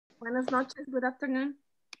Buenas noches, good afternoon.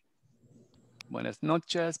 Buenas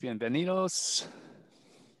noches, bienvenidos.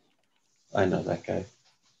 I know that guy.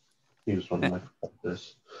 He was one of my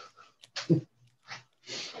friends.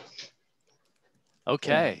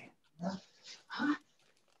 Okay.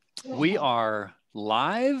 We are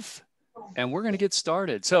live and we're going to get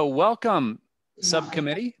started. So welcome,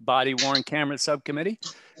 subcommittee, body-worn camera subcommittee.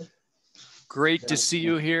 Great to see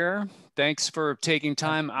you here. Thanks for taking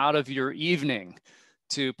time out of your evening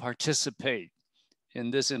to participate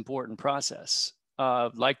in this important process. I'd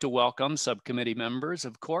like to welcome subcommittee members,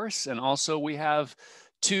 of course, and also we have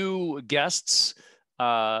two guests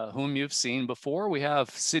whom you've seen before. We have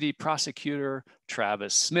City Prosecutor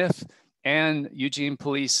Travis Smith and Eugene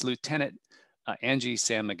Police Lieutenant Angie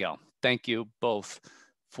San Miguel. Thank you both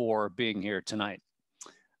for being here tonight.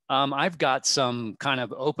 I've got some kind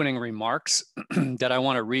of opening remarks that I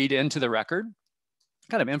want to read into the record,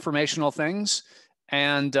 kind of informational things,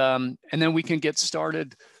 and then we can get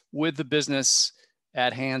started with the business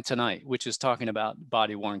at hand tonight, which is talking about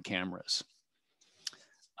body-worn cameras.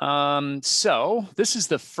 So this is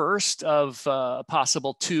the first of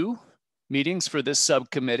possible two meetings for this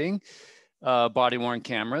subcommittee, body-worn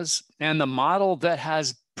cameras, and the model that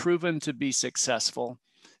has proven to be successful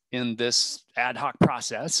in this ad hoc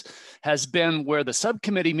process has been where the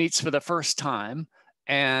subcommittee meets for the first time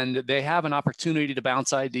and they have an opportunity to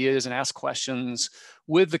bounce ideas and ask questions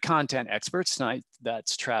with the content experts tonight.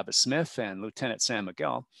 That's Travis Smith and Lieutenant San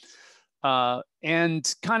Miguel,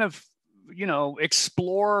 and kind of, you know,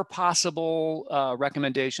 explore possible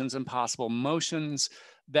recommendations and possible motions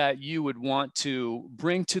that you would want to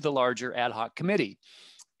bring to the larger ad hoc committee.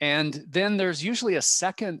 And then there's usually a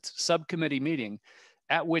second subcommittee meeting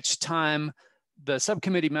at which time the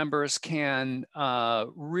subcommittee members can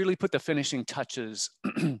really put the finishing touches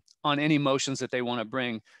on any motions that they want to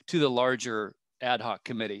bring to the larger ad hoc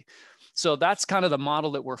committee. So that's kind of the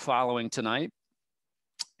model that we're following tonight.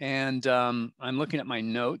 And I'm looking at my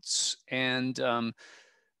notes, and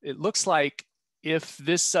it looks like if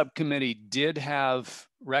this subcommittee did have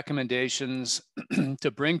recommendations to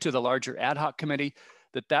bring to the larger ad hoc committee,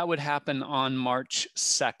 that would happen on March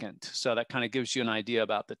 2nd. So that kind of gives you an idea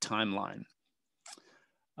about the timeline.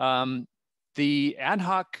 The ad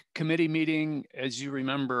hoc committee meeting, as you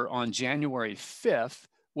remember, on January 5th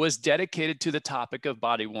was dedicated to the topic of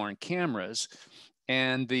body-worn cameras.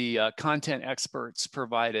 And the content experts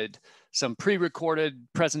provided some pre-recorded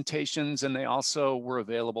presentations, and they also were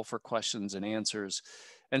available for questions and answers.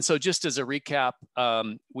 And so just as a recap,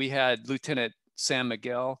 we had Lieutenant San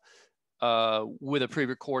Miguel with a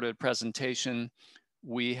pre-recorded presentation.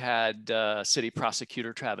 We had City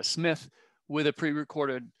Prosecutor Travis Smith with a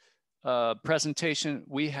pre-recorded presentation.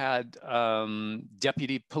 We had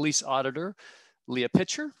Deputy Police Auditor Leah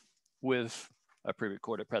Pitcher with a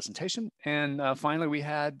pre-recorded presentation. And finally, we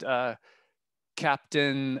had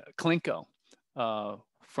Captain Klinko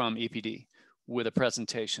from EPD with a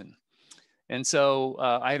presentation. And so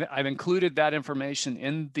I've included that information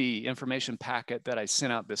in the information packet that I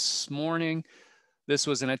sent out this morning. This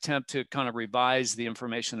was an attempt to kind of revise the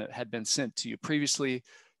information that had been sent to you previously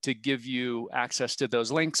to give you access to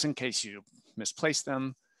those links in case you misplaced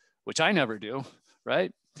them, which I never do,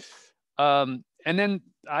 right? And then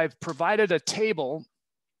I've provided a table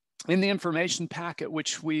in the information packet,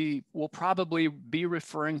 which we will probably be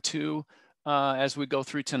referring to as we go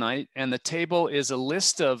through tonight. And the table is a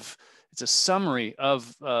list of, it's a summary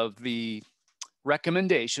of the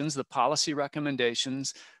recommendations, the policy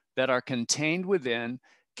recommendations that are contained within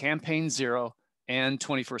Campaign Zero and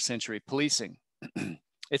 21st Century Policing.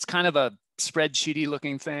 It's kind of a spreadsheety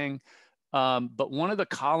looking thing, but one of the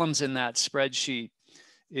columns in that spreadsheet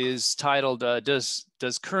is titled, does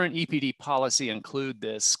current EPD policy include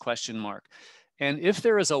this, ? And if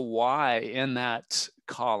there is a Y in that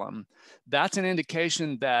column, that's an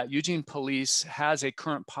indication that Eugene Police has a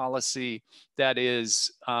current policy that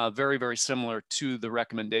is very, very similar to the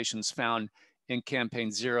recommendations found in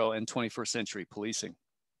Campaign Zero and 21st Century Policing.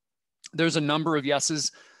 There's a number of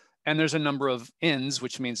yeses and there's a number of ins,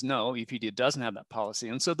 which means no, EPD doesn't have that policy.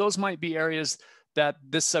 And so those might be areas that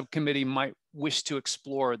this subcommittee might wish to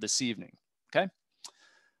explore this evening, okay?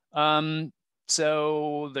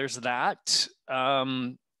 So there's that.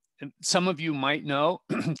 Some of you might know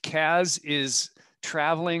Kaz is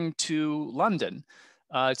traveling to London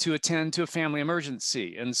to attend to a family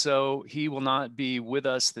emergency. And so he will not be with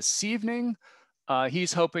us this evening.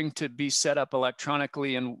 He's hoping to be set up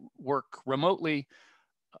electronically and work remotely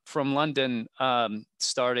from London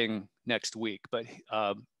starting next week. But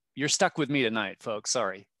you're stuck with me tonight, folks,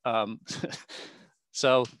 sorry.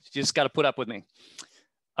 So you just got to put up with me.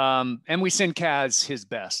 And we send Kaz his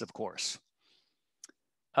best, of course.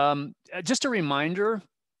 Just a reminder,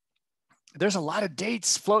 there's a lot of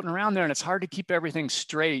dates floating around there and it's hard to keep everything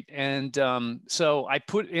straight. And so I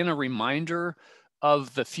put in a reminder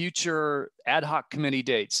of the future ad hoc committee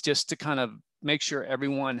dates just to kind of make sure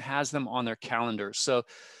everyone has them on their calendars. So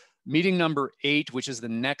meeting number 8, which is the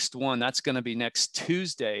next one, that's going to be next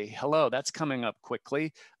Tuesday. Hello, that's coming up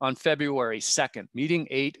quickly on February 2nd. Meeting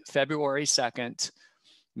 8, February 2nd.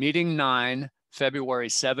 Meeting 9, February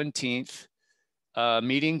 17th.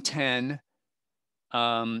 Meeting 10,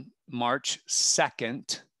 March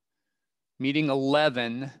 2nd. Meeting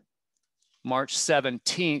 11, March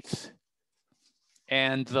 17th.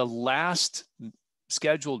 And the last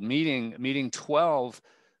scheduled meeting, meeting 12,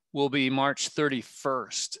 will be March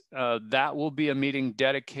 31st. That will be a meeting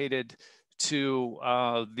dedicated to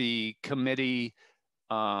the committee,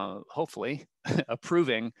 hopefully,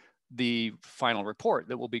 approving the final report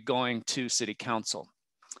that will be going to City Council.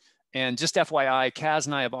 And just FYI, Kaz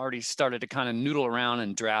and I have already started to kind of noodle around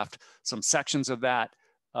and draft some sections of that.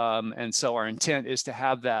 And so our intent is to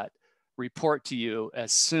have that report to you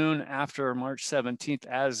as soon after March 17th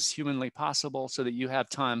as humanly possible so that you have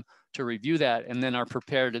time to review that and then are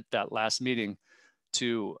prepared at that last meeting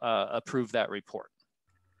to approve that report.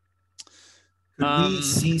 Could we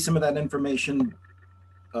see some of that information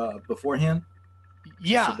beforehand?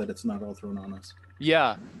 Yeah. So that it's not all thrown on us.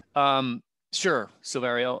 Yeah, sure,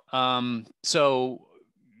 Silverio. So,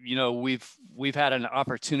 you know, we've had an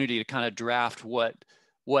opportunity to kind of draft what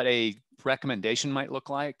a recommendation might look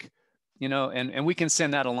like, you know, and we can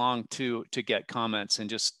send that along to get comments and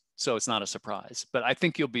just so it's not a surprise. But I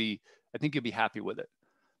think you'll be happy with it.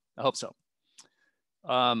 I hope so.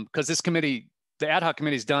 Because this committee, the ad hoc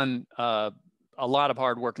committee's done a lot of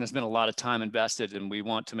hard work and there's been a lot of time invested, and we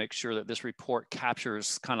want to make sure that this report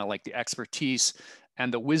captures kind of like the expertise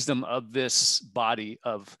and the wisdom of this body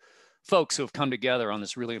of folks who have come together on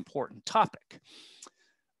this really important topic.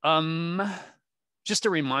 Just a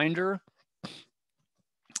reminder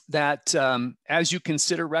that as you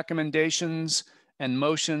consider recommendations and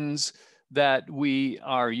motions, that we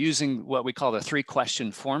are using what we call the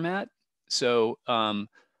 3-question format. So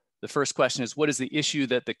the first question is, what is the issue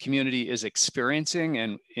that the community is experiencing,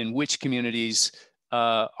 and in which communities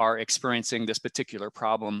are experiencing this particular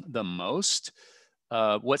problem the most?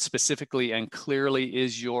 What specifically and clearly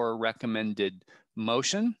is your recommended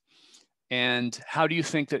motion? And how do you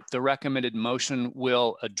think that the recommended motion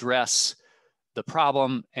will address the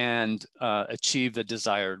problem and achieve the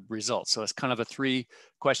desired results? So it's kind of a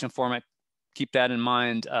 3-question format. Keep that in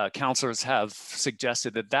mind. Counselors have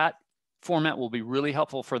suggested that that format will be really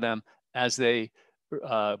helpful for them as they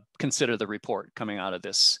consider the report coming out of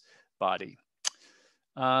this body.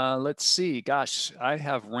 Let's see, gosh, I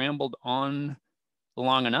have rambled on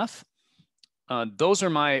long enough. Those are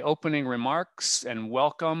my opening remarks, and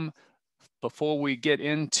welcome. Before we get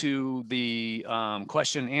into the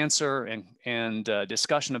question answer and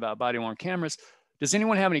discussion about body-worn cameras, does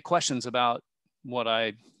anyone have any questions about what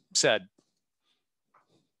I said?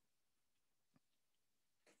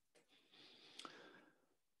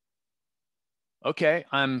 Okay,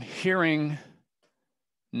 I'm hearing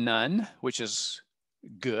none, which is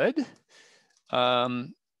good. Yeah,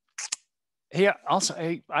 also,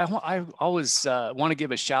 I always want to give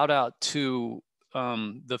a shout out to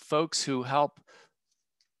the folks who help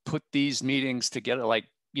put these meetings together, like,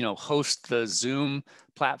 you know, host the Zoom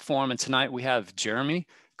platform. And tonight we have Jeremy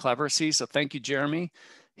Cleversey. So thank you, Jeremy.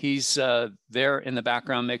 He's there in the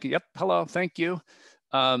background making, yep, hello, thank you.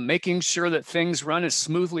 Making sure that things run as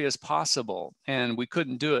smoothly as possible. And we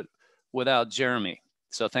couldn't do it without Jeremy.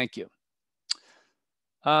 So thank you.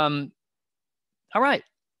 All right.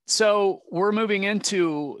 So we're moving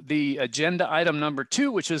into the agenda item number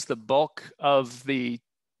 2, which is the bulk of the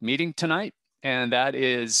meeting tonight. And that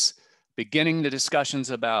is beginning the discussions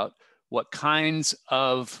about what kinds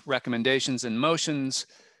of recommendations and motions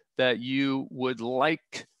that you would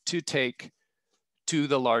like to take to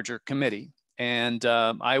the larger committee. And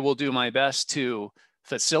I will do my best to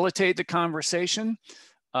facilitate the conversation.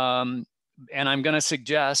 And I'm going to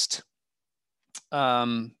suggest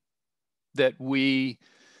that we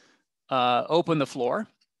open the floor.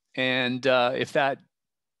 And if that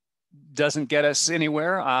doesn't get us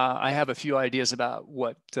anywhere, I have a few ideas about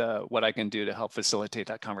what I can do to help facilitate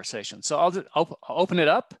that conversation. So I'll open it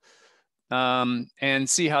up and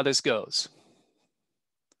see how this goes.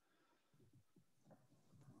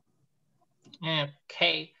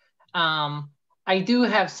 Okay. I do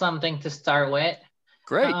have something to start with.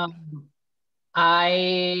 Great.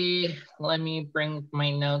 Let me bring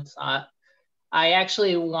my notes up. I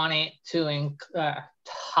actually wanted to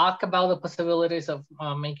talk about the possibilities of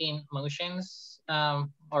making motions,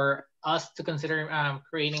 or us to consider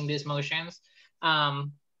creating these motions.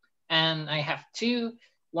 And I have two.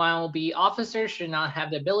 One will be officers should not have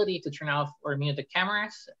the ability to turn off or mute the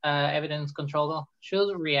cameras. Evidence control should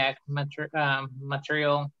redact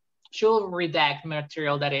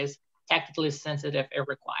material that is tactically sensitive if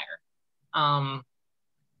required.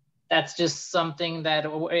 That's just something that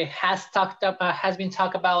it has been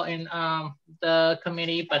talked about in the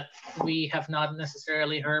committee, but we have not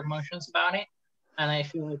necessarily heard motions about it. And I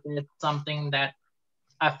feel like it's something that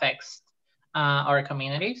affects our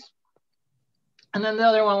communities. And then the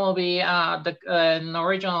other one will be the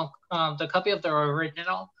copy of the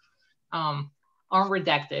original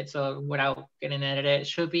unredacted, so without getting edited,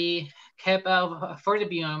 should be kept for the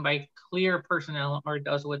viewing by clear personnel or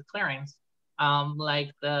those with clearance,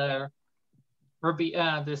 like the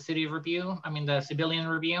city review, the civilian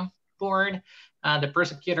review board, the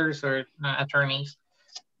prosecutors or attorneys.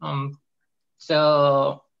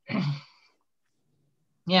 So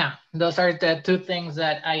yeah, those are the two things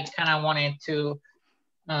that I kind of wanted to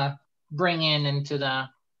bring into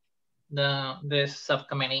this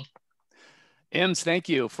subcommittee. Ems, thank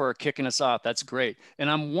you for kicking us off. That's great. And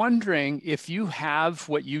I'm wondering if you have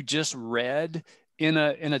what you just read in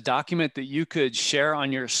a document that you could share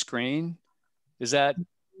on your screen. Is that?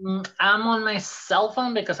 I'm on my cell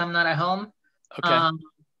phone because I'm not at home. Okay.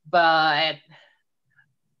 But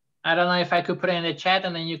I don't know if I could put it in the chat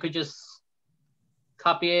and then you could just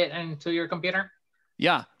copy it into your computer.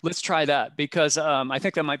 Yeah, let's try that, because I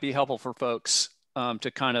think that might be helpful for folks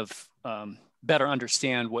to kind of better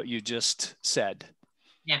understand what you just said.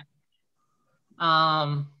 Yeah.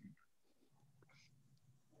 Copy.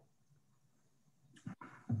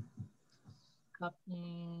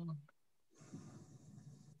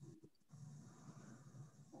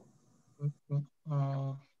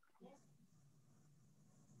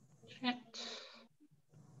 Chat.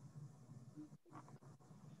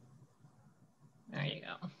 There you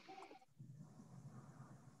go.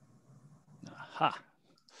 Aha.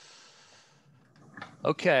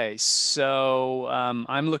 Okay, so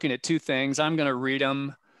I'm looking at two things. I'm going to read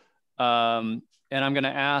them, and I'm going to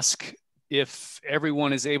ask if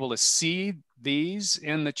everyone is able to see these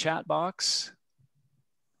in the chat box.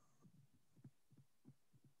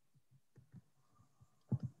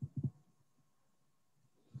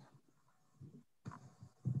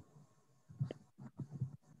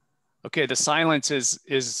 Okay, the silence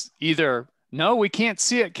is either, no, we can't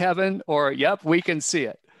see it, Kevin, or yep, we can see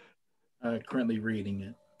it. Currently reading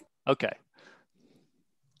it. Okay.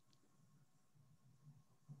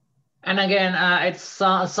 And again, it's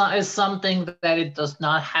something that it does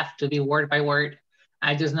not have to be word by word.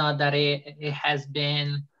 I just know that it has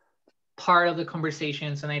been part of the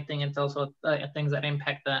conversations, and I think it's also things that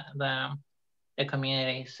impact the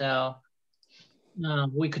community. So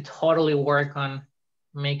we could totally work on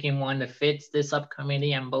making one that fits this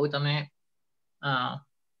subcommittee and vote on it.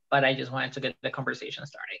 But I just wanted to get the conversation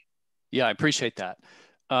started. Yeah, I appreciate that.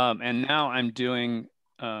 And now I'm doing,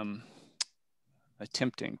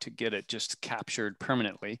 attempting to get it just captured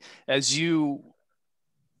permanently. As you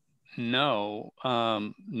know,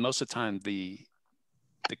 most of the time the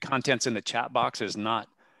contents in the chat box is not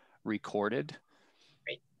recorded.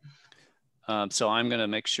 Right. So I'm gonna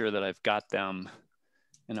make sure that I've got them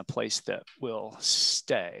in a place that will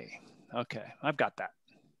stay. Okay, I've got that.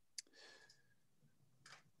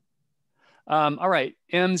 All right,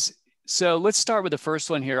 Ems, so let's start with the first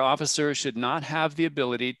one here. Officers should not have the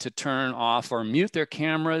ability to turn off or mute their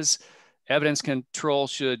cameras. Evidence control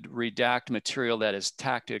should redact material that is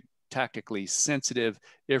tactically sensitive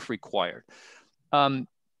if required. Have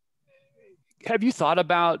you thought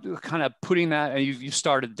about kind of putting that, and you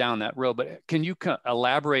started down that road, but can you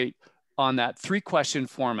elaborate on that 3-question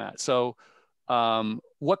format? So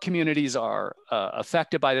what communities are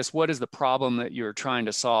affected by this? What is the problem that you're trying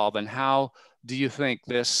to solve? And how do you think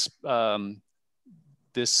this,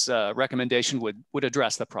 this recommendation would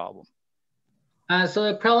address the problem? So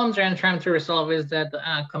the problems I'm trying to resolve is that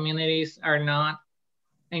communities are not,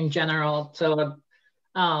 in general, so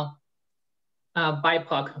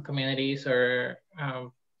BIPOC communities or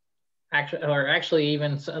actually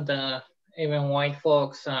even white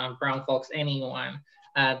folks, brown folks, anyone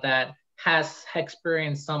that has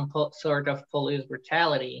experienced some sort of police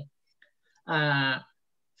brutality,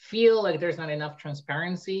 feel like there's not enough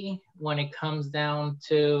transparency when it comes down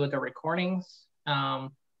to the recordings. I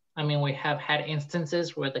mean, we have had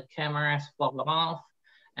instances where the cameras fall off,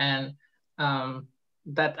 and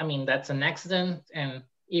that's an accident, and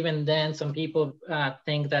even then, some people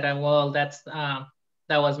think that, well, that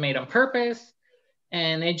was made on purpose,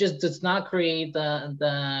 and it just does not create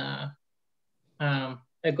a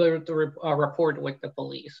good rapport with the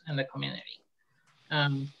police and the community.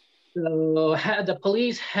 So the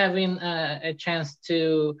police having a chance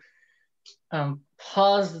to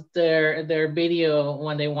pause their video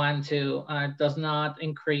when they want to does not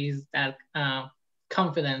increase that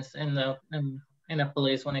confidence in the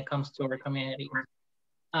police when it comes to our community.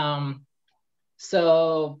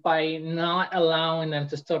 So by not allowing them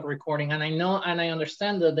to stop recording, and I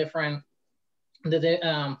understand the different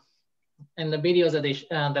in the videos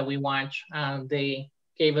that we watch, they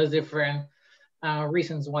gave us different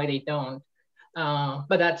reasons why they don't.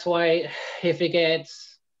 But that's why if it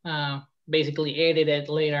gets basically edited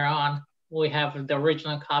later on, we have the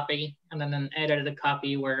original copy and then an edited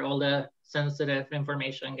copy where all the sensitive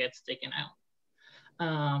information gets taken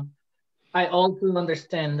out. I also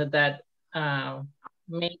understand that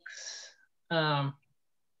makes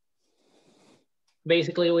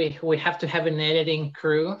basically we have to have an editing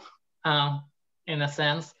crew in a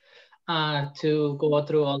sense to go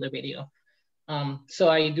through all the video. So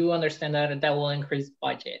I do understand that will increase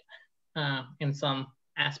budget in some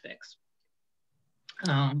aspects.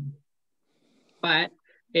 But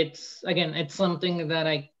it's something that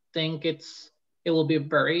I think it will be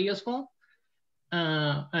very useful,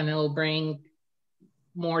 and it will bring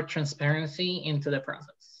more transparency into the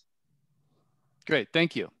process. Great,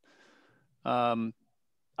 thank you.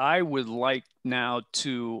 I would like now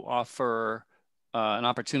to offer an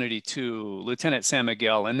opportunity to Lieutenant San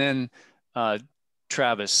Miguel and then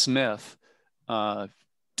Travis Smith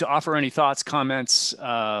to offer any thoughts, comments,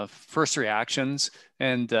 first reactions,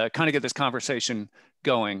 and kind of get this conversation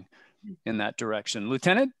going in that direction.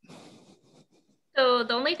 Lieutenant? So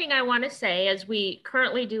the only thing I want to say is we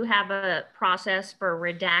currently do have a process for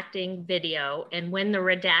redacting video. And when the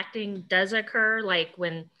redacting does occur, like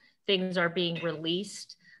when things are being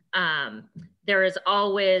released, there is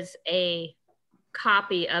always a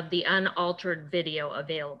copy of the unaltered video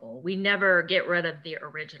available. We never get rid of the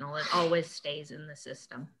original. It always stays in the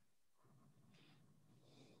system.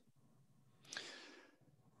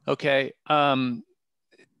 Okay.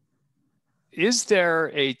 Is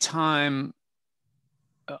there a time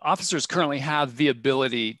officers currently have the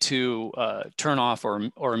ability to turn off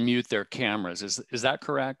or mute their cameras? Is that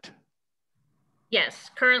correct?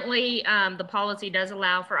 Yes, currently the policy does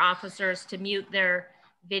allow for officers to mute their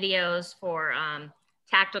videos for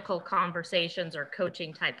tactical conversations or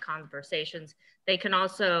coaching type conversations. They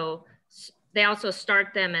also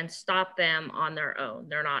start them and stop them on their own.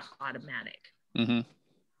 They're not automatic. Mm-hmm.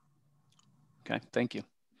 Okay, thank you.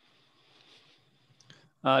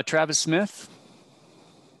 Travis Smith.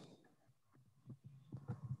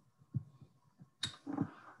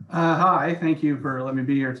 Hi, thank you for letting me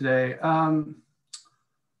be here today.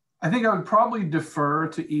 I think I would probably defer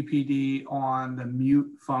to EPD on the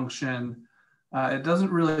mute function. It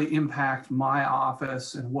doesn't really impact my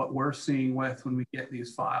office and what we're seeing with when we get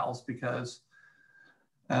these files, because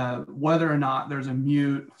whether or not there's a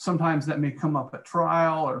mute, sometimes that may come up at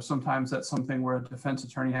trial, or sometimes that's something where a defense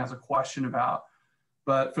attorney has a question about.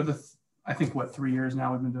 But for I think, 3 years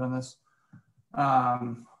now we've been doing this.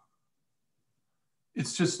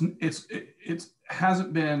 It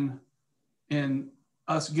hasn't been in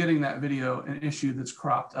us getting that video an issue that's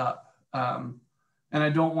cropped up. And I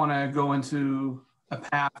don't want to go into a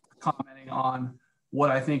path commenting on what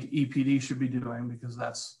I think EPD should be doing, because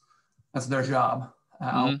that's their job.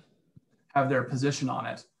 I'll have their position on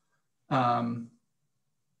it. I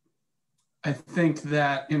think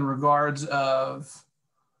that in regards of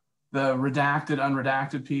the redacted,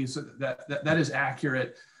 unredacted piece, that is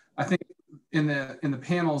accurate. I think in the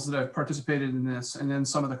panels that I've participated in this, and then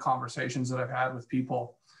some of the conversations that I've had with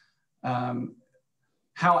people,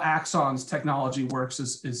 how Axon's technology works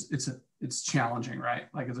it's challenging, right?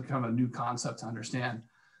 Like, it's a kind of a new concept to understand.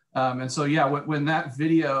 And so, yeah, when that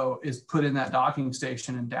video is put in that docking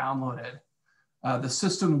station and downloaded, the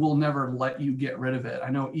system will never let you get rid of it. I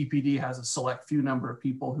know EPD has a select few number of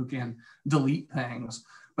people who can delete things,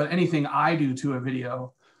 but anything I do to a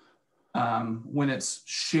video, when it's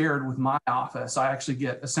shared with my office, I actually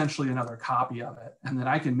get essentially another copy of it. And then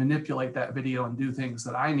I can manipulate that video and do things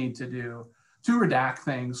that I need to do to redact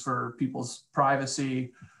things for people's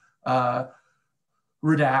privacy,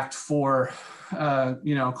 redact for,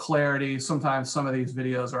 clarity. Sometimes some of these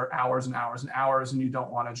videos are hours and hours and hours, and you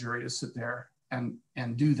don't want a jury to sit there and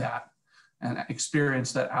do that and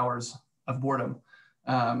experience that hours of boredom.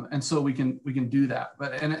 And so we can do that,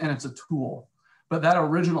 and it's a tool. But that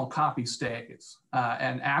original copy stays,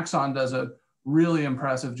 and Axon does a really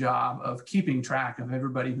impressive job of keeping track of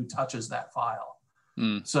everybody who touches that file.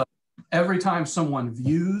 So every time someone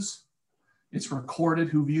views, it's recorded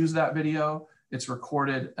who views that video. It's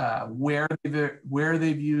recorded where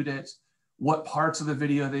they viewed it, what parts of the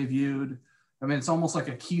video they viewed. I mean, it's almost like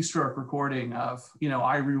a keystroke recording of, you know,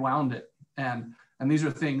 I rewound it. And these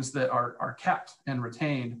are things that are kept and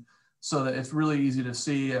retained so that it's really easy to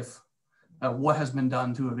see if what has been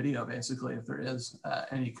done to a video, basically, if there is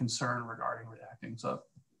any concern regarding redacting. So,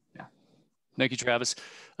 yeah. Thank you, Travis.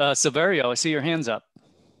 Silverio, I see your hands up.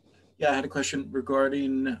 Yeah, I had a question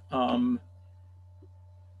regarding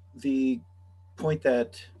the point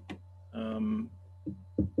that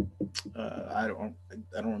I don't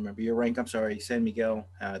remember your rank. I'm sorry, San Miguel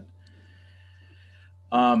had.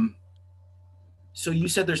 So you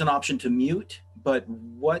said there's an option to mute, but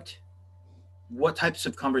what types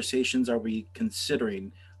of conversations are we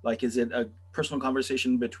considering? Like, is it a personal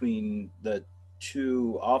conversation between the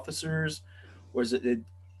two officers, or is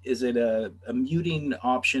it a muting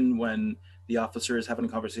option when the officer is having a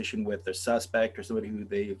conversation with a suspect or somebody who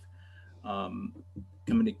they've come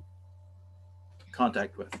into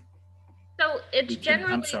contact with? So it's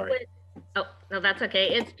generally, I'm sorry. oh, no, that's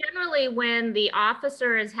okay. It's generally when the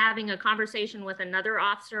officer is having a conversation with another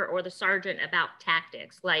officer or the sergeant about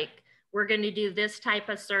tactics, like we're going to do this type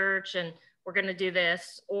of search and we're going to do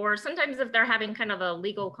this. Or sometimes if they're having kind of a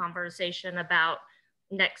legal conversation about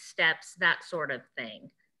next steps, that sort of thing.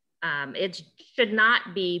 It should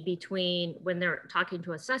not be between when they're talking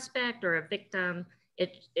to a suspect or a victim.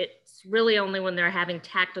 It's really only when they're having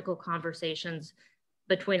tactical conversations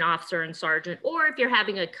between officer and sergeant, or if you're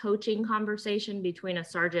having a coaching conversation between a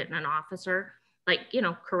sergeant and an officer, like, you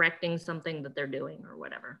know, correcting something that they're doing or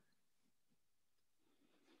whatever.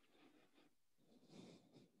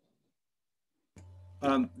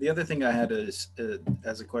 The other thing I had is,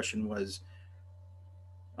 as a question was,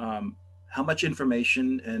 how much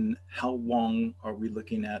information and how long are we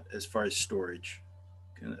looking at as far as storage?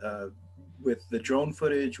 With the drone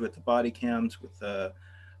footage, with the body cams, with the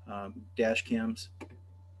dash cams?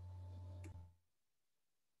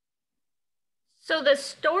 So the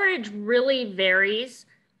storage really varies.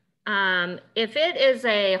 If it is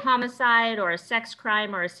a homicide or a sex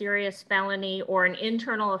crime or a serious felony or an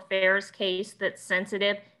internal affairs case that's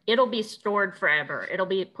sensitive, it'll be stored forever. It'll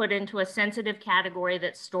be put into a sensitive category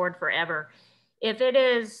that's stored forever. If it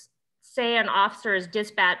is, say, an officer is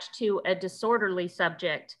dispatched to a disorderly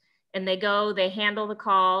subject and they go, they handle the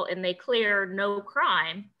call and they clear no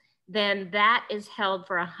crime, then that is held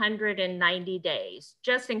for 190 days,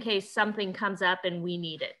 just in case something comes up and we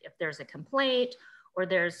need it. If there's a complaint or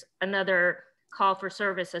there's another call for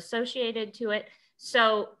service associated to it.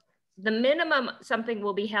 So the minimum something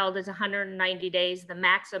will be held is 190 days. The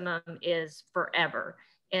maximum is forever.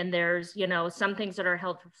 And there's, you know, some things that are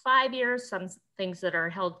held for 5 years, some things that are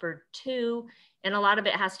held for 2, and a lot of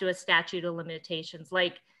it has to do with statute of limitations.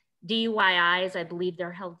 Like DUIs, I believe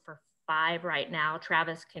they're held for 5 right now.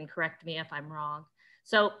 Travis can correct me if I'm wrong.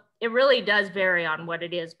 So it really does vary on what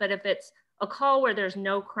it is. But if it's a call where there's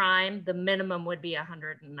no crime, the minimum would be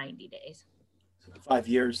 190 days. So 5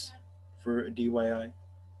 years for a DUI?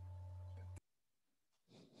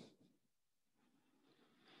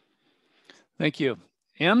 Thank you.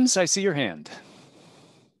 Ems, I see your hand.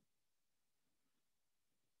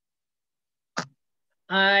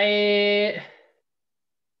 I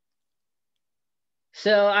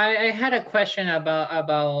had a question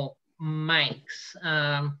about mics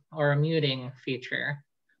or a muting feature.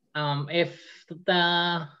 Why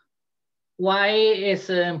is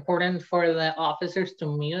it important for the officers to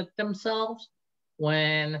mute themselves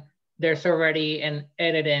when there's already an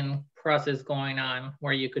editing process going on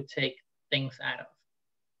where you could take things out of?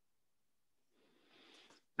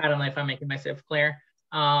 I don't know if I'm making myself clear.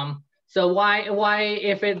 So why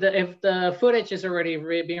if the footage is already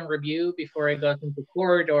being reviewed before it goes into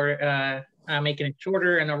court or making it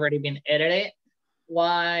shorter and already been edited,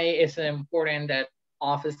 why is it important that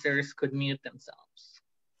officers could mute themselves?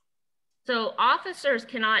 So officers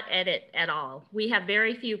cannot edit at all. We have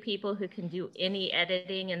very few people who can do any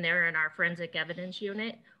editing, and they're in our forensic evidence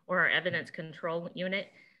unit or our evidence control unit.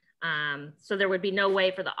 So there would be no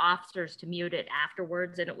way for the officers to mute it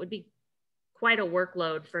afterwards, and it would be quite a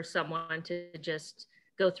workload for someone to just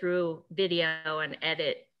go through video and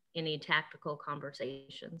edit any tactical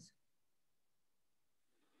conversations.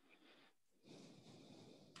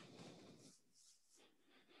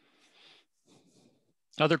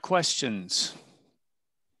 Other questions?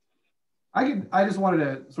 I just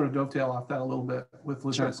wanted to sort of dovetail off that a little bit with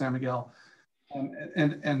Lieutenant San Miguel.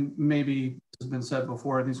 And maybe has been said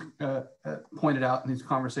before, these pointed out in these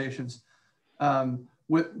conversations.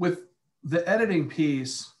 With the editing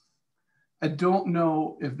piece, I don't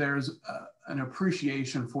know if there's an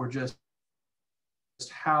appreciation for just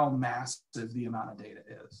how massive the amount of data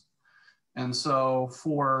is. And so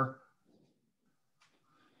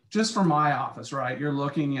just for my office, right, you're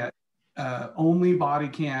looking at only body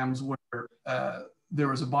cams where there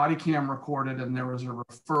was a body cam recorded and there was a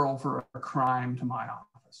referral for a crime to my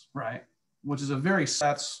office, right? Which is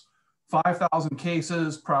that's 5,000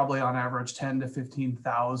 cases, probably on average 10 to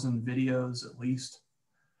 15,000 videos at least.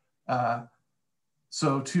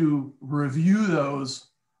 So to review those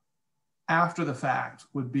after the fact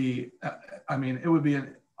would be, it would be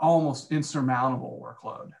an almost insurmountable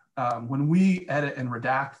workload. When we edit and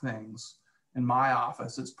redact things in my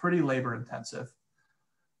office, it's pretty labor intensive.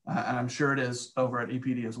 And I'm sure it is over at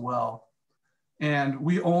EPD as well. And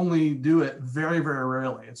we only do it very, very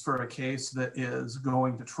rarely. It's for a case that is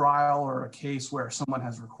going to trial or a case where someone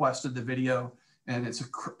has requested the video and it's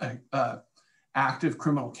a active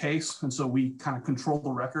criminal case. And so we kind of control the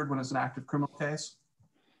record when it's an active criminal case.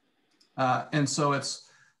 And so it's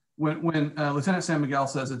when Lieutenant San Miguel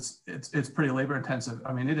says it's pretty labor intensive.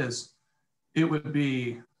 I mean, it would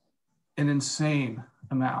be an insane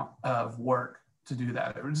amount of work to do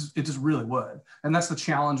that. It just really would. And that's the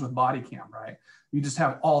challenge with body cam, right? You just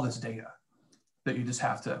have all this data that you just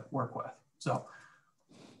have to work with. So.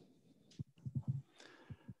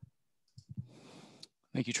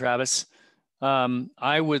 Thank you, Travis.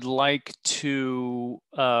 I would like to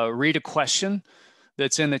read a question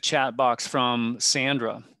that's in the chat box from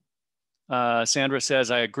Sandra. Sandra says,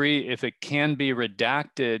 I agree, if it can be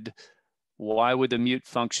redacted, why would the mute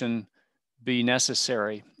function be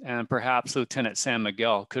necessary? And perhaps Lieutenant San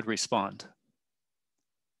Miguel could respond.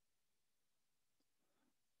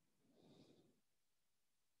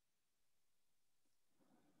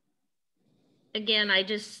 Again, I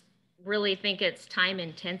just really think it's time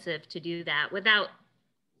intensive to do that without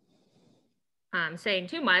saying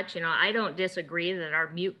too much. I don't disagree that our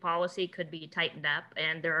mute policy could be tightened up,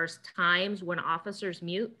 and there are times when officers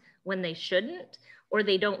mute when they shouldn't, or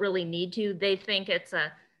they don't really need to. They think it's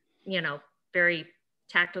a, very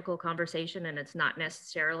tactical conversation and it's not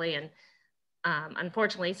necessarily. And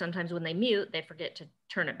unfortunately, sometimes when they mute, they forget to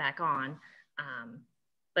turn it back on.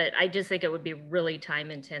 But I just think it would be really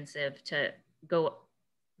time intensive to go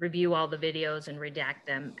review all the videos and redact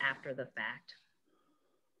them after the fact.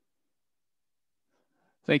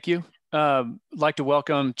 Thank you. I'd like to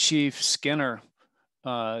welcome Chief Skinner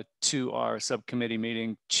to our subcommittee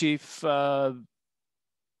meeting. Chief,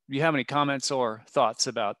 do you have any comments or thoughts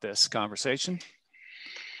about this conversation?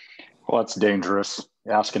 Well, it's dangerous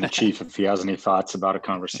asking the chief if he has any thoughts about a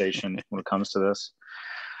conversation when it comes to this.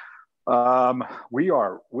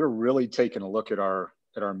 We're really taking a look at our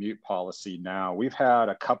mute policy now. We've had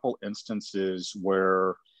a couple instances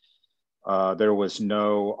where there was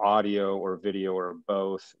no audio or video or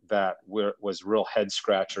both that was real head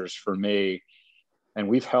scratchers for me. And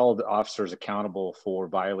we've held officers accountable for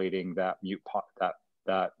violating that mute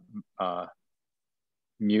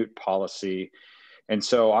policy. And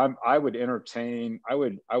so I would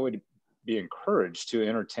be encouraged to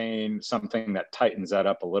entertain something that tightens that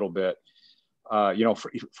up a little bit.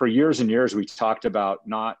 For years and years, we talked about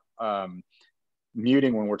not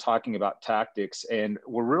muting when we're talking about tactics, and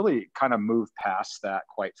we're really kind of moved past that,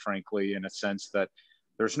 quite frankly, in a sense that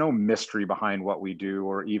there's no mystery behind what we do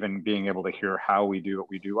or even being able to hear how we do what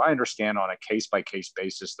we do. I understand on a case-by-case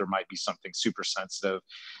basis, there might be something super sensitive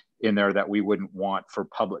in there that we wouldn't want for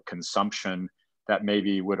public consumption that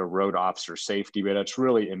maybe would erode officer safety, but it's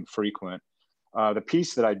really infrequent. The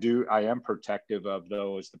piece that I am protective of,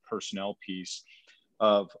 though, is the personnel piece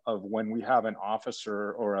of when we have an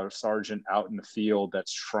officer or a sergeant out in the field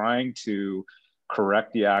that's trying to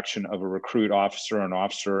correct the action of a recruit officer or an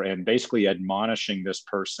officer and basically admonishing this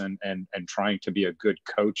person and trying to be a good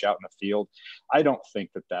coach out in the field. I don't think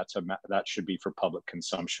that should be for public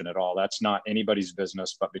consumption at all. That's not anybody's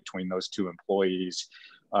business but between those two employees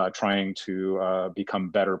trying to become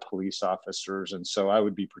better police officers. And so I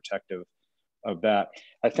would be protective of that.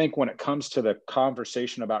 I think when it comes to the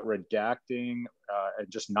conversation about redacting and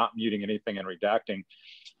just not muting anything and redacting,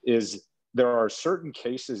 is there are certain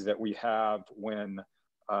cases that we have when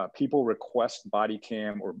people request body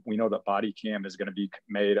cam, or we know that body cam is going to be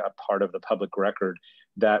made a part of the public record,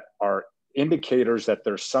 that are indicators that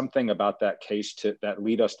there's something about that case that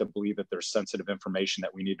lead us to believe that there's sensitive information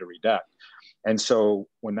that we need to redact. And so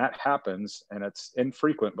when that happens, and it's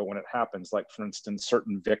infrequent, but when it happens, like for instance,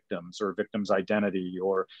 certain victims or victims' identity,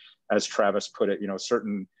 or as Travis put it,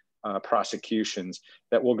 certain prosecutions,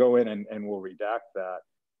 that we'll go in and we'll redact that.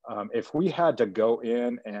 If we had to go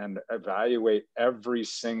in and evaluate every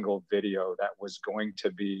single video that was going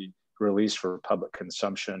to be released for public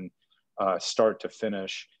consumption, start to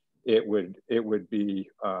finish, it would be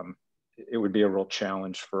a real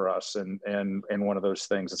challenge for us, and one of those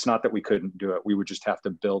things. It's not that we couldn't do it; we would just have to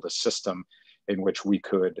build a system in which we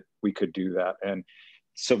could do that. And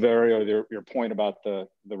Silverio, your point about the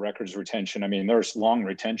records retention, I mean, there's long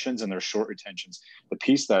retentions and there's short retentions. The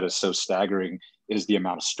piece that is so staggering is the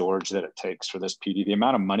amount of storage that it takes for this PD. The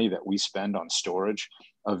amount of money that we spend on storage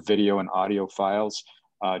of video and audio files,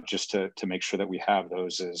 just to make sure that we have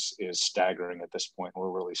those is staggering at this point.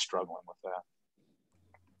 We're really struggling with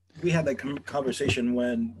that. We had that conversation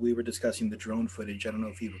when we were discussing the drone footage. I don't know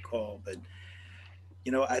if you recall, but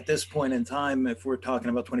you know, at this point in time, if we're talking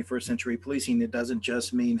about 21st century policing, it doesn't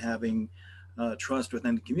just mean having trust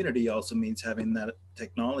within the community, it also means having that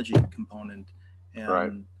technology component. And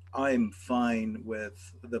right. I'm fine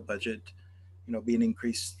with the budget, you know, being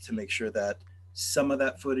increased to make sure that some of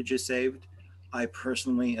that footage is saved. I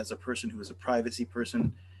personally, as a person who is a privacy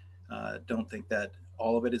person, don't think that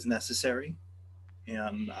all of it is necessary.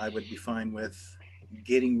 And I would be fine with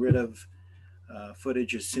getting rid of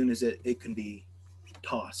footage as soon as it can be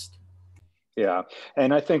tossed. Yeah,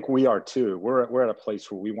 and I think we are too. We're at a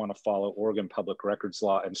place where we want to follow Oregon public records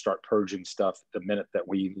law and start purging stuff the minute that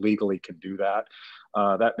we legally can do that.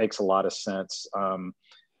 That makes a lot of sense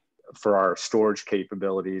for our storage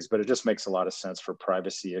capabilities, but it just makes a lot of sense for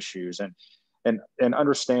privacy issues. And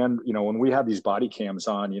understand, you know, when we have these body cams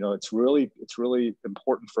on, you know, it's really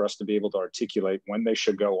important for us to be able to articulate when they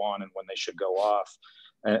should go on and when they should go off,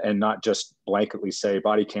 and not just blanketly say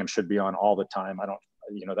body cam should be on all the time. I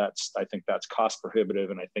think that's cost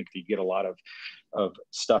prohibitive, and I think you get a lot of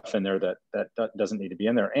stuff in there that doesn't need to be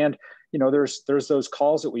in there. And you know, there's those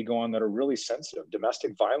calls that we go on that are really sensitive,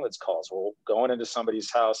 domestic violence calls. We're going into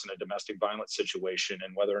somebody's house in a domestic violence situation,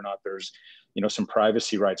 and whether or not there's, you know, some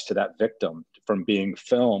privacy rights to that victim from being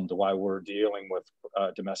filmed while we're dealing with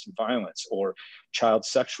domestic violence or child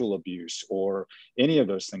sexual abuse or any of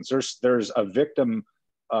those things. There's a victim.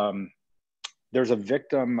 There's a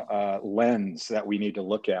victim lens that we need to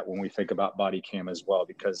look at when we think about body cam as well,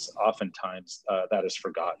 because oftentimes that is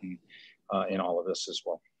forgotten in all of this as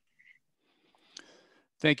well.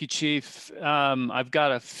 Thank you, Chief. I've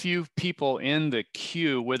got a few people in the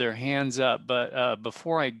queue with their hands up, but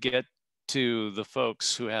before I get to the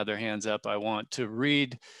folks who have their hands up, I want to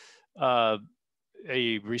read a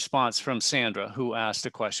response from Sandra, who asked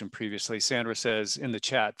a question previously. Sandra says in the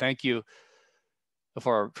chat, thank you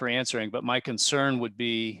for answering, but my concern would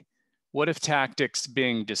be, what if tactics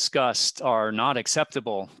being discussed are not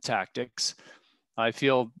acceptable tactics? I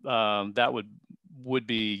feel that would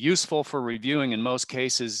be useful for reviewing in most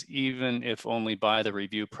cases, even if only by the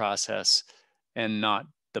review process and not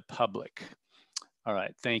the public. All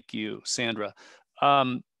right, thank you, Sandra.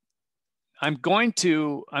 I'm going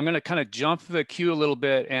to kind of jump the queue a little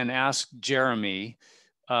bit and ask Jeremy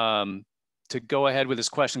to go ahead with this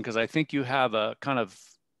question, because I think you have a kind of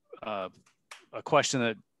a question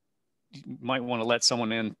that you might want to let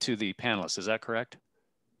someone into the panelists. Is that correct?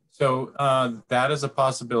 So that is a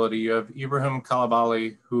possibility. You have Ibrahim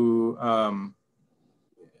Kalabali, who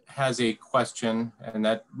has a question, and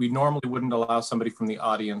that we normally wouldn't allow somebody from the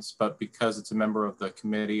audience, but because it's a member of the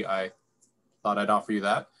committee, I thought I'd offer you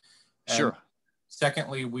that. And sure.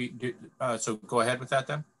 Secondly, so go ahead with that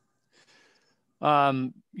then.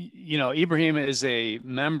 You know, Ibrahim is a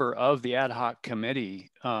member of the ad hoc committee.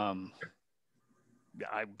 I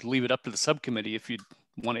would leave it up to the subcommittee if you'd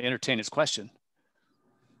want to entertain his question.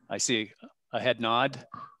 I see a head nod,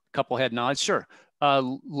 a couple head nods. Sure.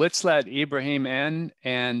 Let's let Ibrahim in,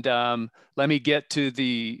 and let me get to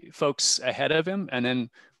the folks ahead of him, and then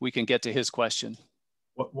we can get to his question.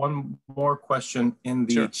 One more question in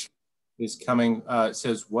the sure. is coming. It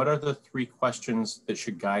says, what are the 3 questions that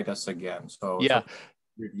should guide us again? So yeah,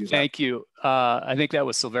 thank you. I think that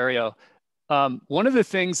was Silverio. One of the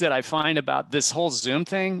things that I find about this whole Zoom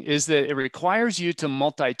thing is that it requires you to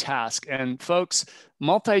multitask. And folks,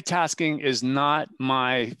 multitasking is not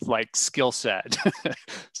my skill set.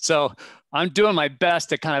 So I'm doing my best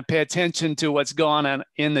to kind of pay attention to what's going on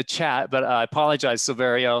in the chat, but I apologize,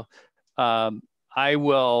 Silverio. I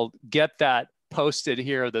will get that posted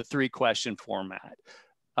here, the 3-question format.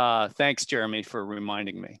 Thanks, Jeremy, for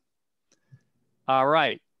reminding me. All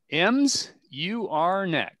right, Ems, you are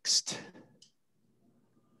next.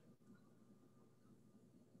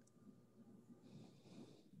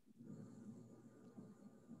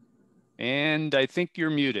 And I think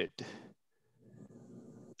you're muted.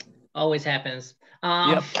 Always happens.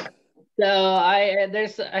 Yep. So I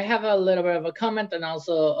have a little bit of a comment and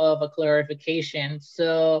also of a clarification.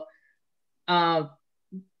 So my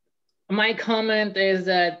comment is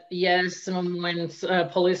that yes, when a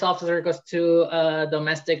police officer goes to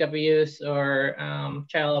domestic abuse or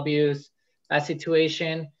child abuse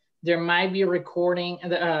situation, there might be recording.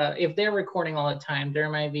 If they're recording all the time, there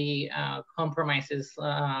might be compromises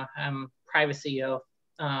privacy of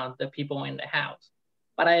the people in the house.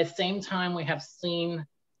 But at the same time, we have seen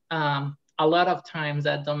a lot of times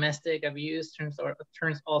that domestic abuse turns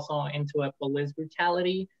also into a police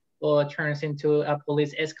brutality, or turns into a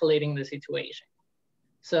police escalating the situation.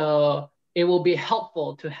 So it will be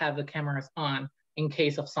helpful to have the cameras on in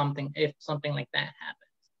case of something, if something like that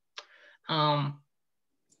happens.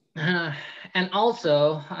 And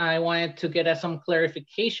also, I wanted to get some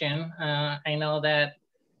clarification. I know that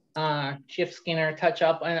Chief Skinner touched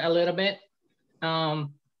up a little bit,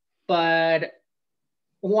 but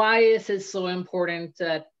why is it so important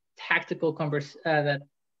that tactical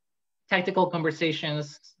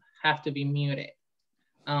conversations have to be muted?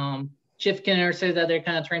 Chief Skinner says that they're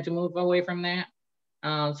kind of trying to move away from that.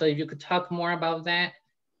 So if you could talk more about that.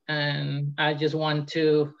 And I just want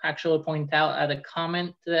to actually point out at a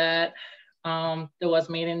comment that was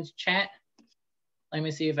made in the chat. Let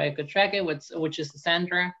me see if I could track it, which is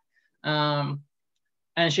Sandra. And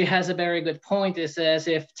she has a very good point. It says,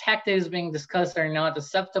 if tactics being discussed are not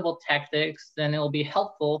acceptable tactics, then it will be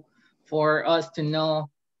helpful for us to know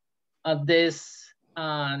this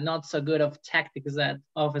not so good of tactics that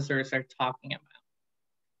officers are talking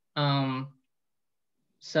about.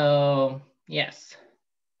 So yes.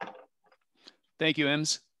 Thank you,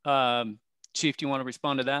 Ems. Chief, do you want to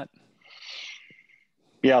respond to that?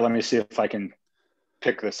 Yeah, let me see if I can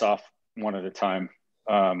pick this off one at a time.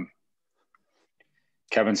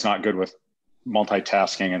 Kevin's not good with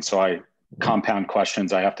multitasking, and so I compound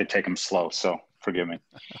questions. I have to take them slow, so forgive me.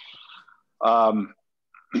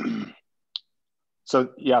 So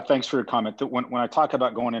yeah, thanks for your comment. When I talk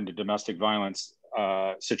about going into domestic violence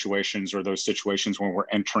situations, or those situations when we're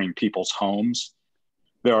entering people's homes,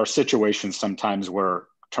 there are situations sometimes where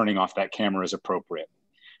turning off that camera is appropriate.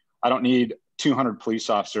 I don't need 200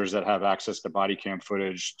 police officers that have access to body cam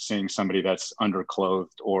footage seeing somebody that's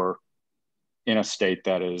underclothed or in a state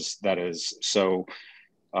that is so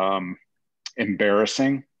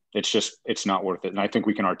embarrassing. It's not worth it. And I think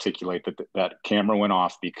we can articulate that camera went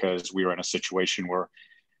off because we were in a situation where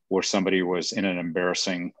somebody was in an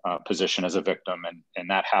embarrassing position as a victim, and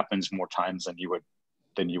that happens more times than you would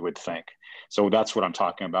think. So that's what I'm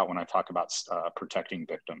talking about when I talk about protecting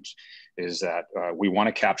victims, is that we want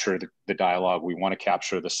to capture the dialogue, we want to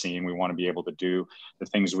capture the scene, we want to be able to do the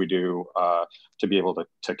things we do to be able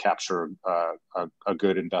to capture a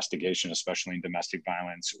good investigation, especially in domestic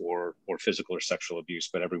violence or physical or sexual abuse.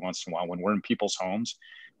 But every once in a while, when we're in people's homes,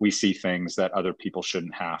 we see things that other people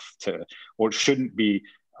shouldn't have to, or shouldn't be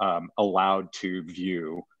allowed to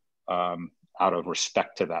view out of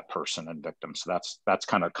respect to that person and victim. So that's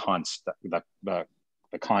kind of the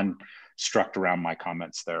construct around my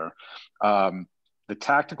comments there. The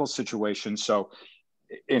tactical situation. So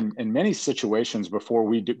in many situations, before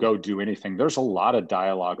we go do anything, there's a lot of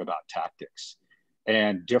dialogue about tactics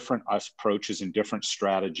and different approaches and different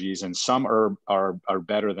strategies. And some are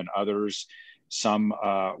better than others. Some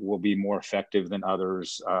will be more effective than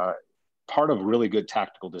others. Part of really good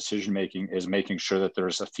tactical decision-making is making sure that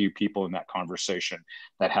there's a few people in that conversation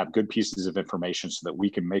that have good pieces of information so that we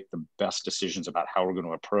can make the best decisions about how we're going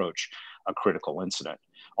to approach a critical incident.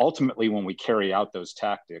 Ultimately, when we carry out those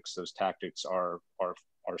tactics are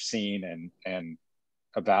seen and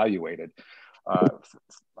evaluated.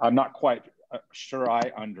 I'm not quite sure I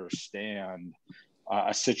understand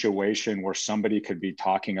a situation where somebody could be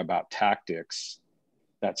talking about tactics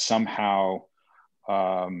that somehow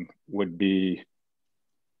would be,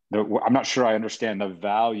 I'm not sure I understand the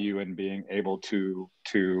value in being able to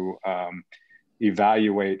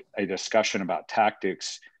evaluate a discussion about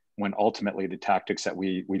tactics when ultimately the tactics that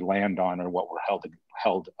we land on are what we're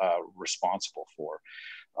held responsible for.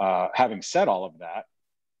 Having said all of that,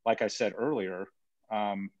 like I said earlier,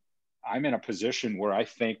 I'm in a position where I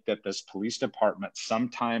think that this police department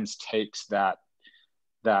sometimes takes that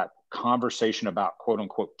conversation about quote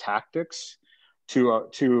unquote tactics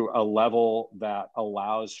to a level that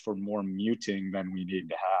allows for more muting than we need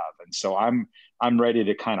to have. And so I'm ready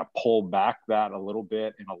to kind of pull back that a little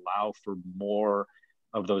bit and allow for more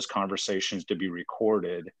of those conversations to be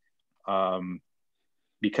recorded,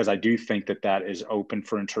 because I do think that is open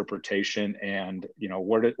for interpretation. And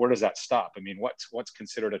where does that stop? I mean, what's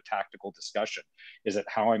considered a tactical discussion? Is it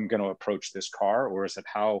how I'm going to approach this car, or is it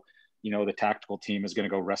how you know, the tactical team is going to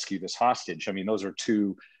go rescue this hostage. I mean, those are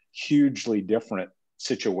two hugely different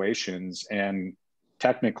situations. And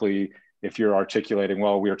technically, if you're articulating,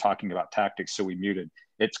 well, we were talking about tactics, so we muted,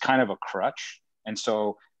 it's kind of a crutch. And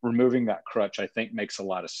so removing that crutch, I think, makes a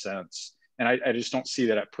lot of sense. And I just don't see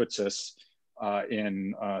that it puts us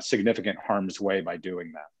in significant harm's way by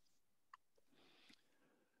doing that.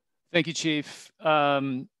 Thank you, Chief.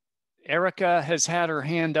 Erica has had her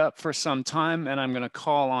hand up for some time, and I'm going to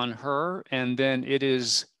call on her, and then it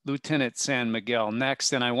is Lieutenant San Miguel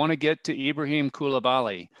next, and I want to get to Ibrahim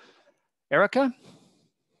Coulibaly. Erica?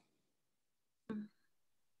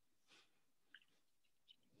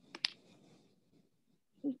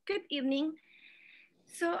 Good evening.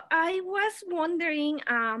 So I was wondering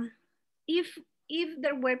if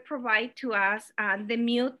there were provided to us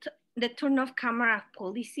the turn off camera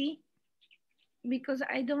policy, because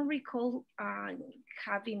I don't recall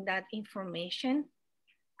having that information.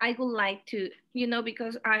 I would like to,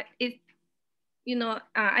 because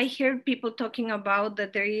I hear people talking about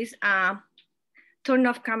that there is a turn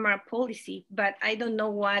off camera policy, but I don't know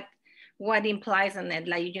what implies on it.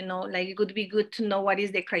 Like, it would be good to know what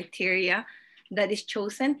is the criteria that is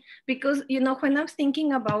chosen. Because, when I'm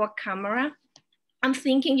thinking about a camera, I'm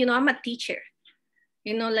thinking, I'm a teacher,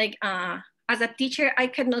 as a teacher, I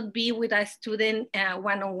cannot be with a student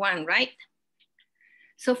one-on-one, right?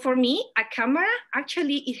 So for me, a camera,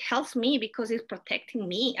 actually, it helps me because it's protecting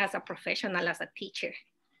me as a professional, as a teacher.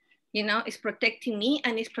 It's protecting me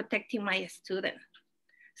and it's protecting my student.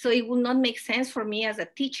 So it will not make sense for me as a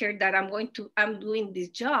teacher that I'm doing this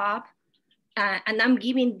job and I'm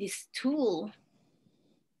giving this tool.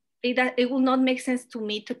 It will not make sense to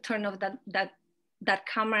me to turn off that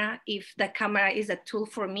camera if the camera is a tool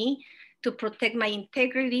for me to protect my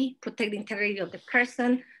integrity, protect the integrity of the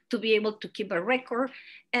person, to be able to keep a record.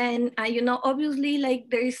 And, obviously,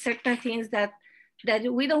 like, there is certain things that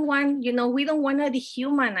we don't want, we don't want to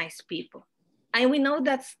dehumanize people. And we know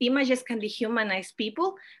that images can dehumanize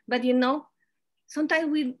people, but,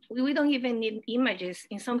 sometimes we don't even need images.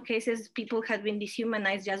 In some cases, people have been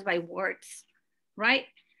dehumanized just by words, right?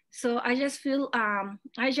 So I just feel,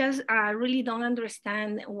 I really don't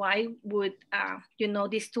understand why would,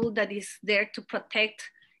 this tool that is there to protect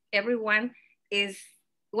everyone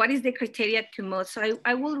what is the criteria to move? So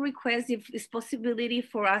I will request if it's possibility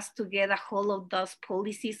for us to get a hold of those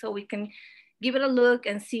policies so we can give it a look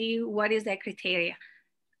and see what is the criteria.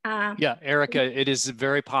 Yeah, Erica, it is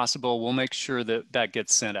very possible. We'll make sure that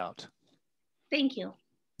gets sent out. Thank you.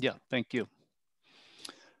 Yeah, thank you.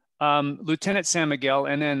 Lieutenant San Miguel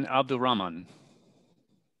and then Abdulrahman.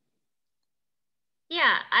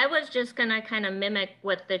 Yeah, I was just gonna kind of mimic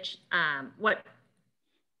what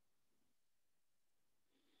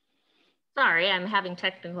sorry, I'm having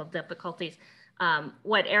technical difficulties.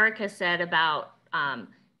 What Erica said about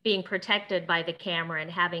being protected by the camera and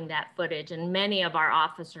having that footage. And many of our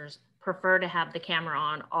officers prefer to have the camera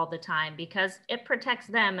on all the time because it protects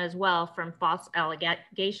them as well from false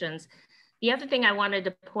allegations. The other thing I wanted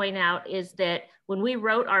to point out is that when we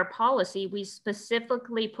wrote our policy, we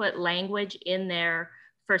specifically put language in there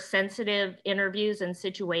for sensitive interviews and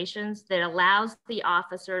situations that allows the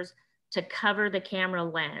officers to cover the camera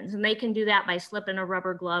lens. And they can do that by slipping a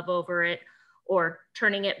rubber glove over it or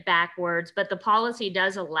turning it backwards, but the policy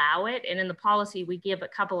does allow it. And in the policy, we give a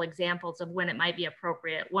couple examples of when it might be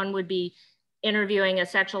appropriate. One would be interviewing a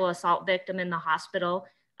sexual assault victim in the hospital.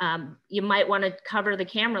 You might want to cover the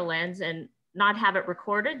camera lens and not have it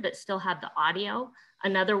recorded, but still have the audio.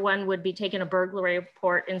 Another one would be taking a burglary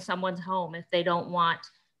report in someone's home if they don't want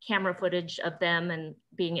camera footage of them and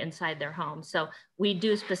being inside their home. So we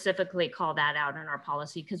do specifically call that out in our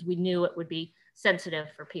policy because we knew it would be sensitive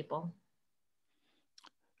for people.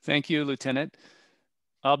 Thank you, Lieutenant.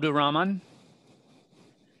 Abdulrahman.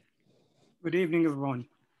 Good evening, everyone.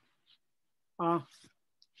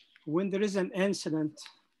 When there is an incident,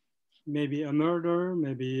 maybe a murder,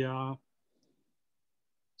 maybe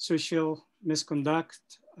social misconduct,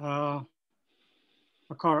 a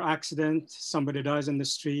car accident, somebody dies in the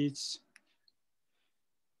streets.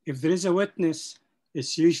 If there is a witness,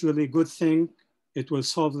 it's usually a good thing. It will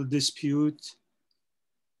solve the dispute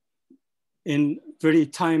in very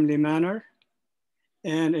timely manner,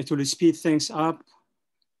 and it will speed things up.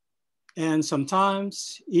 And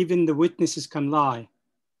sometimes even the witnesses can lie.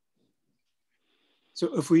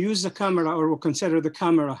 So if we use the camera or we consider the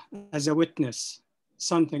camera as a witness,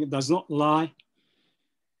 something that does not lie,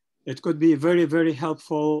 it could be very, very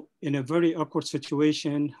helpful in a very awkward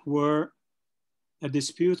situation where a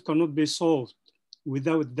dispute cannot be solved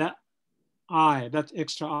without that eye, that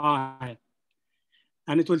extra eye,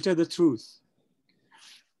 and it will tell the truth.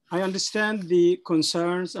 I understand the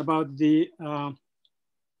concerns about the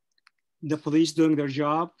police doing their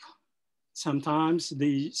job. Sometimes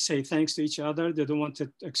they say thanks to each other. They don't want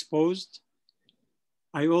it exposed.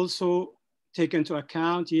 I also take into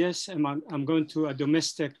account, yes, I'm going to a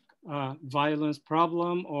domestic violence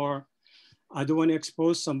problem, or I don't want to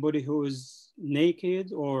expose somebody who is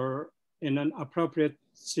naked or in an appropriate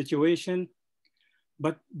situation.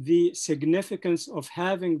 But the significance of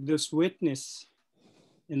having this witness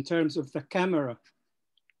in terms of the camera,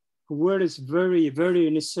 where it's very, very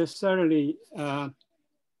necessarily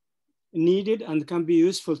needed and can be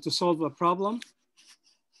useful to solve a problem.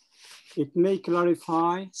 It may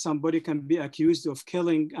clarify somebody can be accused of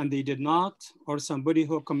killing and they did not, or somebody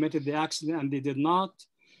who committed the accident and they did not.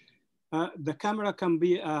 The camera can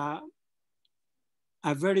be a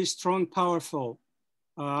very strong, powerful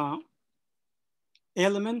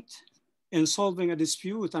element in solving a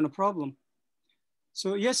dispute and a problem.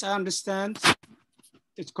 So yes, I understand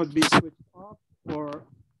it could be switched off or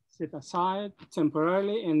set aside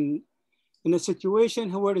temporarily in a situation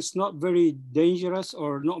where it's not very dangerous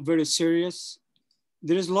or not very serious.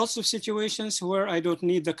 There is lots of situations where I don't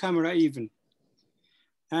need the camera even.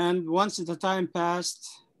 And once the time passed,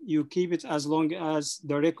 you keep it as long as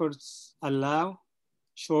the records allow,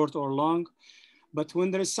 short or long. But when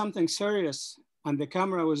there is something serious and the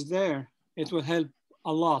camera was there, it will help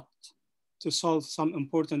a lot to solve some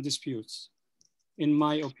important disputes, in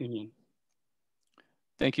my opinion.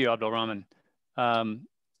 Thank you, Abdulrahman.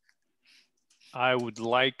 I would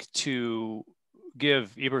like to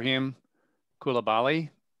give Ibrahim Coulibaly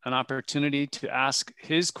an opportunity to ask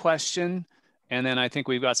his question. And then I think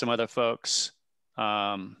we've got some other folks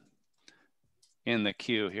in the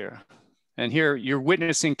queue here. And here you're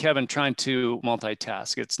witnessing Kevin trying to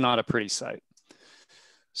multitask. It's not a pretty sight.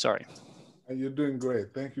 Sorry. You're doing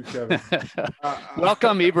great. Thank you, Kevin.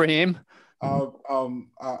 Welcome, Ibrahim. I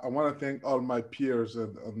want to thank all my peers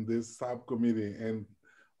on this subcommittee and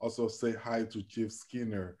also say hi to Chief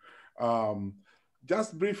Skinner.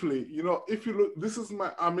 Just briefly, you know, if you look,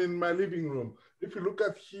 I'm in my living room. If you look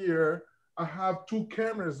at here, I have 2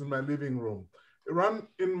 cameras in my living room.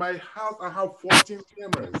 In my house, I have 14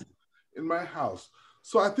 cameras in my house.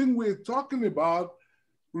 So I think we're talking about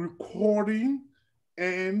recording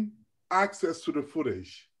and access to the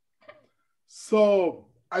footage. So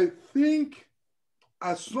I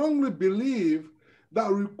strongly believe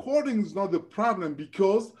that recording is not the problem,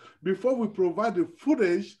 because before we provide the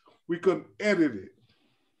footage, we can edit it.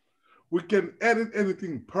 We can edit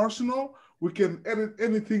anything personal. We can edit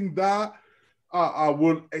anything that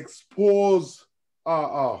will expose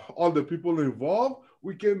all the people involved.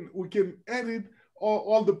 We can edit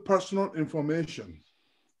all the personal information.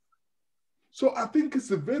 So I think it's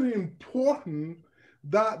very important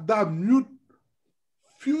that mute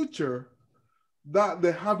feature that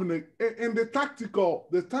they have and the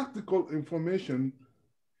tactical information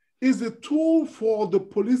is a tool for the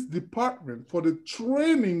police department, for the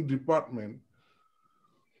training department,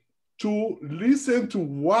 to listen to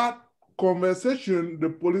what conversation the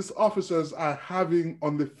police officers are having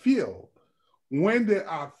on the field when they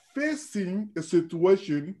are facing a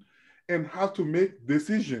situation and have to make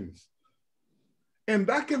decisions. And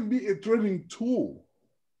that can be a training tool.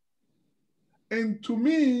 And to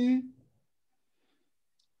me,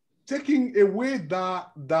 taking away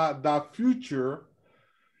that future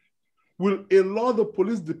will allow the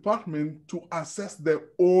police department to assess their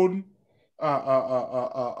own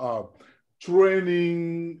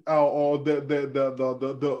training or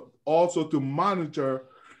also to monitor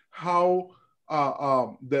how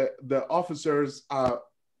the officers are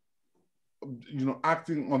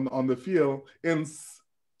acting on the field and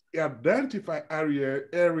identify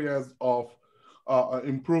areas of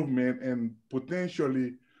improvement and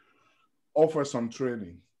potentially offer some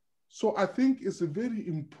training. So I think it's very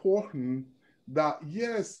important that,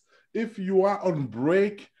 yes, if you are on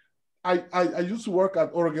break, I used to work at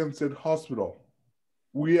Oregon State Hospital.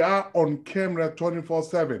 We are on camera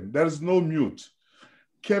 24/7. There is no mute.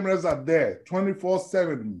 Cameras are there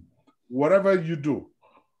 24/7, whatever you do.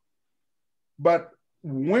 But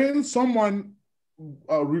when someone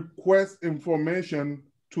requests information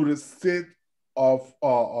to the state of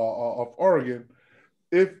Oregon,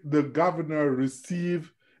 if the governor receives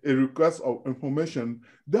a request of information,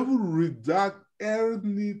 they will redact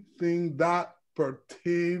anything that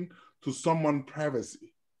pertains to someone's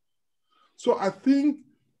privacy. So I think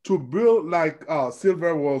to build, like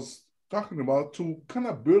Silver was talking about, to kind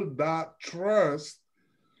of build that trust,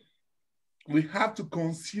 we have to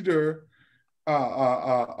consider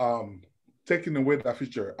taking away that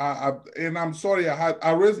feature. And I'm sorry,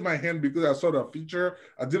 I raised my hand because I saw the feature.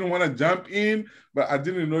 I didn't want to jump in, but I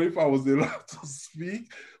didn't know if I was allowed to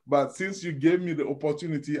speak. But since you gave me the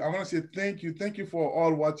opportunity, I want to say thank you. Thank you for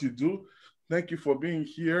all what you do. Thank you for being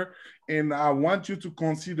here. And I want you to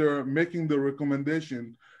consider making the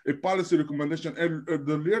recommendation, a policy recommendation. And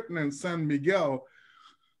the Lieutenant San Miguel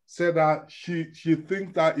said that she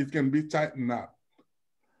thinks that it can be tightened up.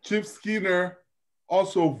 Chief Skinner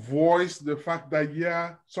also voiced the fact that,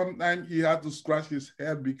 yeah, sometimes he had to scratch his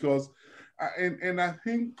head because, and I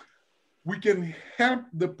think we can help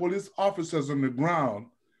the police officers on the ground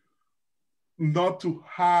not to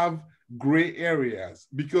have gray areas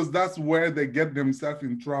because that's where they get themselves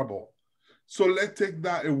in trouble. So let's take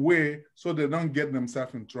that away so they don't get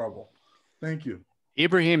themselves in trouble. Thank you.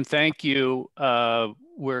 Ibrahim, thank you.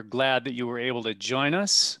 We're glad that you were able to join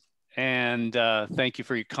us, and thank you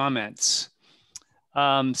for your comments.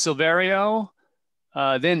 Silverio,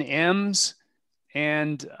 then Ems,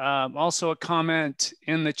 and also a comment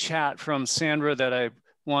in the chat from Sandra that I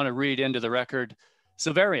want to read into the record.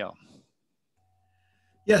 Silverio.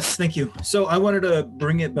 Yes, thank you. So I wanted to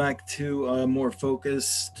bring it back to a more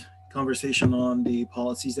focused conversation on the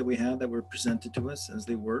policies that we had that were presented to us as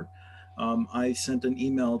they were. I sent an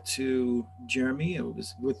email to Jeremy. It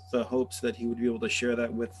was with the hopes that he would be able to share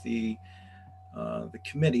that with the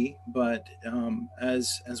committee, but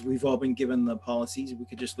as we've all been given the policies, we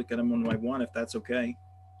could just look at them one by one if that's okay.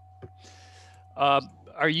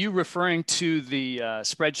 Are you referring to the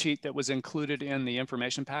spreadsheet that was included in the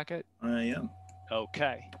information packet? I am.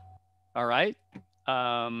 Okay. All right.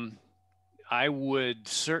 I would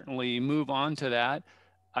certainly move on to that.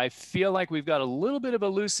 I feel like we've got a little bit of a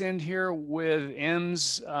loose end here with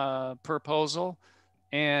M's proposal.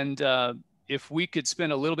 And if we could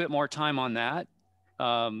spend a little bit more time on that,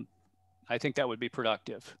 I think that would be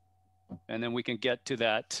productive. And then we can get to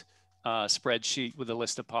that spreadsheet with a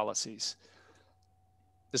list of policies.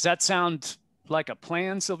 Does that sound like a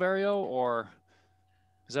plan, Silverio, or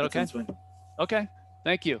is that okay? Okay,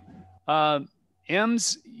 thank you.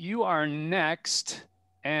 Ems, you are next,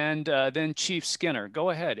 and then Chief Skinner. Go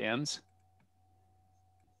ahead, Ems.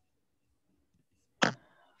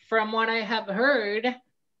 From what I have heard,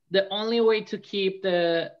 the only way to keep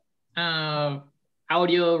the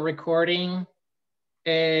audio recording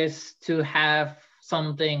is to have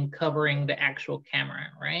something covering the actual camera,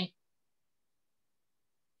 right?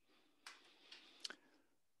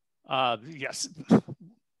 Yes,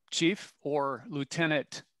 Chief or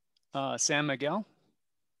Lieutenant San Miguel?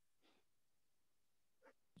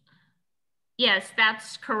 Yes,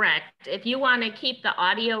 that's correct. If you want to keep the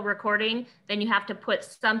audio recording, then you have to put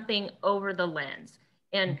something over the lens.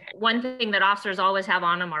 And one thing that officers always have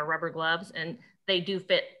on them are rubber gloves, and they do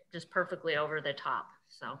fit just perfectly over the top.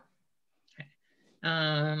 So,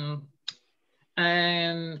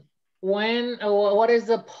 and what is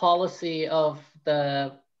the policy of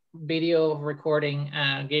the video recording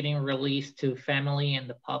getting released to family and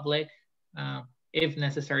the public, if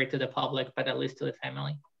necessary to the public, but at least to the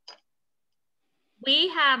family? We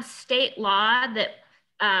have state law that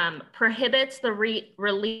prohibits the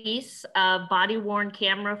release of body-worn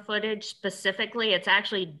camera footage specifically. It's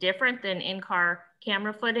actually different than in-car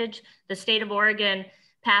camera footage. The state of Oregon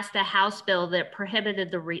passed a House bill that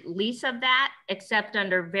prohibited the release of that, except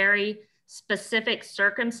under very specific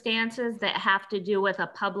circumstances that have to do with a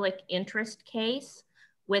public interest case.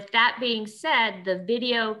 With that being said, the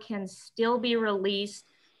video can still be released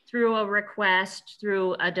through a request,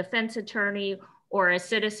 through a defense attorney, or a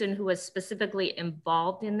citizen who was specifically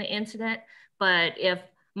involved in the incident. But if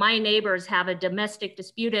my neighbors have a domestic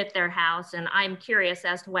dispute at their house and I'm curious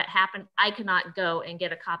as to what happened, I cannot go and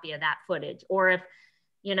get a copy of that footage. Or if,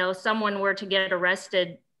 you know, someone were to get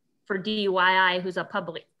arrested for DUI who's a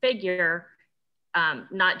public figure,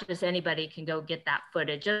 not just anybody can go get that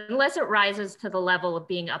footage unless it rises to the level of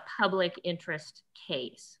being a public interest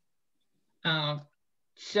case.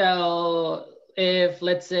 So if,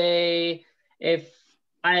 let's say, if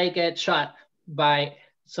I get shot by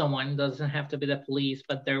someone, doesn't have to be the police,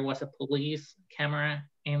 but there was a police camera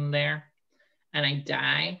in there and I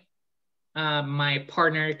die, my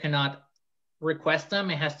partner cannot request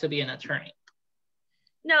them. It has to be an attorney.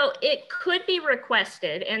 No, it could be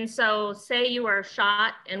requested. And so say you are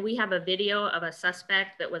shot and we have a video of a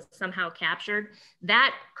suspect that was somehow captured,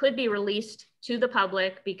 that could be released to the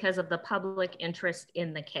public because of the public interest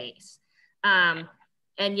in the case.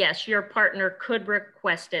 And yes, your partner could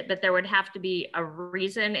request it, but there would have to be a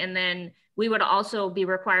reason. And then we would also be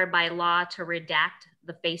required by law to redact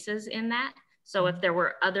the faces in that. So if there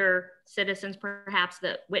were other citizens perhaps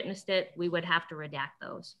that witnessed it, we would have to redact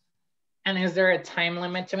those. And is there a time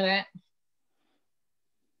limit to that?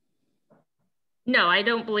 No, I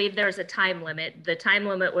don't believe there's a time limit. The time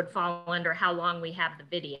limit would fall under how long we have the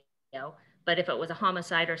video. But if it was a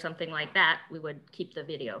homicide or something like that, we would keep the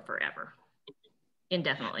video forever,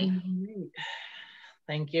 indefinitely.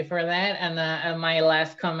 Thank you for that. And my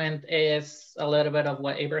last comment is a little bit of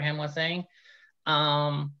what Abraham was saying.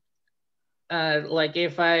 Like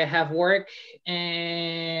if I have work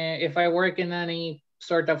and if I work in any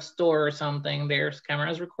sort of store or something, there's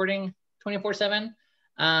cameras recording 24/7.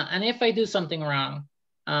 And if I do something wrong,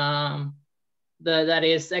 that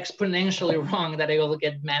is exponentially wrong, that I will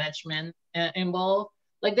get management involved,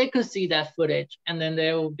 like they could see that footage and then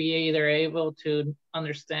they will be either able to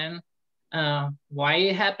understand why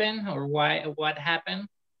it happened or what happened.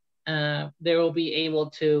 They will be able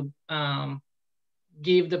to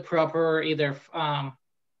give the proper either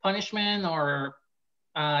punishment or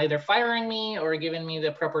either firing me or giving me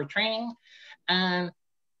the proper training. And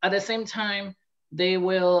at the same time, they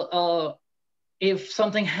will, if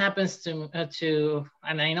something happens to,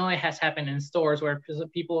 and I know it has happened in stores where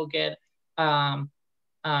people get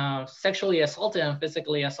sexually assaulted and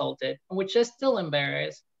physically assaulted, which is still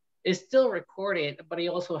embarrassed, is still recorded, but it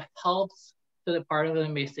also helps to the part of the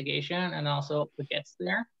investigation and also gets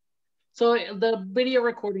there. So the video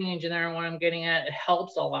recording engineer, what I'm getting at, it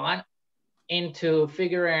helps a lot into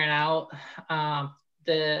figuring out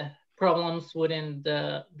the problems within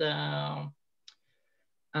the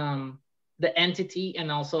entity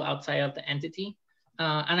and also outside of the entity.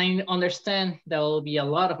 And I understand there will be a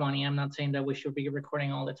lot of money. I'm not saying that we should be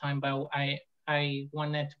recording all the time, but I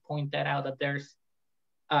wanted to point that out, that there's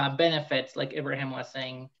benefits, like Abraham was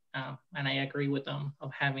saying, and I agree with them,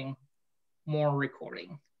 of having more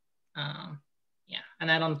recording. Yeah,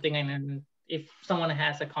 and I don't think if someone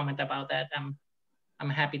has a comment about that, I'm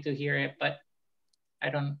happy to hear it, but I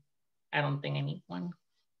don't think I need one.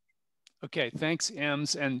 Okay, thanks,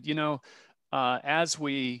 Ems. And you know, as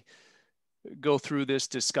we go through this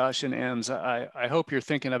discussion, Ems, I hope you're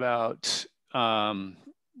thinking about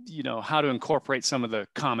you know, how to incorporate some of the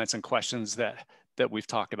comments and questions that we've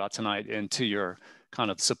talked about tonight into your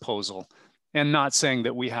kind of proposal, and not saying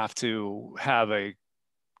that we have to have a,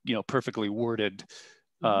 you know, perfectly worded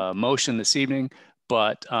motion this evening,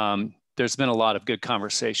 but there's been a lot of good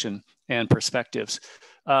conversation and perspectives.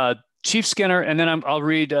 Chief Skinner, and then I'll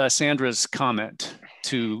read Sandra's comment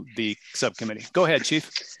to the subcommittee. Go ahead, Chief.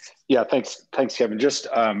 Yeah, thanks, Kevin. Just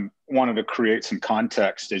wanted to create some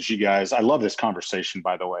context as you guys. I love this conversation,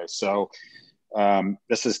 by the way. So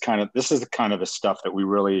this is the kind of the stuff that we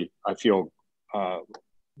really, I feel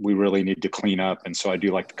we really need to clean up, and so I do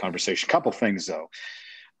like the conversation. Couple things though.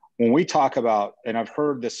 When we talk about, and I've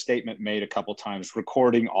heard this statement made a couple times,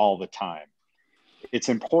 recording all the time. It's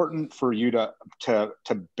important for you to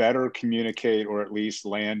better communicate, or at least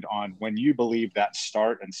land on when you believe that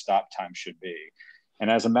start and stop time should be.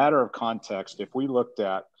 And as a matter of context, if we looked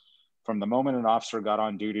at from the moment an officer got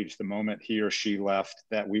on duty to the moment he or she left,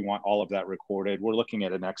 that we want all of that recorded, we're looking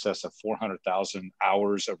at an excess of 400,000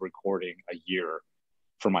 hours of recording a year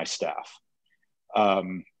for my staff.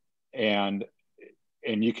 And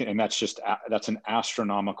that's an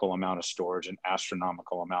astronomical amount of storage, an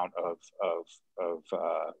astronomical amount of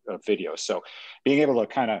video. So being able to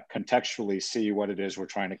kind of contextually see what it is we're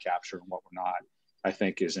trying to capture and what we're not, I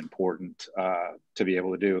think is important to be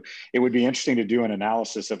able to do. It would be interesting to do an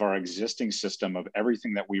analysis of our existing system of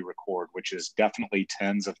everything that we record, which is definitely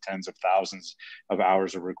tens of thousands of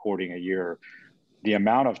hours of recording a year. The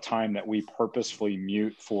amount of time that we purposefully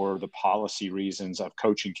mute for the policy reasons of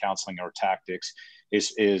coaching, counseling, or tactics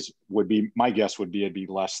would be, my guess would be, it'd be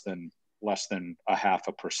less than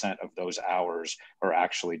 0.5% of those hours are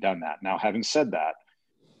actually done that. Now, having said that,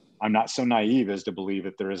 I'm not so naive as to believe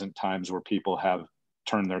that there isn't times where people have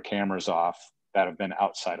turned their cameras off that have been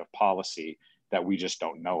outside of policy that we just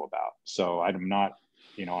don't know about. So I'm not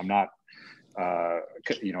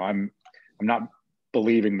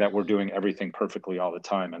believing that we're doing everything perfectly all the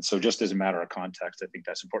time. And so just as a matter of context, I think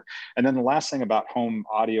that's important. And then the last thing about home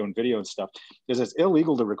audio and video and stuff is it's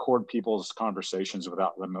illegal to record people's conversations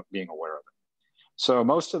without them being aware of it. So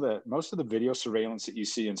most of the video surveillance that you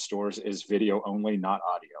see in stores is video only, not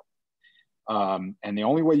audio. And the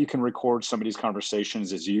only way you can record somebody's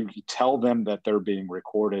conversations is you tell them that they're being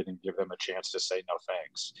recorded and give them a chance to say no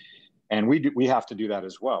thanks. And we have to do that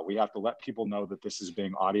as well. We have to let people know that this is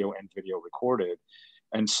being audio and video recorded.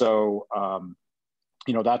 And so,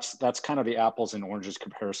 that's kind of the apples and oranges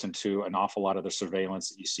comparison to an awful lot of the surveillance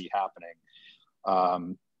that you see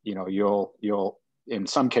happening. in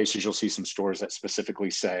some cases, you'll see some stores that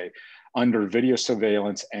specifically say under video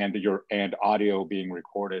surveillance and audio being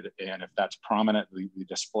recorded. And if that's prominently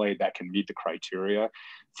displayed, that can meet the criteria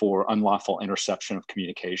for unlawful interception of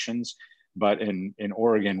communications. But in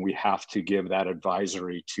Oregon, we have to give that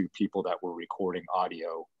advisory to people that we're recording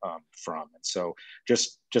audio from. And so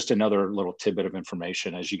just another little tidbit of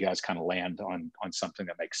information as you guys kind of land on something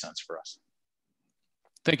that makes sense for us.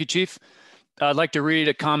 Thank you, Chief. I'd like to read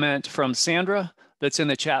a comment from Sandra that's in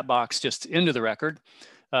the chat box just into the record.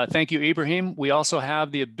 Thank you, Ibrahim. We also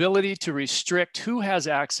have the ability to restrict who has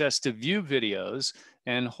access to view videos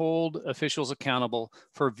and hold officials accountable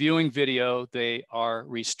for viewing video they are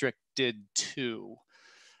restricted to.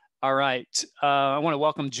 All right, I want to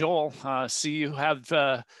welcome Joel. See you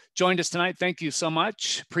have joined us tonight. Thank you so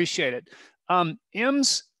much, appreciate it.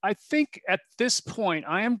 Ems, I think at this point,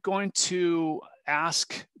 I am going to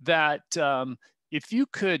ask that if you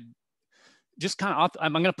could just kind of,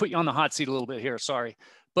 I'm going to put you on the hot seat a little bit here, sorry.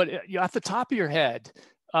 But at the top of your head,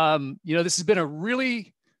 you know, this has been a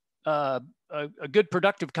really a good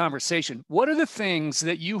productive conversation. What are the things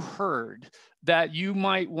that you heard that you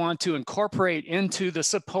might want to incorporate into the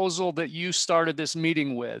proposal that you started this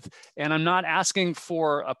meeting with? And I'm not asking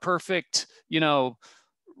for a perfect, you know,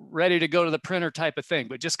 ready to go to the printer type of thing,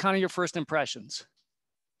 but just kind of your first impressions.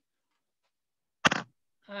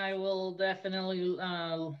 I will definitely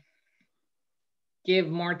give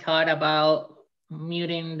more thought about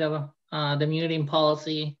muting the muting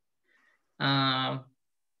policy.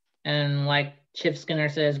 And like Chief Skinner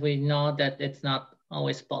says, we know that it's not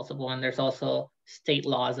always possible, and there's also state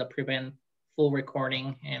laws that prevent full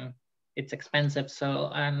recording, and it's expensive.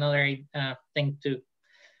 So another thing to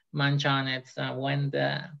munch on, it's when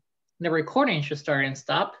the recording should start and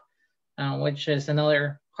stop, which is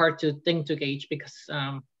another hard thing to gauge, because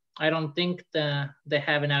I don't think they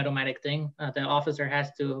have an automatic thing. The officer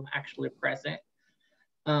has to actually press it.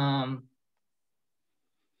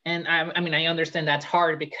 And I mean, I understand that's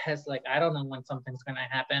hard because, like, I don't know when something's gonna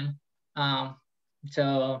happen.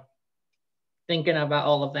 So thinking about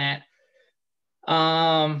all of that.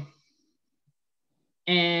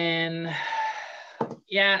 And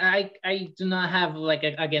yeah, I do not have, like,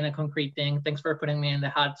 again, a concrete thing. Thanks for putting me in the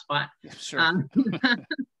hot spot. Sure.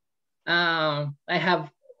 I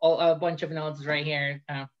have a bunch of notes right here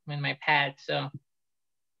in my pad, so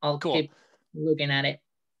I'll keep looking at it.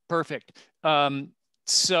 Perfect.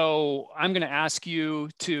 So I'm going to ask you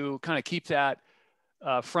to kind of keep that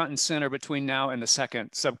front and center between now and the second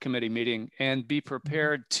subcommittee meeting, and be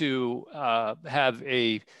prepared to have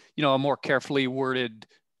a more carefully worded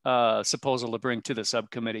proposal to bring to the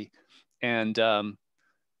subcommittee. And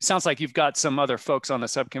sounds like you've got some other folks on the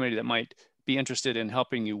subcommittee that might be interested in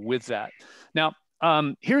helping you with that. Now,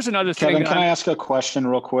 here's another thing. Kevin, can I ask a question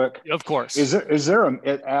real quick? Of course. Is there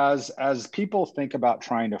as people think about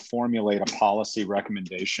trying to formulate a policy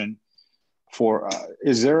recommendation for,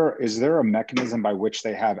 is there a mechanism by which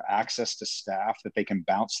they have access to staff that they can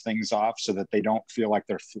bounce things off so that they don't feel like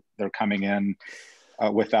they're coming in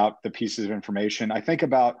without the pieces of information? I think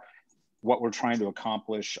about what we're trying to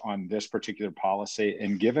accomplish on this particular policy,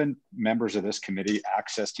 and given members of this committee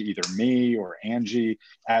access to either me or Angie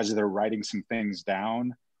as they're writing some things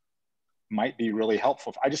down might be really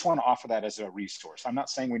helpful. I just want to offer that as a resource. I'm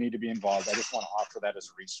not saying we need to be involved. I just want to offer that as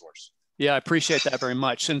a resource. Yeah, I appreciate that very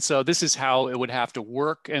much. And so this is how it would have to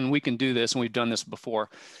work, and we can do this, and we've done this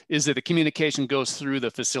before, is that the communication goes through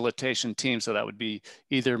the facilitation team. So that would be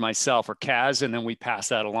either myself or Kaz, and then we pass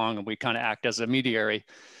that along and we kind of act as a mediary.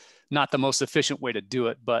 Not the most efficient way to do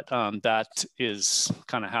it, but that is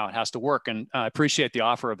kind of how it has to work. And I appreciate the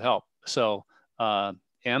offer of help. So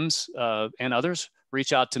Ems and others,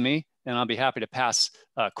 reach out to me, and I'll be happy to pass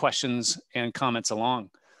questions and comments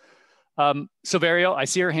along. Saverio, I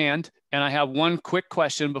see your hand, and I have one quick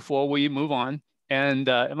question before we move on. And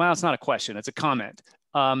well, it's not a question, it's a comment.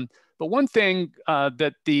 But one thing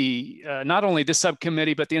that not only this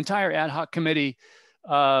subcommittee, but the entire ad hoc committee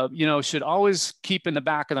should always keep in the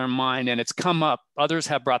back of their mind, and it's come up, others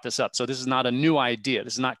have brought this up, so this is not a new idea,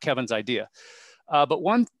 this is not Kevin's idea. But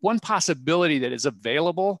one possibility that is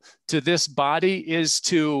available to this body is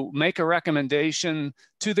to make a recommendation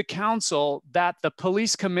to the council that the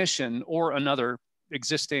police commission or another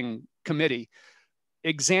existing committee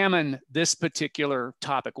examine this particular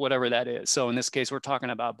topic, whatever that is. So in this case, we're talking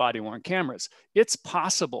about body-worn cameras. It's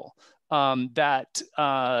possible that,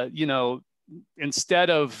 instead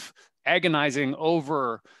of agonizing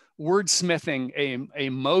over wordsmithing a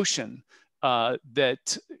motion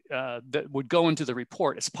that would go into the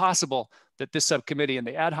report, it's possible that this subcommittee and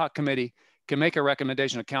the ad hoc committee can make a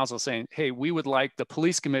recommendation to council saying, hey, we would like the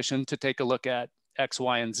police commission to take a look at X,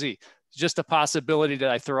 Y, and Z. Just a possibility that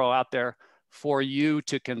I throw out there for you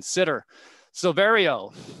to consider.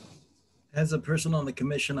 Silverio. As a person on the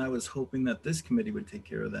commission, I was hoping that this committee would take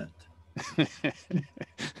care of that.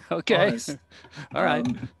 Okay. Honest. All right.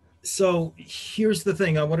 So here's the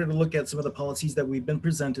thing. I wanted to look at some of the policies that we've been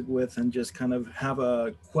presented with and just kind of have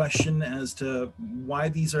a question as to why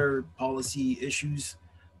these are policy issues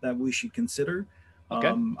that we should consider.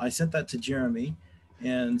 Okay. I sent that to Jeremy,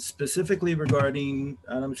 and specifically regarding,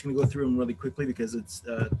 and I'm just going to go through them really quickly because it's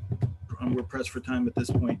we're pressed for time at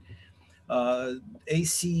this point.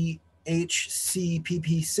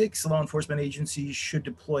 ACHCPP6, law enforcement agencies should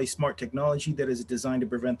deploy smart technology that is designed to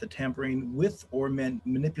prevent the tampering with or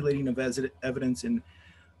manipulating of evidence in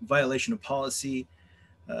violation of policy.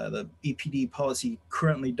 The EPD policy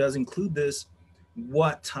currently does include this.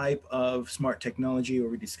 What type of smart technology are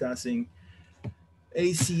we discussing?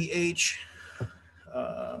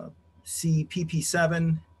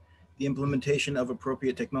 ACHCPP7, the implementation of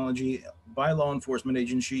appropriate technology by law enforcement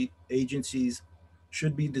agencies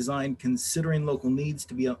should be designed considering local needs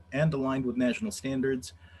to be and aligned with national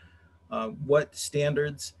standards. What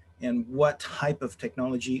standards and what type of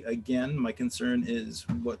technology? Again, my concern is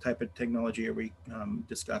what type of technology are we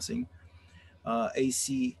discussing?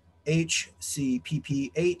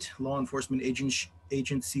 ACHCPP8, law enforcement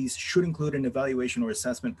agencies should include an evaluation or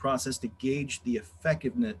assessment process to gauge the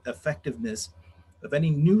effectiveness of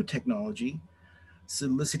any new technology,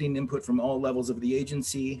 soliciting input from all levels of the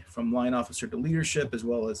agency, from line officer to leadership, as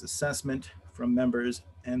well as assessment from members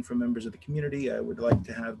and from members of the community. I would like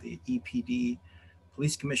to have the EPD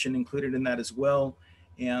Police Commission included in that as well.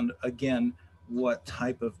 And again, what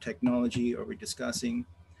type of technology are we discussing?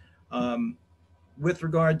 With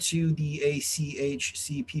regard to the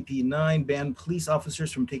ACHCPP9, ban police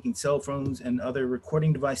officers from taking cell phones and other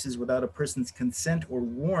recording devices without a person's consent or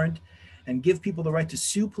warrant, and give people the right to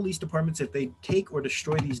sue police departments if they take or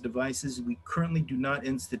destroy these devices. We currently do not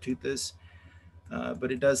institute this,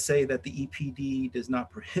 but it does say that the EPD does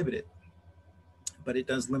not prohibit it, but it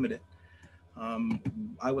does limit it.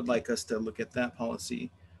 I would like us to look at that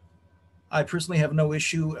policy. I personally have no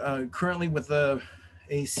issue currently with the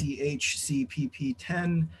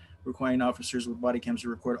ACHCPP10, requiring officers with body cams to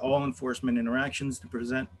record all enforcement interactions to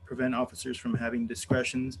prevent officers from having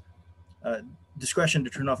discretion to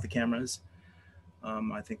turn off the cameras.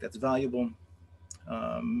 I think that's valuable.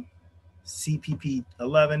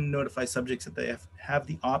 CPP11, notify subjects that they have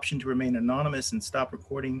the option to remain anonymous and stop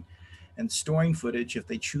recording and storing footage if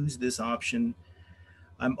they choose this option.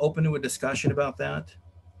 I'm open to a discussion about that.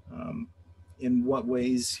 In what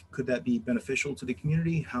ways could that be beneficial to the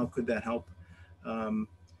community? How could that help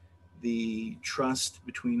the trust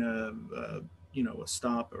between a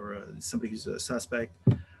stop or somebody who's a suspect?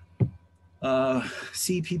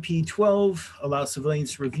 CPP 12 allows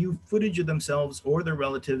civilians to review footage of themselves or their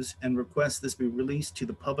relatives and request this be released to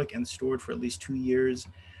the public and stored for at least 2 years.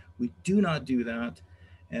 We do not do that,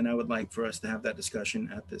 and I would like for us to have that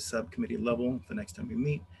discussion at the subcommittee level the next time we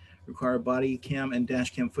meet. Require body cam and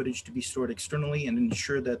dash cam footage to be stored externally and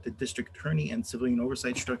ensure that the district attorney and civilian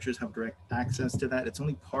oversight structures have direct access to that. It's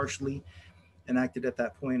only partially enacted at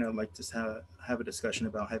that point. I'd like to have a discussion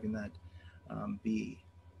about having that be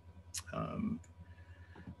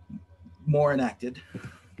more enacted.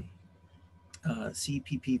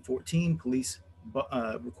 CPP 14, police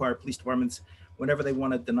require police departments whenever they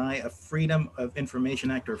want to deny a Freedom of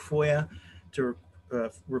Information Act or FOIA to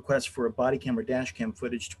request for a body cam or dash cam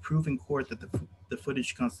footage to prove in court that the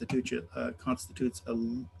footage constitutes a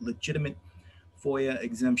legitimate FOIA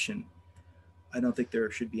exemption. I don't think there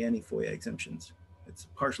should be any FOIA exemptions. It's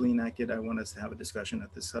partially enacted. I want us to have a discussion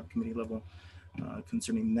at the subcommittee level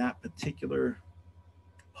concerning that particular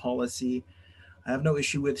policy. I have no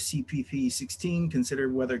issue with CPP 16, consider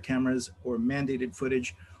whether cameras or mandated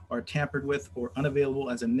footage are tampered with or unavailable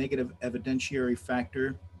as a negative evidentiary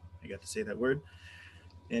factor. I got to say that word.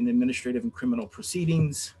 In administrative and criminal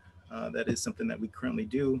proceedings. That is something that we currently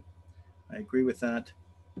do. I agree with that.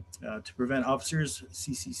 To prevent officers,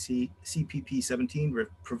 CPP 17,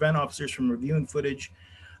 prevent officers from reviewing footage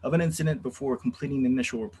of an incident before completing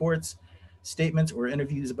initial reports, statements, or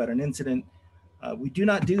interviews about an incident. We do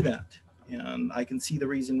not do that. And I can see the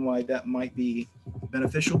reason why that might be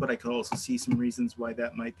beneficial, but I could also see some reasons why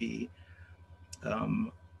that might be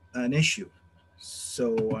an issue.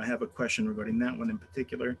 So I have a question regarding that one in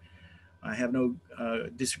particular. I have no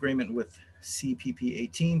disagreement with CPP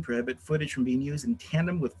 18, prohibit footage from being used in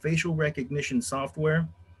tandem with facial recognition software.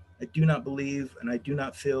 I do not believe and I do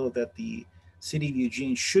not feel that the City of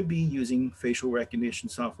Eugene should be using facial recognition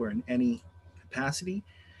software in any capacity.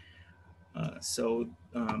 So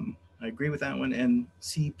I agree with that one. And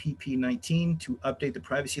CPP 19, to update the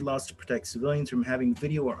privacy laws to protect civilians from having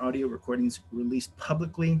video or audio recordings released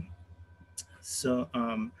publicly. So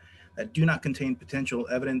that do not contain potential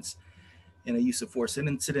evidence in a use of force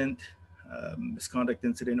incident, misconduct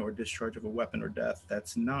incident, or discharge of a weapon or death.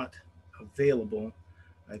 That's not available.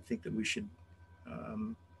 I think that we should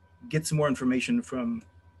get some more information from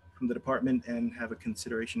the department and have a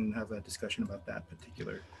consideration, have a discussion about that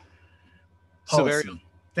particular policy. So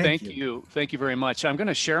thank you. Thank you very much. I'm going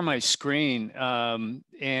to share my screen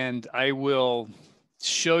and I will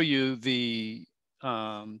show you the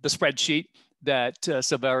spreadsheet that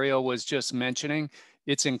Silverio was just mentioning.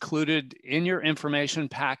 It's included in your information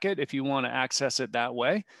packet if you want to access it that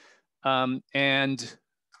way. And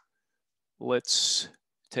let's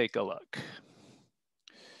take a look.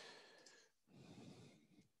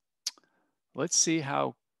 Let's see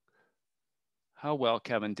how well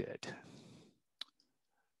Kevin did.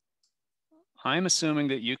 I'm assuming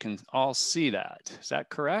that you can all see that. Is that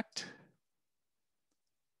correct?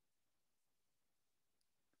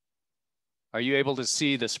 Are you able to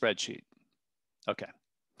see the spreadsheet? Okay.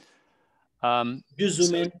 Could you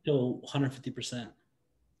zoom in to 150%?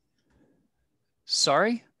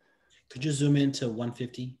 Sorry? Could you zoom in to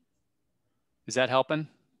 150? Is that helping?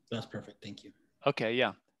 That's perfect. Thank you. Okay,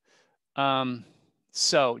 yeah.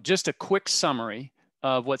 So just a quick summary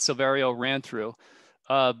of what Silverio ran through.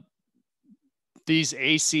 These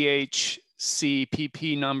ACH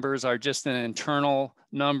CPP numbers are just an internal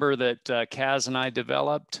number that Kaz and I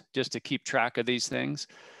developed just to keep track of these things.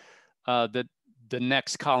 The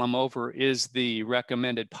next column over is the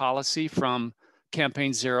recommended policy from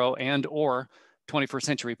Campaign Zero and or 21st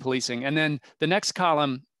Century Policing. And then the next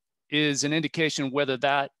column is an indication whether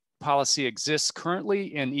that policy exists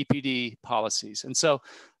currently in EPD policies. And so,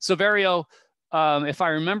 Silverio, if I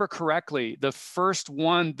remember correctly, the first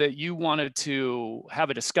one that you wanted to have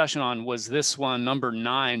a discussion on was this one, number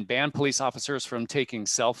 9, ban police officers from taking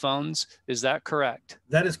cell phones. Is that correct?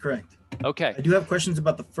 That is correct. Okay. I do have questions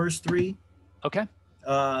about the first 3. Okay.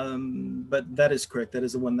 But that is correct. That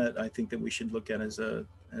is the one that I think that we should look at as a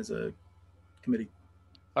committee.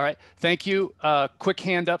 All right. Thank you. Quick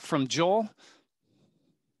hand up from Joel.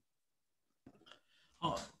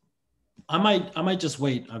 Oh, I might just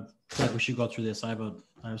wait. I feel like we should go through this. I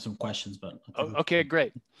have some questions, but okay,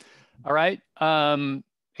 great. All right. And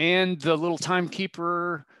the little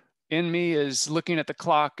timekeeper in me is looking at the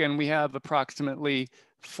clock, and we have approximately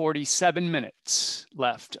 47 minutes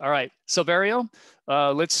left. All right, Silverio,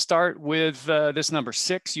 let's start with this number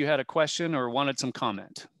 6. You had a question or wanted some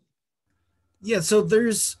comment. Yeah, so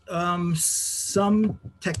there's some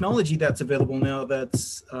technology that's available now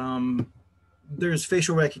that's, there's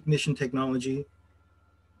facial recognition technology.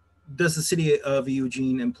 Does the city of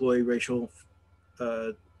Eugene employ facial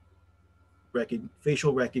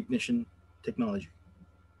recognition technology?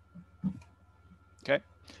 Okay.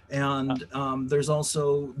 And there's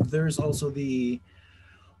also the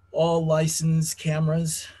all licensed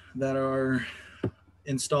cameras that are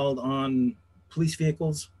installed on police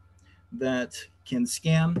vehicles that can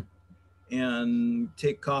scan and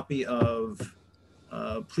take copy of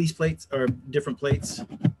police plates or different plates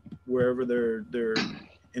wherever they're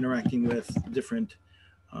interacting with different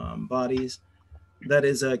bodies. That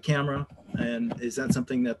is a camera, and is that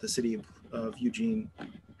something that the city of Eugene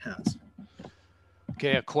has?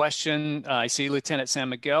 Okay, a question. I see Lieutenant San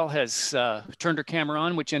Miguel has turned her camera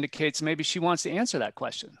on, which indicates maybe she wants to answer that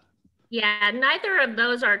question. Yeah, neither of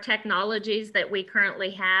those are technologies that we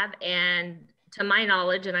currently have. And to my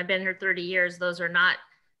knowledge, and I've been here 30 years, those are not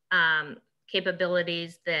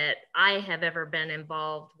capabilities that I have ever been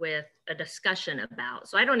involved with a discussion about.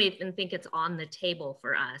 So I don't even think it's on the table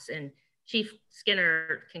for us. And Chief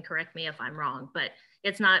Skinner can correct me if I'm wrong, but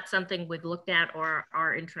it's not something we've looked at or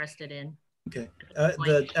are interested in. Okay,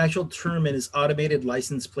 the actual term is automated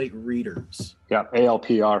license plate readers. Yeah,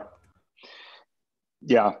 ALPR.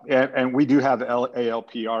 Yeah, and we do have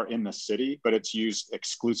ALPR in the city, but it's used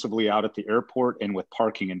exclusively out at the airport and with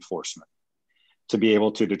parking enforcement to be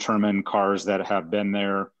able to determine cars that have been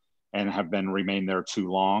there and have been remained there too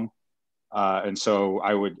long. And so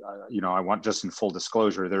I would, I want, just in full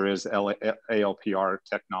disclosure, there is ALPR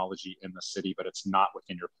technology in the city, but it's not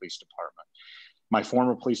within your police department. My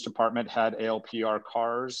former police department had ALPR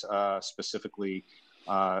cars, specifically,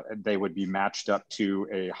 they would be matched up to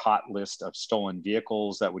a hot list of stolen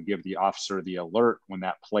vehicles that would give the officer the alert when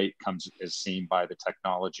that plate is seen by the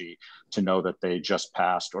technology to know that they just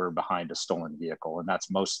passed or behind a stolen vehicle. And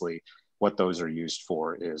that's mostly what those are used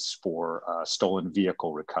for, is for stolen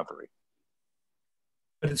vehicle recovery.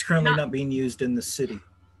 But it's currently not being used in the city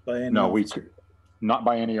by any. No, Not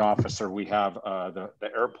by any officer. We have the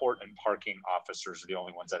airport and parking officers are the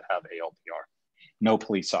only ones that have ALPR. No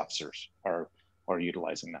police officers are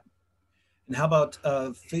utilizing that. And how about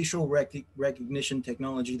facial recognition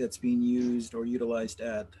technology that's being used or utilized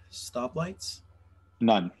at stoplights?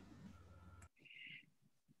 None.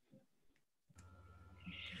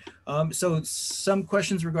 So some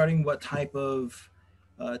questions regarding what type of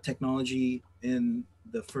technology in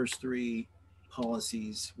the first three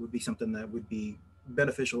policies would be something that would be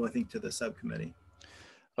beneficial, I think, to the subcommittee.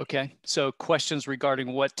 Okay, so questions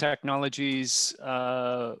regarding what technologies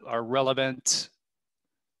are relevant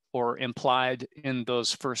or implied in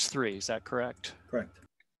those first three, is that correct? Correct.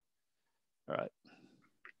 All right.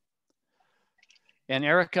 And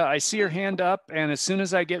Erica, I see your hand up, and as soon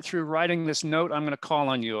as I get through writing this note, I'm going to call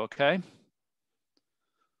on you, okay?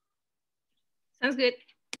 Sounds good.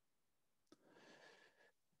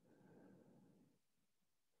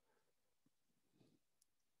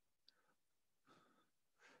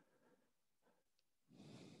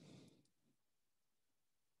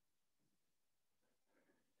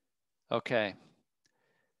 Okay.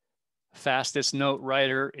 Fastest note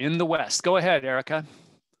writer in the West. Go ahead, Erica.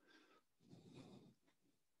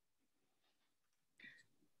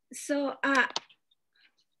 So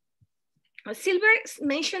Silver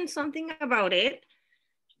mentioned something about it,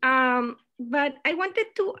 but I wanted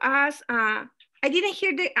to ask, I didn't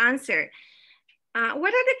hear the answer.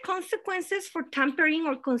 What are the consequences for tampering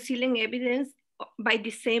or concealing evidence by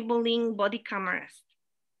disabling body cameras?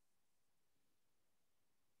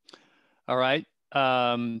 All right.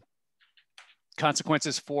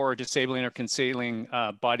 Consequences for disabling or concealing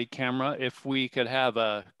body camera. If we could have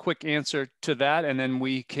a quick answer to that, and then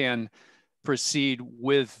we can proceed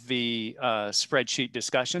with the spreadsheet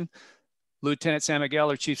discussion. Lieutenant San Miguel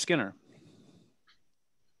or Chief Skinner?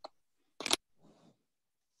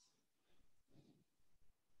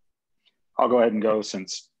 I'll go ahead and go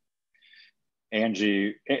since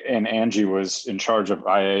Angie was in charge of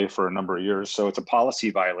IA for a number of years. So it's a policy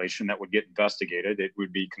violation that would get investigated. It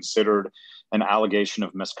would be considered an allegation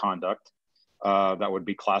of misconduct that would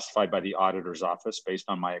be classified by the auditor's office based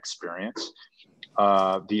on my experience.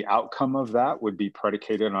 The outcome of that would be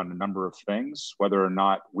predicated on a number of things, whether or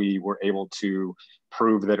not we were able to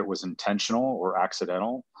prove that it was intentional or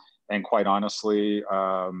accidental. And quite honestly,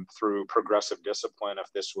 through progressive discipline, if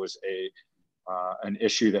this was an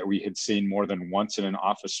issue that we had seen more than once in an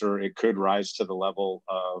officer, it could rise to the level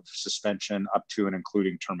of suspension up to and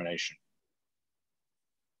including termination.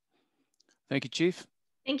 Thank you, Chief.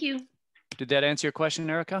 Thank you. Did that answer your question,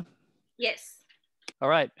 Erica? Yes. All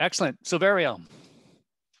right, excellent. Silverio.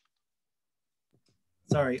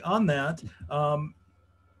 Sorry, on that,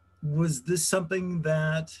 was this something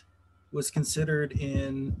that was considered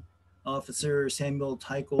in Officer Samuel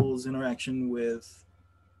Teichel's interaction with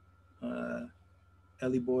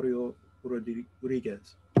Eliborio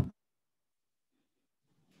Rodriguez?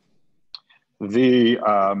 The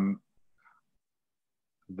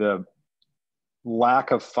lack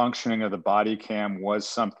of functioning of the body cam was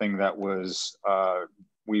something that was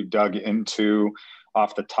we dug into.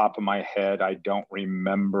 Off the top of my head, I don't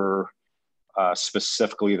remember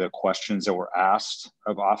specifically the questions that were asked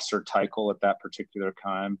of Officer Teichel at that particular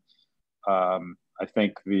time. I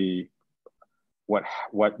think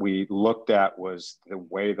what we looked at was the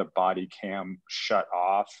way the body cam shut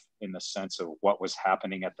off, in the sense of what was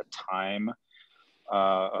happening at the time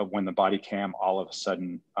of when the body cam all of a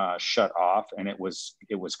sudden shut off, and it was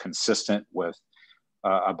consistent with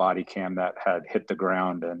a body cam that had hit the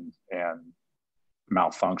ground and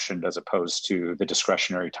malfunctioned, as opposed to the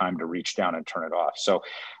discretionary time to reach down and turn it off. So,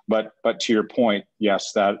 but to your point,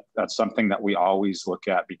 yes, that's something that we always look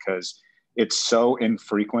at, because it's so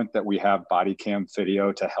infrequent that we have body cam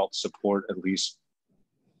video to help support at least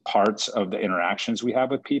parts of the interactions we have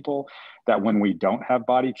with people, that when we don't have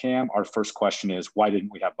body cam, our first question is, why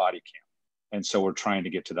didn't we have body cam? And so we're trying to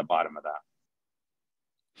get to the bottom of that.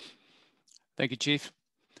 Thank you, Chief.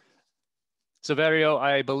 Silverio,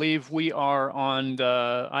 I believe we are on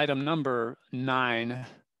the item number 9,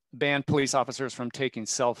 ban police officers from taking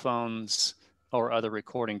cell phones or other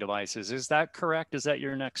recording devices. Is that correct? Is that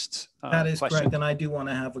your next That is question? correct, and I do want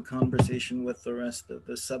to have a conversation with the rest of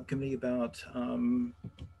the subcommittee about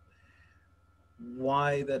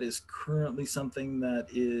why that is currently something that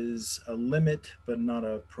is a limit but not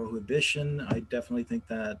a prohibition. I definitely think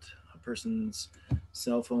that a person's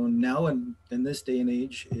cell phone now and in this day and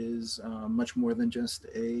age is much more than just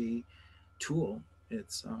a tool.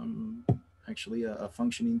 It's actually a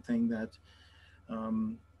functioning thing that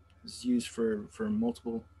is used for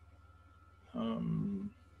multiple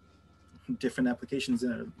different applications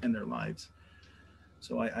in their lives.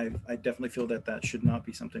 So I definitely feel that that should not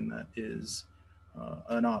be something that is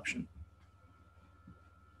an option.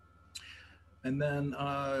 And then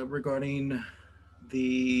regarding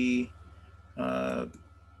the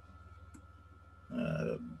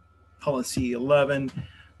policy 11,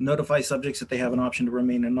 notify subjects that they have an option to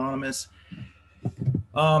remain anonymous.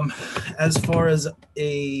 As far as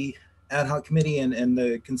a ad hoc committee and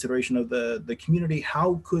the consideration of the community,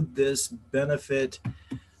 how could this benefit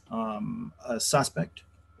a suspect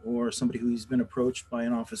or somebody who's been approached by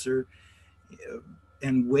an officer,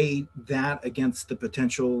 and weigh that against the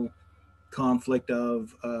potential conflict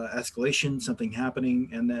of escalation, something happening,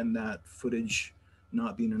 and then that footage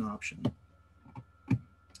not being an option.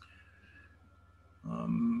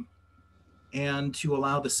 And to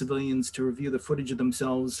allow the civilians to review the footage of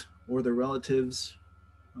themselves or their relatives.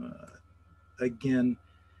 Again,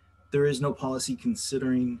 there is no policy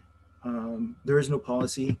considering, there is no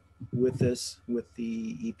policy with this, with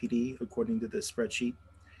the EPD, according to this spreadsheet.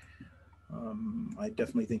 I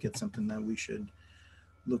definitely think it's something that we should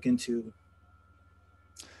look into.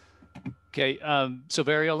 Okay, so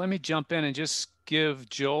Vario, let me jump in and just give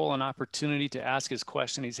Joel an opportunity to ask his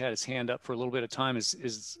question. He's had his hand up for a little bit of time.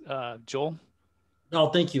 Is Joel? No,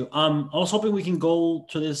 thank you. I was hoping we can go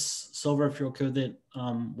to this, Silver, if you're okay with it,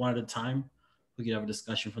 one at a time. We could have a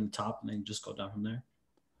discussion from the top and then just go down from there.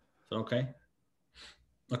 Is that okay?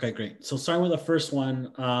 Okay, great. So starting with the first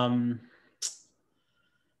one,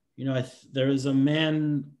 you know, there is a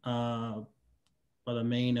man by the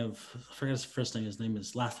name of, I forget his first name,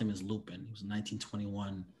 his last name is Lupin. He was a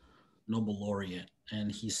 1921 Nobel laureate.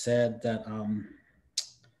 And he said that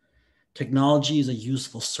technology is a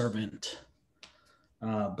useful servant,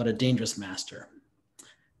 but a dangerous master.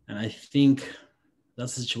 And I think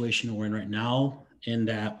that's the situation we're in right now, in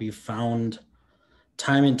that we've found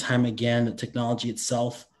time and time again that technology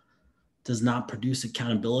itself does not produce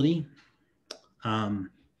accountability.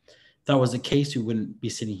 If that was the case, we wouldn't be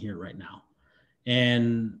sitting here right now.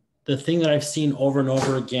 And the thing that I've seen over and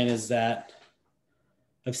over again is that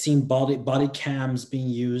I've seen body cams being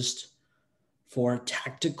used for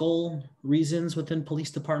tactical reasons within police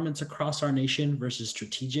departments across our nation versus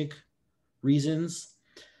strategic reasons.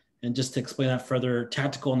 And just to explain that further,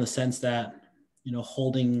 tactical in the sense that, you know,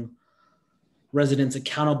 holding residents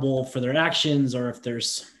accountable for their actions, or if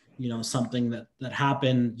there's, you know, something that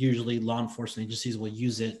happened, usually law enforcement agencies will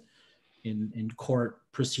use it in court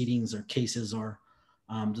proceedings or cases, or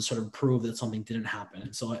to sort of prove that something didn't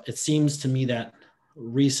happen. So it seems to me that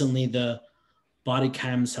recently the body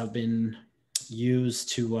cams have been used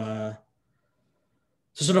to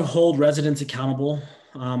sort of hold residents accountable.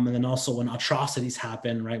 And then also when atrocities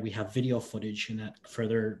happen, right, we have video footage, and that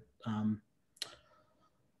further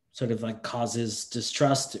sort of like causes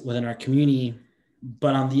distrust within our community.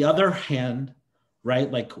 But on the other hand,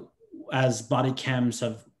 right, like as body cams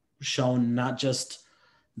have shown not just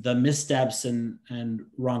the missteps and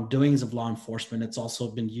wrongdoings of law enforcement, it's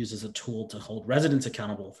also been used as a tool to hold residents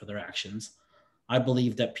accountable for their actions. I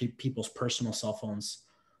believe that people's personal cell phones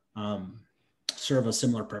serve a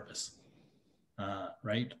similar purpose,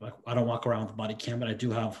 right? Like, I don't walk around with a body cam, but I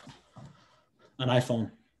do have an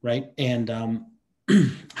iPhone, right? And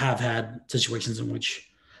have had situations in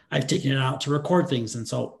which I've taken it out to record things. And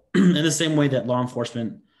so in the same way that law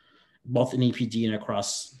enforcement, both in EPD and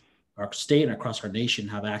across our state and across our nation,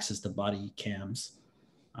 have access to body cams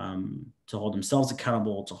to hold themselves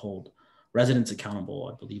accountable, to hold residents accountable,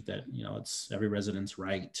 I believe that, you know, it's every resident's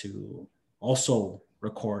right to also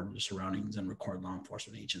record their surroundings and record law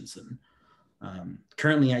enforcement agents. And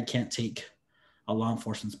currently I can't take a law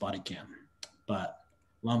enforcement's body cam, but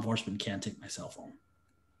law enforcement can take my cell phone.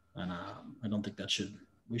 And I don't think that should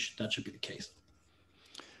be the case.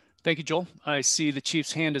 Thank you, Joel. I see the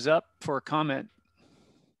chief's hand is up for a comment.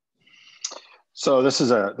 So this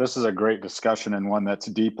is a great discussion, and one that's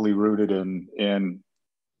deeply rooted in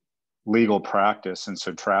legal practice. And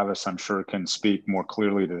so Travis, I'm sure, can speak more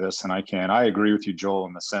clearly to this than I can. I agree with you, Joel,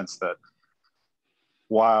 in the sense that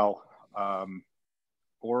while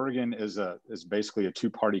Oregon is basically a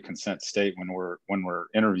two-party consent state when we're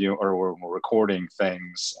interviewing or when we're recording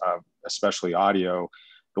things, especially audio,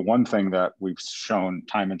 the one thing that we've shown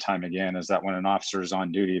time and time again is that when an officer is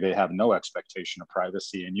on duty, they have no expectation of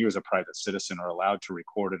privacy, and you as a private citizen are allowed to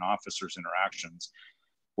record an officer's interactions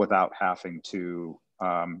without having to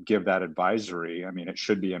give that advisory. I mean, it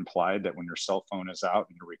should be implied that when your cell phone is out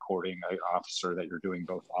and you're recording an officer, that you're doing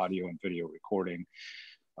both audio and video recording.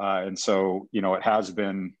 And so, you know, it has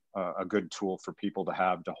been a good tool for people to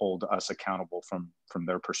have to hold us accountable from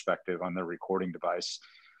their perspective on their recording device.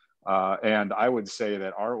 And I would say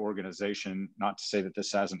that our organization, not to say that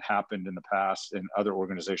this hasn't happened in the past in other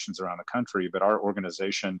organizations around the country, but our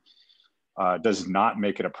organization does not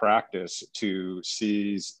make it a practice to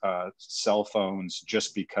seize cell phones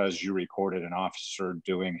just because you recorded an officer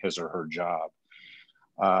doing his or her job.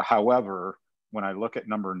 However, when I look at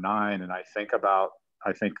number 9 and I think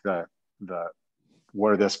the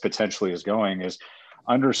where this potentially is going is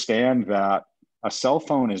understand that a cell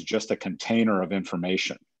phone is just a container of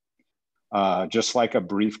information. Just like a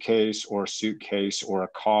briefcase or a suitcase or a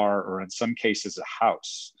car, or in some cases a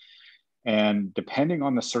house. And depending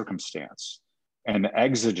on the circumstance and the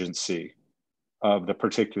exigency of the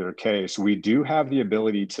particular case, we do have the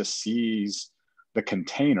ability to seize the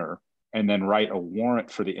container and then write a warrant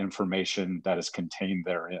for the information that is contained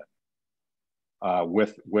therein.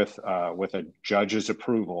 With a judge's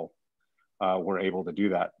approval, we're able to do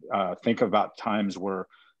that. Think about times where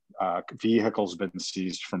vehicles been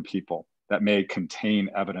seized from people that may contain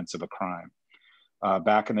evidence of a crime.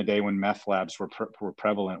 Back in the day when meth labs were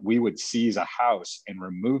prevalent, we would seize a house and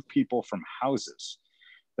remove people from houses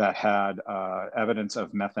that had evidence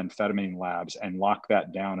of methamphetamine labs and lock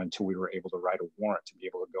that down until we were able to write a warrant to be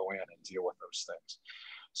able to go in and deal with those things.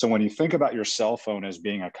 So when you think about your cell phone as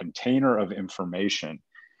being a container of information,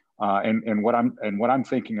 and what I'm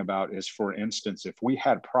thinking about is, for instance, if we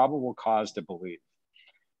had probable cause to believe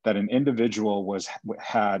that an individual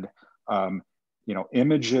had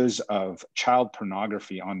images of child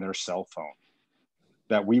pornography on their cell phone,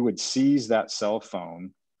 that we would seize that cell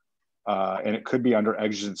phone, and it could be under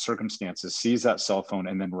exigent circumstances, seize that cell phone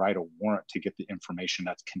and then write a warrant to get the information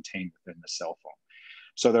that's contained within the cell phone.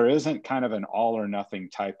 So there isn't kind of an all or nothing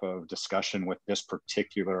type of discussion with this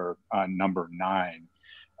particular number 9.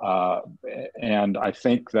 And I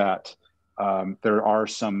think that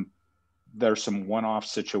there's some one-off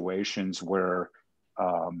situations where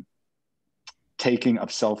taking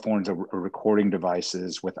of cell phones or recording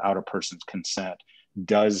devices without a person's consent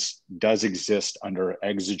does exist under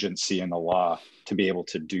exigency in the law to be able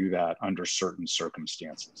to do that under certain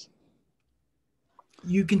circumstances.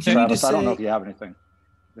 You continue Travis, to say, I don't know if you have anything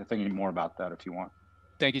more about that if you want.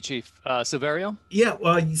 Thank you, Chief. Silverio? Yeah,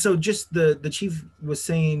 so just the chief was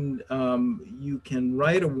saying you can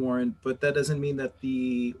write a warrant, but that doesn't mean that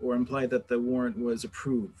or imply that the warrant was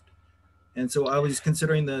approved. And so I was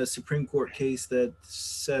considering the Supreme Court case that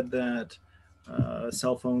said that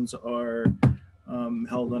cell phones are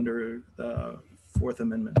held under the Fourth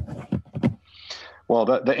Amendment. Well,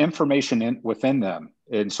 the information within them.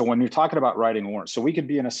 And so when you're talking about writing warrants, so we could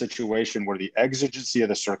be in a situation where the exigency of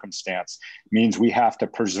the circumstance means we have to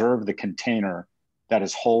preserve the container that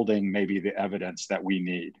is holding maybe the evidence that we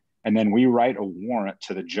need. And then we write a warrant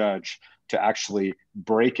to the judge to actually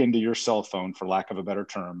break into your cell phone, for lack of a better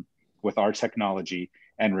term, with our technology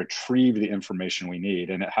and retrieve the information we need.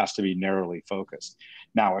 And it has to be narrowly focused.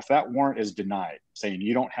 Now, if that warrant is denied, saying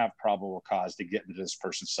you don't have probable cause to get into this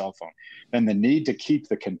person's cell phone, then the need to keep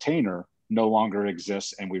the container no longer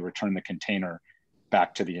exists, and we return the container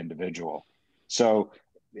back to the individual. So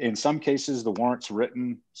in some cases, the warrant's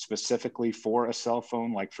written specifically for a cell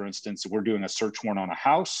phone. Like, for instance, we're doing a search warrant on a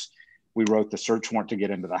house. We wrote the search warrant to get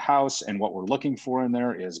into the house, and what we're looking for in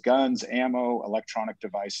there is guns, ammo, electronic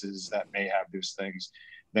devices that may have those things.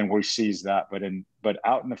 Then we seize that. But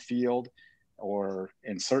out in the field or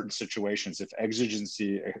in certain situations, if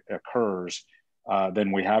exigency occurs,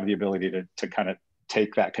 then we have the ability to kind of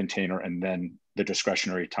take that container and then the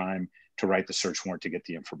discretionary time to write the search warrant to get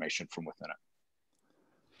the information from within it.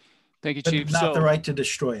 Thank you, Chief. But not the right to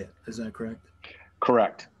destroy it. Is that correct?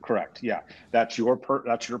 Correct. Yeah, that's your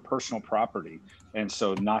personal property, and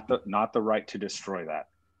so not the right to destroy that.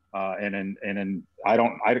 I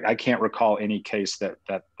can't recall any case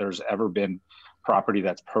that there's ever been property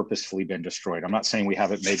that's purposefully been destroyed. I'm not saying we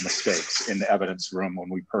haven't made mistakes in the evidence room when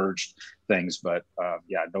we purged things, but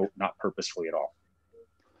yeah, no, not purposefully at all.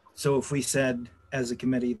 So if we said as a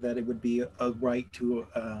committee that it would be a right to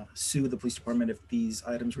sue the police department if these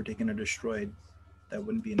items were taken or destroyed, that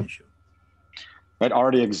wouldn't be an issue. That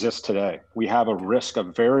already exists today. We have a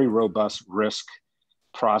very robust risk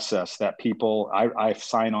process that people, I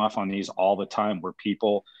sign off on these all the time, where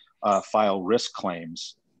people file risk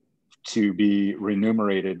claims to be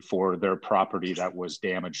remunerated for their property that was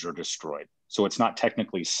damaged or destroyed. So it's not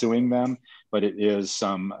technically suing them, but it is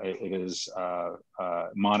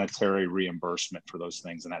monetary reimbursement for those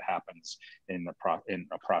things, and that happens in a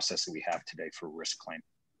process that we have today for risk claim.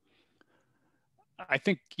 I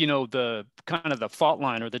think, the kind of the fault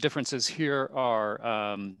line or the differences here are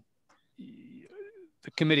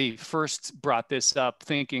the committee first brought this up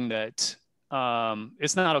thinking that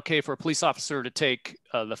it's not okay for a police officer to take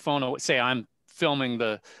the phone away. Say I'm filming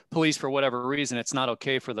the police for whatever reason. It's not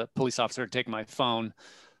okay for the police officer to take my phone,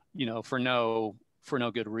 you know, for no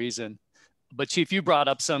good reason. But Chief, you brought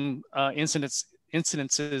up some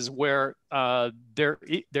incidences where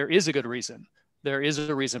there is a good reason. There is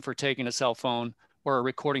a reason for taking a cell phone or a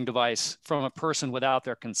recording device from a person without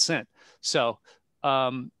their consent. So,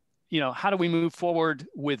 you know, how do we move forward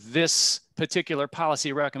with this particular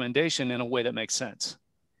policy recommendation in a way that makes sense?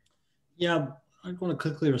 Yeah, I want to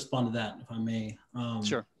quickly respond to that, if I may.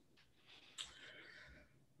 Sure.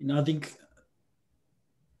 You know,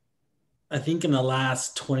 I think in the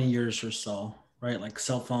last 20 years or so, right, like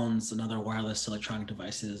cell phones and other wireless electronic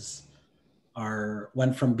devices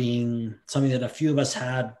went from being something that a few of us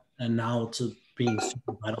had and now to being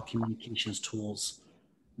super vital communications tools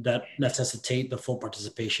that necessitate the full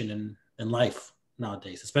participation in life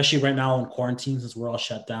nowadays, especially right now in quarantine, since we're all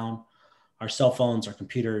shut down. Our cell phones, our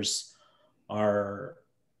computers are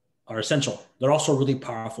essential. They're also really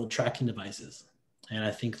powerful tracking devices. And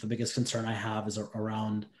I think the biggest concern I have is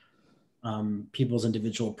around people's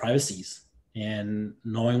individual privacies, and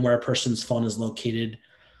knowing where a person's phone is located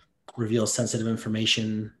reveals sensitive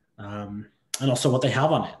information, and also what they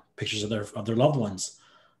have on it, pictures of their loved ones,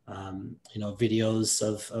 you know, videos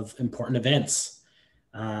of important events.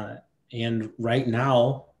 And right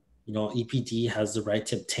now, you know, EPD has the right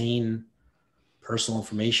to obtain personal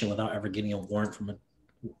information without ever getting a warrant I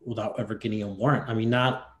mean,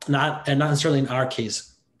 not necessarily in our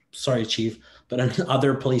case, sorry, Chief, but in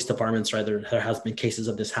other police departments, right, there has been cases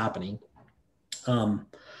of this happening. I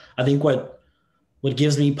think what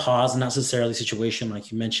gives me pause, not necessarily situation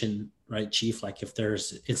like you mentioned, right, Chief, like if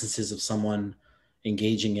there's instances of someone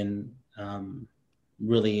engaging in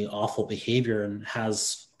really awful behavior and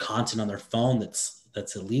has content on their phone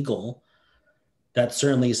that's illegal, that's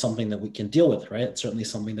certainly something that we can deal with, right? It's certainly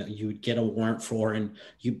something that you would get a warrant for and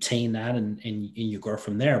you obtain that and you go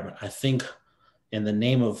from there. But I think in the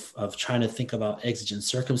name of trying to think about exigent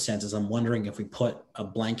circumstances, I'm wondering if we put a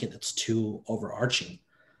blanket that's too overarching,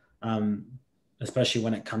 especially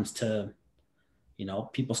when it comes to, you know,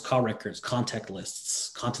 people's call records, contact lists,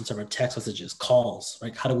 contents of our text messages, calls,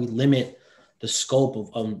 right? How do we limit the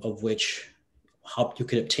scope of which, how you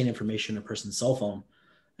could obtain information on a person's cell phone?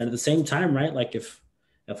 And at the same time, right, like if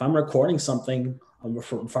I'm recording something,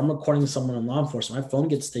 if I'm recording someone in law enforcement, my phone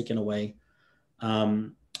gets taken away,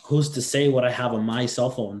 who's to say what I have on my cell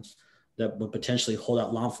phone that would potentially hold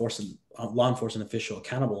out law enforcement official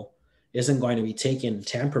accountable isn't going to be taken,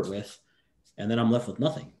 tampered with, and then I'm left with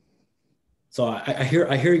nothing. So I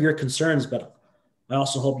hear your concerns, but I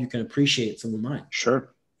also hope you can appreciate some of mine.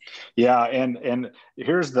 Sure. Yeah, and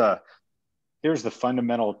here's the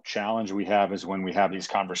fundamental challenge we have is when we have these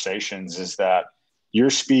conversations is that you're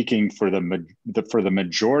speaking for the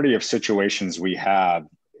majority of situations we have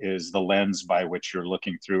is the lens by which you're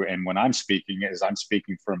looking through. And when I'm speaking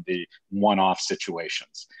from the one-off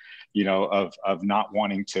situations, you know, of not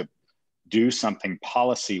wanting to do something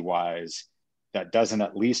policy-wise that doesn't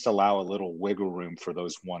at least allow a little wiggle room for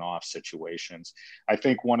those one-off situations. I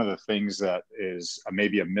think one of the things that is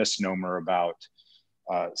maybe a misnomer about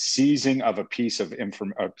seizing of a piece of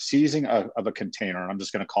seizing of a container, and I'm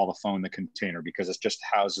just going to call the phone the container because it just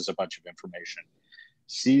houses a bunch of information.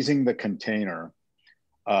 Seizing the container,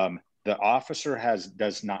 the officer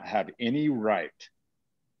does not have any right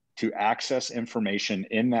to access information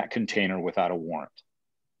in that container without a warrant.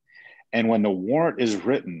 And when the warrant is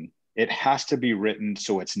written, it has to be written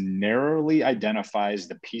so it's narrowly identifies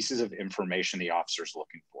the pieces of information the officer is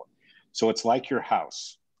looking for. So it's like your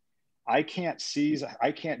house. I can't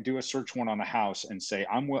do a search warrant on a house and say,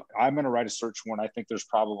 I'm going to write a search warrant. I think there's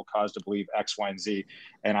probable cause to believe X, Y, and Z,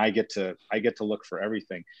 and I get to look for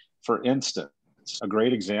everything. For instance, a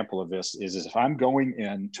great example of this is if I'm going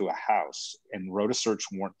into a house and wrote a search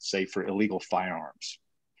warrant, say for illegal firearms,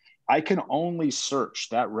 I can only search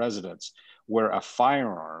that residence where a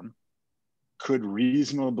firearm could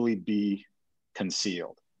reasonably be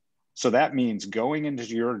concealed. So that means going into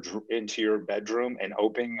your bedroom and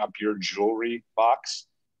opening up your jewelry box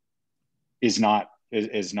is not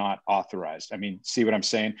authorized. I mean, see what I'm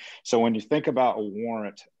saying? So when you think about a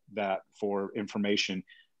warrant that for information,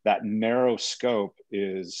 that narrow scope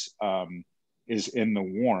is in the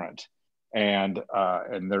warrant, and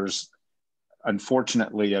there's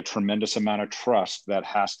unfortunately a tremendous amount of trust that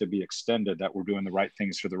has to be extended that we're doing the right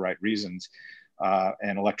things for the right reasons.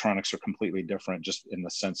 And electronics are completely different, just in the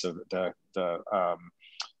sense of the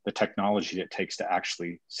technology it takes to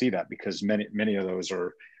actually see that, because many of those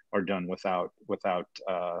are done without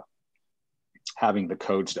having the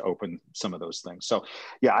codes to open some of those things. So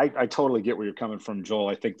yeah, I totally get where you're coming from, Joel.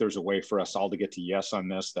 I think there's a way for us all to get to yes on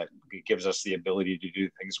this, that gives us the ability to do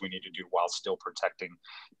things we need to do while still protecting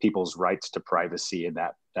people's rights to privacy and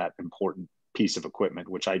that important piece of equipment,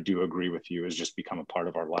 which I do agree with you, has just become a part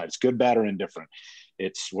of our lives, good, bad, or indifferent.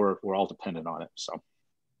 We're all dependent on it. So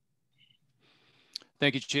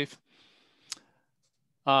thank you, Chief.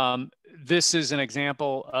 This is an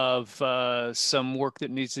example of some work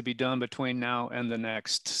that needs to be done between now and the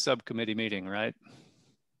next subcommittee meeting, right?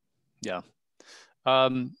 Yeah.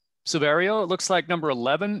 Silverio, it looks like number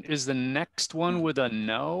 11 is the next one with a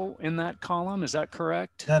no in that column. Is that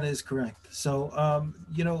correct? That is correct. So,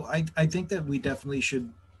 you know, I think that we definitely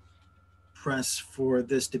should press for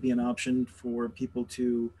this to be an option for people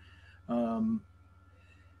to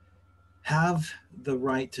have the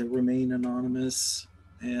right to remain anonymous.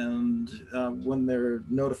 And when they're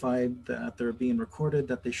notified that they're being recorded,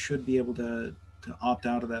 that they should be able to opt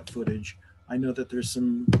out of that footage. I know that there's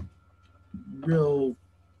some real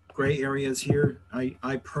gray areas here.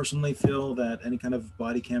 I personally feel that any kind of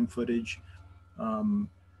body cam footage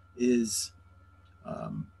is,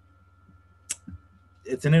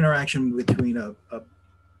 it's an interaction between a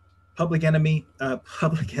public entity,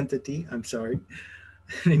 I'm sorry,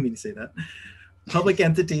 I didn't mean to say that, public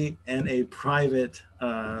entity and a private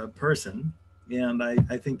person. And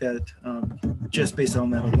I think that just based on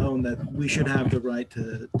that alone, that we should have the right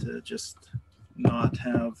to just not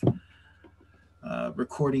have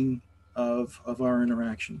recording of our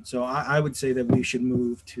interaction. So I would say that we should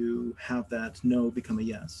move to have that no become a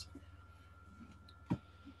yes.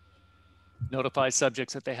 Notify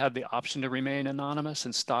subjects that they have the option to remain anonymous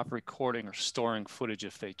and stop recording or storing footage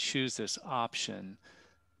if they choose this option.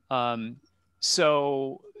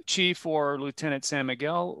 So Chief or Lieutenant San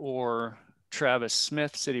Miguel or Travis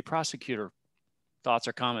Smith, City Prosecutor, thoughts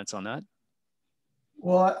or comments on that?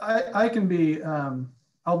 Well, I can be,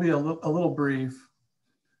 I'll be a little brief.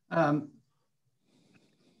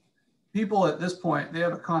 People at this point, they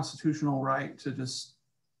have a constitutional right to just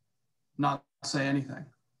not say anything.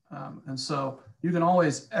 And so you can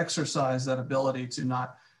always exercise that ability to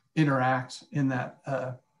not interact in that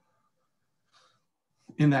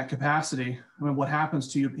capacity. I mean, what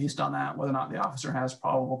happens to you based on that, whether or not the officer has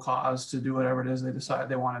probable cause to do whatever it is they decide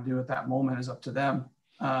they want to do at that moment, is up to them.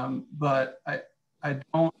 But I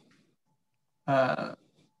don't,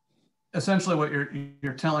 essentially what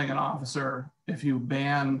you're telling an officer, if you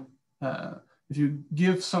ban, if you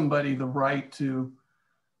give somebody the right to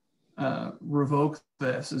revoke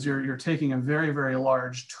this, is you're taking a very, very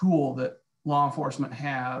large tool that law enforcement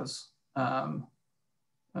has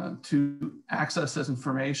to access this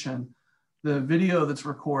information. The video that's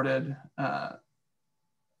recorded,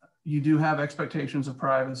 you do have expectations of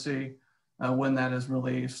privacy when that is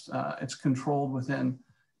released. It's controlled within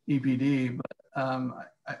EPD, but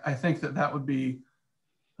I think that would be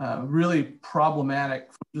really problematic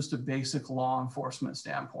from just a basic law enforcement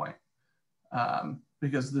standpoint,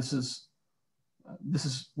 because this is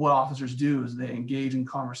what officers do, is they engage in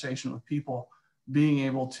conversation with people. Being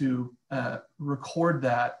able to record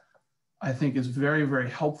that, I think, is very, very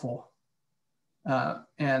helpful.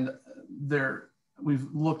 And we've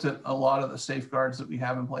looked at a lot of the safeguards that we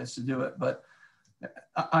have in place to do it, but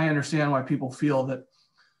I understand why people feel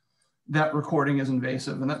that recording is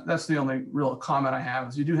invasive. And that's the only real comment I have,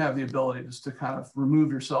 is you do have the ability just to kind of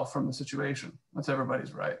remove yourself from the situation. That's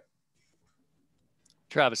everybody's right.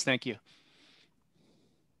 Travis, thank you.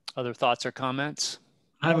 Other thoughts or comments?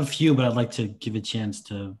 I have a few, but I'd like to give a chance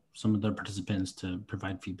to some of the participants to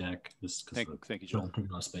provide feedback. Thank you, Joel.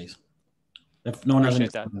 Space. If no one has any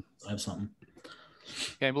that. I have something.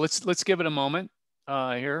 Okay, well, let's give it a moment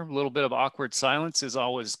here. A little bit of awkward silence is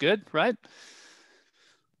always good, right?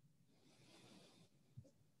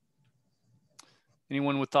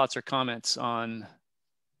 Anyone with thoughts or comments on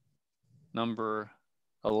number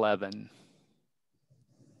 11?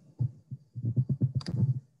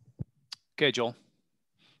 Okay, Joel.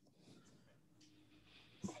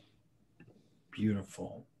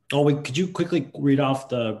 Beautiful. Oh, wait, could you quickly read off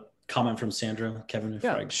the comment from Sandra, Kevin?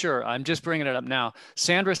 Yeah, sure. I'm just bringing it up now.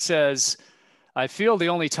 Sandra says, I feel the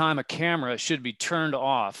only time a camera should be turned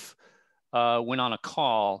off when on a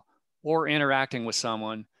call or interacting with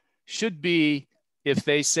someone should be if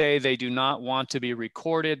they say they do not want to be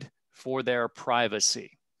recorded for their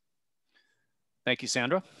privacy. Thank you,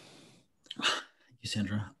 Sandra. Thank you,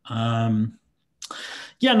 Sandra.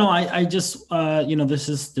 Yeah, no, I just, you know,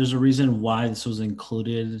 there's a reason why this was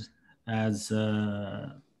included as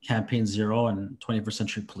Campaign Zero and 21st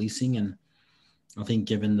Century Policing. And I think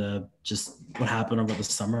given just what happened over the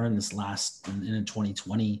summer and in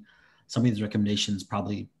 2020, some of these recommendations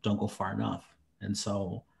probably don't go far enough. And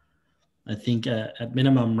so I think at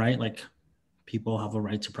minimum, right, like people have a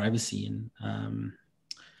right to privacy. And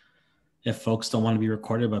if folks don't want to be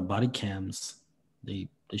recorded by body cams, they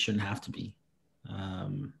shouldn't have to be.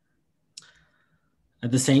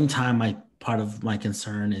 At the same time, part of my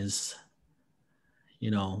concern is,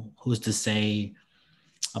 who's to say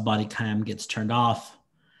a body cam gets turned off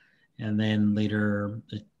and then later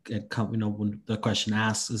when the question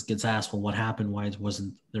gets asked, well, what happened? Why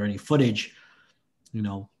wasn't there any footage?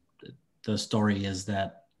 The story is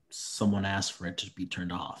that someone asked for it to be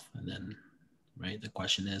turned off. And then, right, the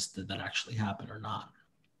question is, did that actually happen or not?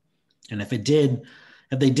 And if they did,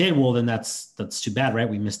 well, then that's too bad, right?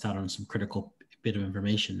 We missed out on some critical bit of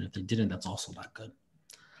information. If they didn't, that's also not good.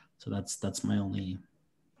 So that's my only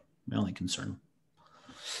concern.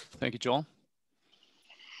 Thank you, Joel.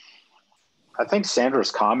 I think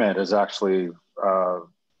Sandra's comment is actually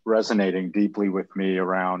resonating deeply with me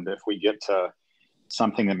around if we get to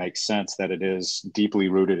something that makes sense, that it is deeply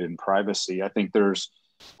rooted in privacy. I think there's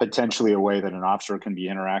potentially a way that an officer can be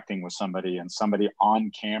interacting with somebody and somebody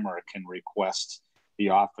on camera can request the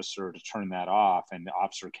officer to turn that off, and the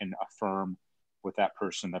officer can affirm with that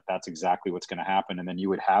person that that's exactly what's going to happen. And then you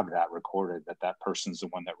would have that recorded, that person's the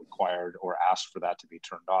one that required or asked for that to be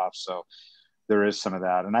turned off. So there is some of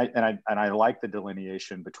that. And I like the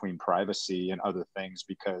delineation between privacy and other things,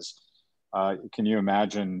 because can you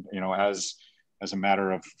imagine, as a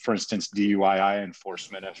matter of, for instance, DUI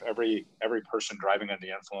enforcement, if every person driving under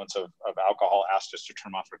the influence of alcohol asked us to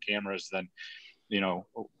turn off our cameras, then,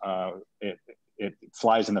 it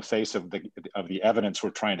flies in the face of the evidence we're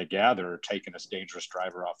trying to gather, taking this dangerous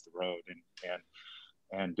driver off the road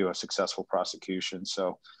and do a successful prosecution.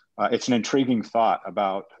 So it's an intriguing thought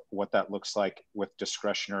about what that looks like with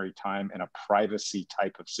discretionary time in a privacy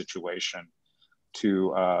type of situation,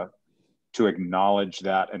 to acknowledge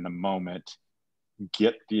that in the moment,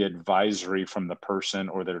 get the advisory from the person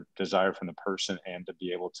or their desire from the person, and to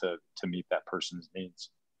be able to meet that person's needs.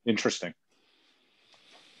 Interesting.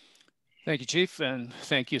 Thank you, Chief, and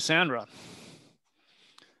thank you, Sandra.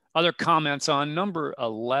 Other comments on number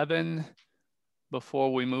 11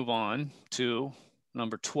 before we move on to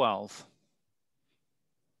number 12?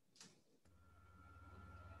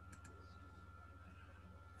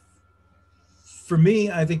 For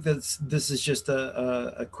me, I think this is just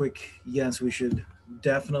a quick yes. We should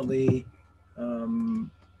definitely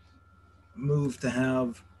move to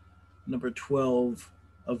have number 12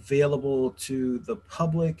 available to the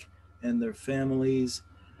public and their families.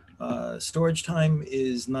 Storage time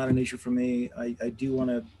is not an issue for me. I do want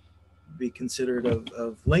to be considerate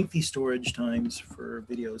of lengthy storage times for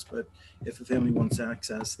videos, but if a family wants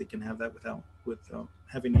access, they can have that without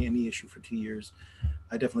having any issue for 2 years.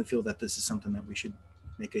 I definitely feel that this is something that we should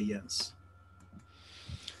make a yes.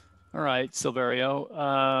 All right, Silverio,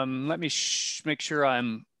 let me make sure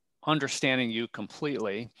I'm understanding you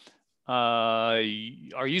completely. Are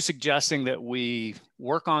you suggesting that we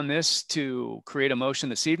work on this to create a motion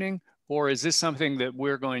this evening, or is this something that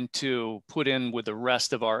we're going to put in with the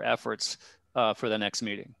rest of our efforts for the next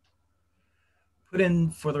meeting? Put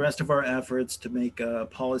in for the rest of our efforts to make a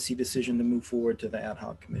policy decision to move forward to the ad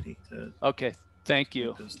hoc committee. Okay, thank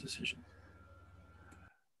you. Those decisions.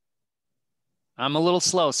 I'm a little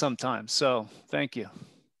slow sometimes, so thank you.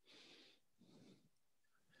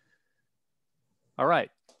 All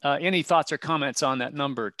right. Any thoughts or comments on that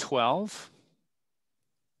number 12?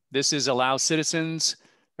 This is allow civilians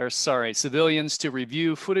to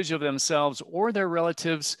review footage of themselves or their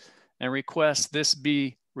relatives and request this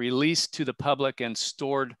be released to the public and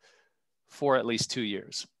stored for at least 2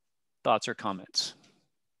 years. Thoughts or comments?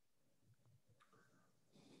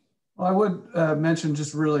 Well, I would mention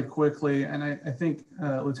just really quickly, and I think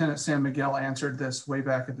Lieutenant San Miguel answered this way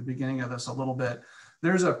back at the beginning of this a little bit.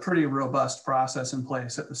 There's a pretty robust process in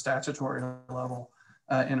place at the statutory level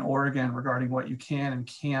in Oregon regarding what you can and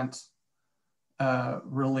can't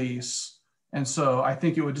release. And so I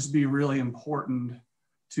think it would just be really important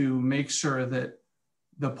to make sure that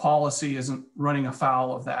the policy isn't running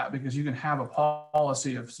afoul of that, because you can have a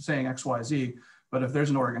policy of saying X, Y, Z, but if there's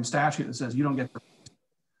an Oregon statute that says you don't get to,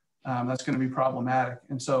 that's going to be problematic.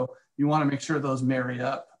 And so you want to make sure those marry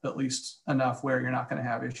up at least enough where you're not going to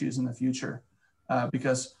have issues in the future.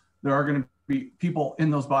 Because there are going to be people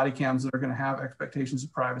in those body cams that are going to have expectations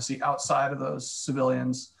of privacy outside of those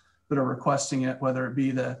civilians that are requesting it, whether it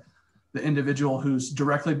be the individual who's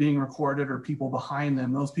directly being recorded or people behind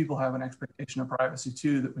them. Those people have an expectation of privacy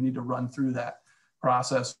too, that we need to run through that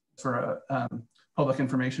process for a public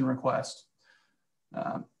information request.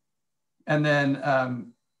 And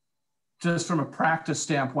then just from a practice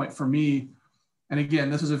standpoint for me, and again,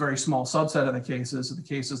 this is a very small subset of the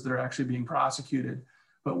cases that are actually being prosecuted.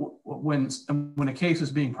 But when a case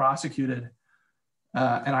is being prosecuted,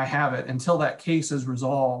 and I have it, until that case is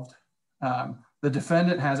resolved, the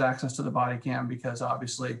defendant has access to the body cam because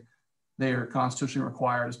obviously they are constitutionally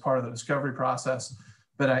required as part of the discovery process.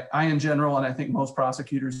 But I in general, and I think most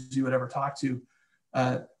prosecutors you would ever talk to,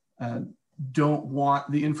 don't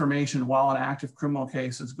want the information while an active criminal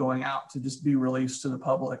case is going out to just be released to the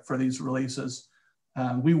public for these releases.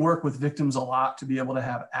 We work with victims a lot to be able to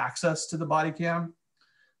have access to the body cam,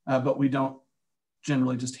 but we don't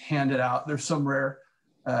generally just hand it out. There's some rare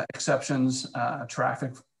exceptions,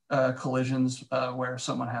 traffic collisions where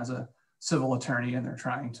someone has a civil attorney and they're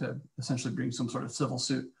trying to essentially bring some sort of civil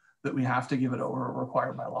suit that we have to give it over or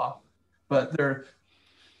required by law. But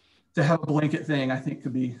to have a blanket thing, I think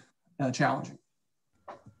could be challenging.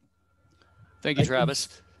 Thank you,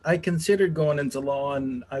 Travis. I considered going into law,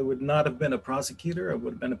 and I would not have been a prosecutor. I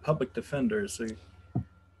would have been a public defender. So,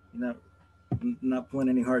 not pulling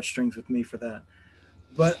any heartstrings with me for that.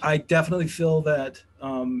 But I definitely feel that,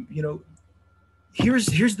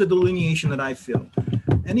 here's the delineation that I feel.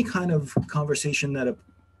 Any kind of conversation that a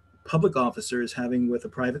public officer is having with a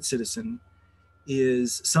private citizen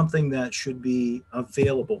is something that should be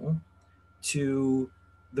available to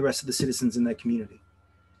the rest of the citizens in that community.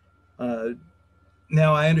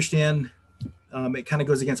 Now, I understand it kind of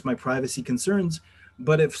goes against my privacy concerns,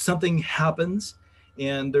 but if something happens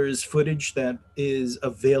and there's footage that is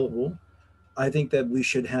available, I think that we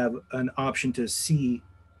should have an option to see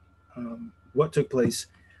what took place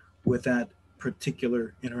with that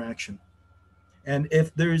particular interaction. And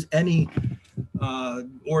if there's any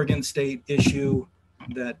Oregon State issue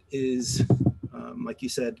that is, like you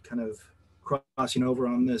said, kind of crossing over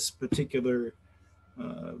on this particular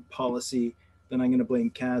policy, then I'm going to blame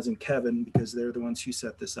Kaz and Kevin because they're the ones who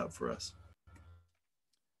set this up for us.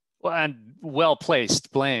 Well, and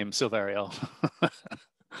well-placed blame, Silverio.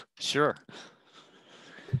 Sure.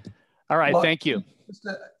 All right, well, thank you.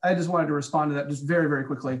 I just wanted to respond to that just very, very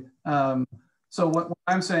quickly. So what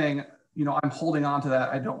I'm saying, I'm holding on to that.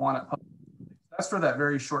 I don't want it public. That's for that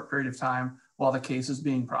very short period of time while the case is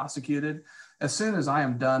being prosecuted. As soon as I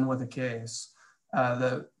am done with a case,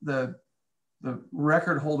 the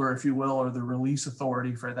record holder, if you will, or the release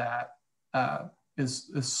authority for that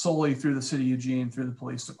is solely through the city of Eugene, through the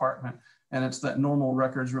police department. And it's that normal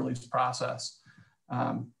records release process.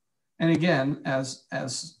 And again, as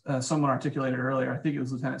someone articulated earlier, I think it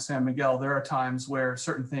was Lieutenant San Miguel, there are times where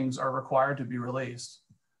certain things are required to be released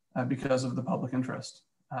because of the public interest.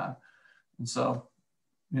 And so,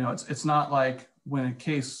 it's not like when a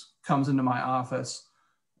case comes into my office,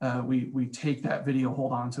 we take that video,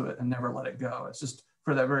 hold on to it, and never let it go. It's just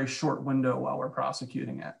for that very short window while we're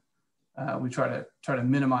prosecuting it. We try to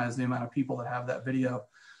minimize the amount of people that have that video.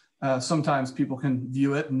 Sometimes people can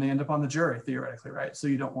view it and they end up on the jury theoretically, right? So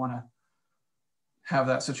you don't want to have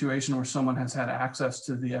that situation where someone has had access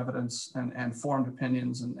to the evidence and formed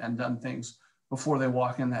opinions and done things before they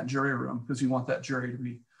walk in that jury room, because you want that jury to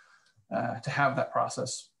be to have that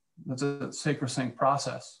process. That's a sacrosanct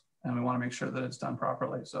process, and we want to make sure that it's done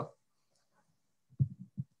properly. So,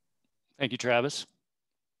 thank you, Travis.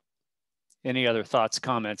 Any other thoughts,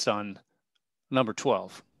 comments on number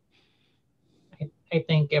 12? I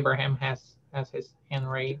think Abraham has his hand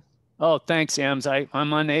raised. Oh, thanks, Ems.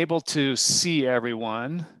 I'm unable to see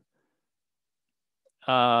everyone.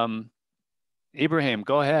 Ibrahim,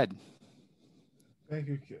 go ahead. Thank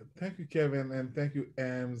you, Kevin, and thank you,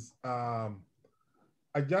 Ems.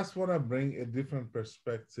 I just want to bring a different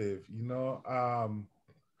perspective.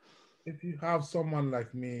 If you have someone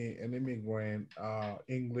like me, an immigrant,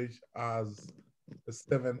 English as a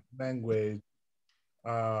seventh language,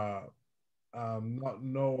 not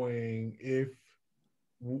knowing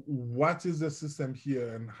what is the system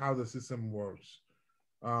here and how the system works,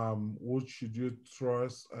 what should you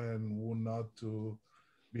trust and what not to,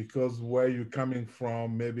 because where you're coming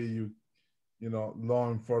from, maybe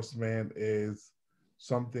law enforcement is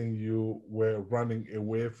something you were running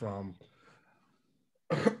away from.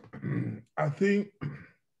 I think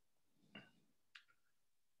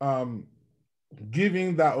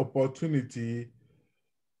giving that opportunity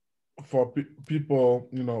for people,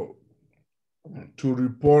 to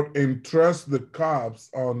report and trust the cops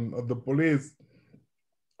on the police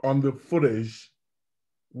on the footage,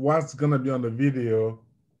 what's gonna be on the video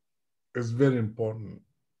is very important.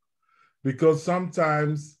 Because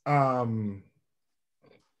sometimes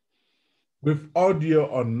with audio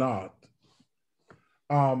or not,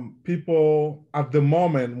 people at the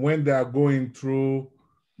moment when they are going through,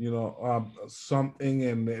 something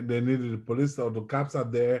and they needed the police or the cops are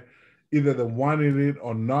there, either they wanted it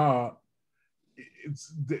or not.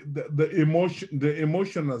 It's the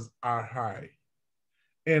emotions are high,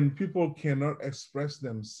 and people cannot express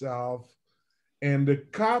themselves. And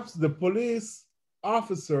the police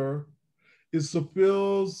officer is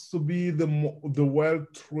supposed to be the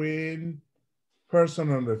well-trained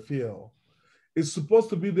person on the field. It's supposed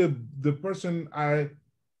to be the person I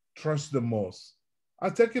trust the most.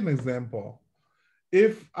 I'll take an example.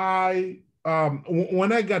 If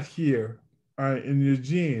when I got here in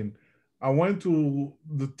Eugene, I went to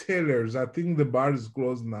the tailors. I think the bar is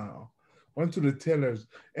closed now. Went to the tailors,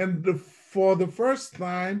 and for the first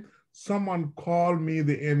time, someone called me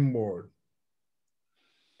the N-word.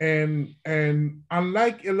 And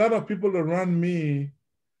unlike a lot of people around me,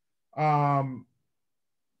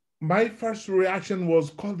 my first reaction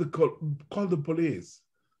was call the police.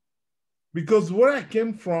 Because where I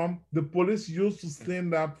came from, the police used to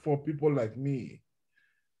stand up for people like me.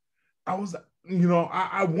 I was,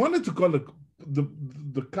 I wanted to call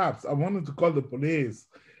the cops. I wanted to call the police.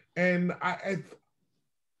 And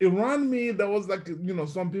around me, there was like,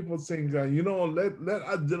 some people saying, let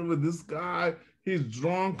us deal with this guy. He's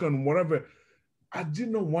drunk and whatever. I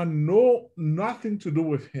didn't want nothing to do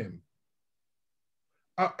with him.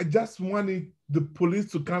 I just wanted the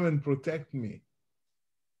police to come and protect me.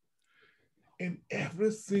 And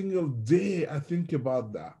every single day, I think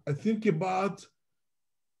about that. I think about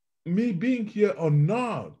me being here or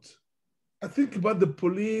not. I think about the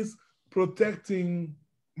police protecting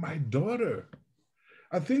my daughter.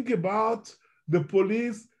 I think about the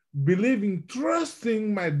police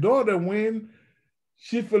trusting my daughter when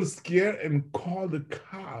she feels scared and call the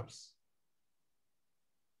cops.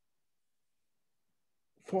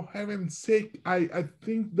 For heaven's sake, I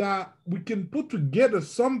think that we can put together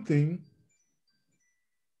something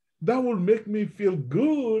that will make me feel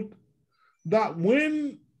good, that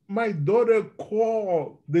when my daughter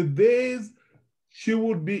called, the days she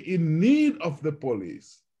would be in need of the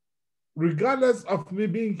police, regardless of me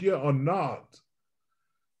being here or not,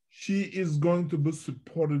 she is going to be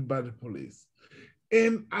supported by the police.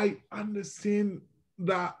 And I understand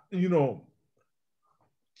that,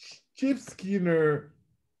 Chief Skinner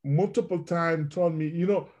multiple times told me,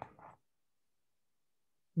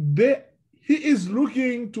 he is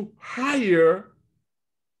looking to hire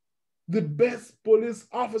the best police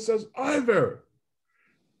officers ever.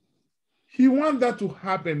 He wants that to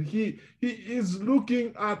happen. He is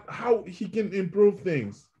looking at how he can improve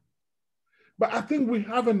things. But I think we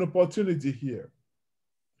have an opportunity here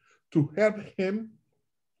to help him.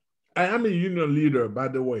 I am a union leader, by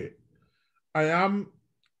the way. I am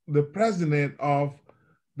the president of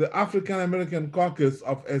the African American Caucus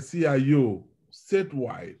of SEIU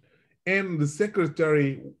statewide, and the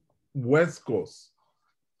secretary West Coast.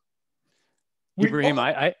 Ibrahim,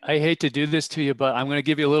 I hate to do this to you, but I'm going to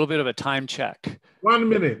give you a little bit of a time check. 1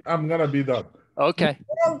 minute, I'm going to be done. Okay.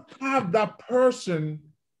 We don't have that person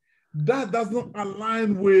that does not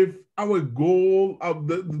align with our goal of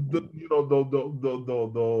the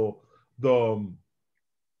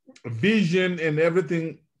vision and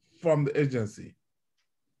everything from the agency.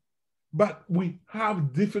 But we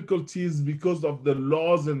have difficulties because of the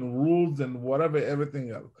laws and rules and whatever,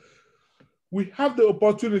 everything else. We have the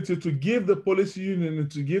opportunity to give the police union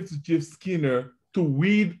and to give to Chief Skinner to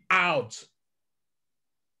weed out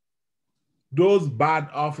those bad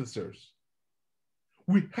officers.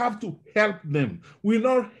 We have to help them. We're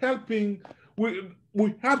not helping,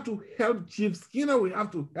 we have to help Chief Skinner, we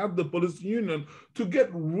have to help the police union to get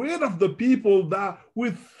rid of the people that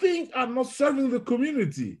we think are not serving the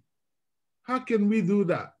community. How can we do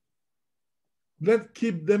that? Let's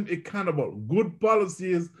keep them accountable. Good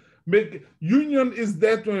policies. Union is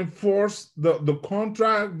there to enforce the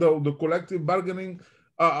contract, the collective bargaining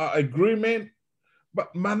agreement,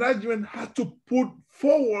 but management has to put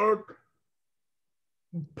forward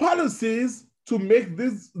policies to make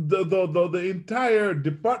this the entire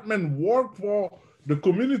department work for the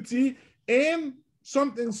community and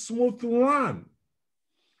something smooth to run.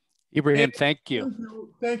 Ibrahim, thank you.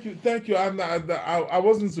 Thank you. I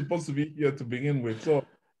wasn't supposed to be here to begin with, so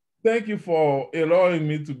thank you for allowing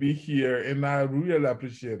me to be here, and I really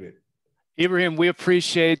appreciate it. Ibrahim, we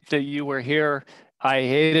appreciate that you were here. I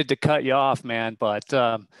hated to cut you off, man, but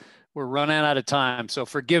we're running out of time, so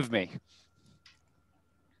forgive me.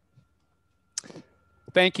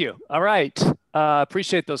 Thank you. All right.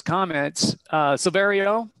 Appreciate those comments.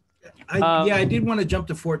 Silverio? I did want to jump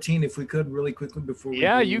to 14 if we could really quickly before we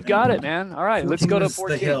you got it, man. All right, let's go to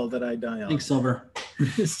 14. The hill that I die on. Thanks, Silver.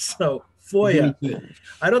 So FOIA.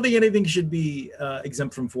 I don't think anything should be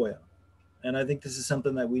exempt from FOIA. And I think this is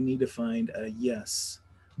something that we need to find a yes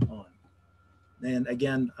on. And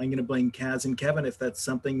again, I'm going to blame Kaz and Kevin if that's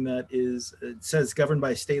something that is, it says governed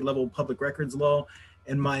by state level public records law.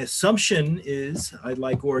 And my assumption is, I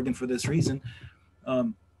like Oregon for this reason,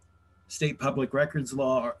 state public records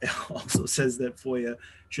law also says that FOIA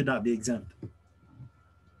should not be exempt.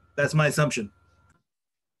 That's my assumption.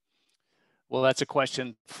 Well, that's a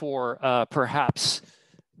question for perhaps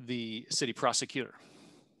the city prosecutor.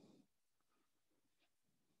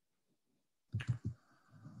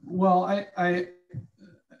 Well, I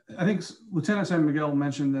think Lieutenant San Miguel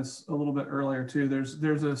mentioned this a little bit earlier too.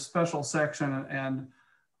 There's a special section, and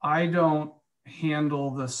I don't handle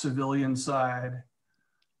the civilian side,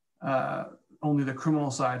 only the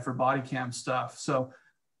criminal side for body cam stuff. So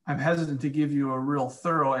I'm hesitant to give you a real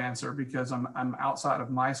thorough answer because I'm outside of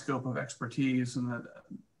my scope of expertise, and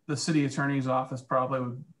the city attorney's office probably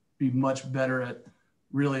would be much better at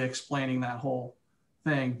really explaining that whole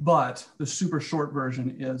thing. But the super short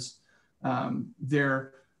version is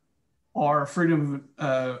there are freedom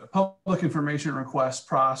of public information request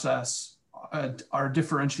process are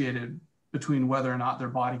differentiated between whether or not they're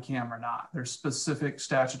body cam or not. There's specific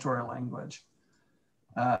statutory language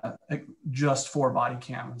just for body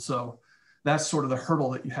cam. So that's sort of the hurdle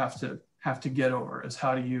that you have to get over, is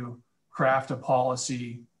how do you craft a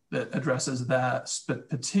policy that addresses that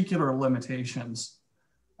particular limitations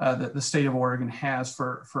that the state of Oregon has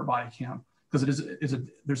for body cam, because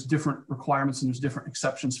there's different requirements and there's different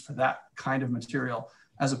exceptions for that kind of material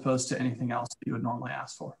as opposed to anything else that you would normally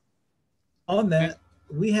ask for. On that,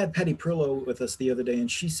 we had Patty Perlow with us the other day,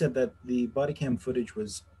 and she said that the body cam footage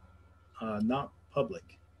was not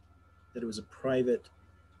public, that it was a private,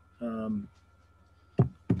 that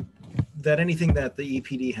anything that the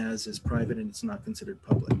EPD has is private and it's not considered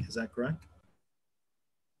public. Is that correct?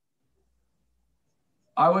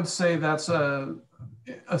 I would say that's a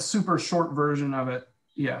super short version of it.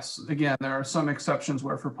 Yes. Again, there are some exceptions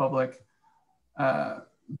where for public,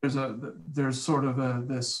 there's sort of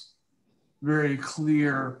this very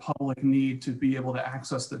clear public need to be able to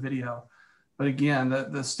access the video. But again,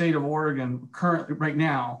 the state of Oregon currently, right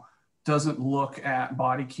now, doesn't look at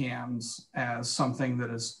body cams as something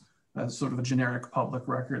that is sort of a generic public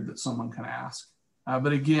record that someone can ask.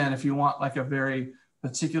 But again, if you want like a very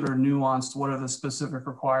particular nuanced, what are the specific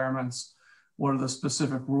requirements, what are the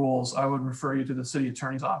specific rules, I would refer you to the city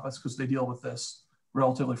attorney's office because they deal with this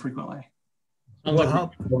relatively frequently.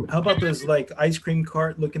 Well, how about those like ice cream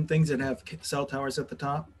cart looking things that have cell towers at the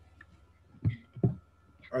top?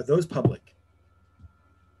 Are those public?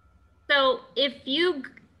 So if you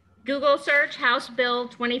Google search House Bill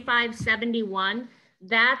 2571,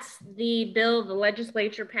 that's the bill the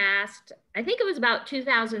legislature passed. I think it was about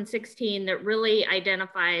 2016 that really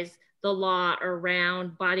identifies the law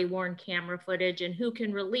around body worn camera footage and who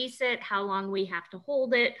can release it, how long we have to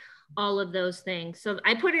hold it, all of those things. So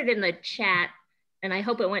I put it in the chat and I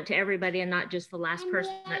hope it went to everybody and not just the last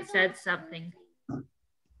person that said something.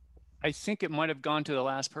 I think it might have gone to the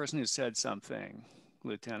last person who said something,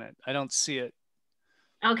 Lieutenant. I don't see it.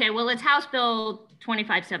 Okay, well, it's House Bill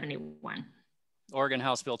 2571. Oregon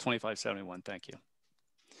House Bill 2571, thank you.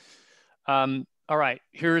 All right,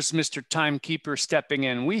 here's Mr. Timekeeper stepping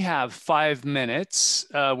in. We have 5 minutes.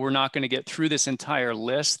 We're not going to get through this entire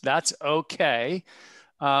list. That's okay.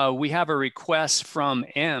 We have a request from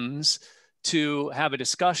EMS to have a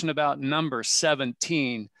discussion about number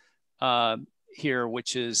 17 here,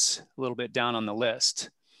 which is a little bit down on the list.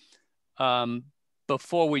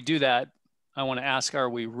 Before we do that, I want to ask, are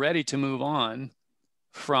we ready to move on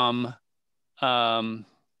from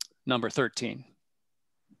number 13?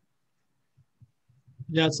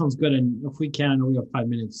 Yeah, that sounds good. And if we can, we have 5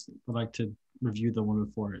 minutes. I'd like to review the one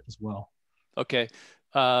before it as well. Okay.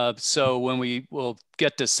 So when we'll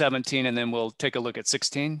get to 17 and then we'll take a look at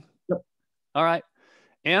 16. Yep. All right.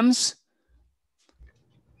 Ems?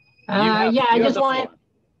 Yeah, I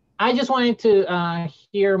just wanted to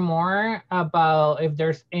hear more about if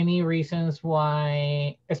there's any reasons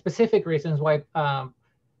why, specific reasons why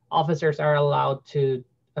officers are allowed to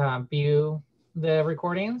view the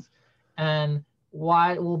recordings, and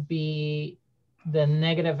what will be the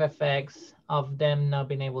negative effects of them not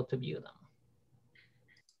being able to view them.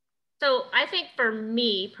 So I think for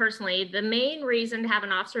me personally, the main reason to have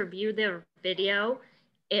an officer view their video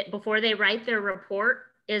before they write their report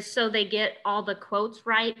is so they get all the quotes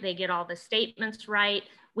right, they get all the statements right.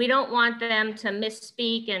 We don't want them to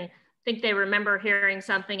misspeak and think they remember hearing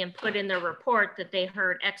something and put in their report that they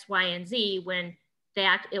heard X, Y, and Z when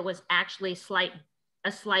it was actually slight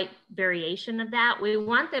a slight variation of that. We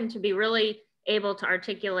want them to be really able to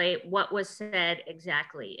articulate what was said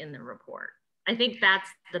exactly in the report. I think that's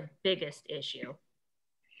the biggest issue.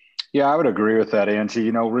 Yeah, I would agree with that, Angie.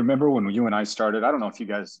 You know, remember when you and I started, I don't know if you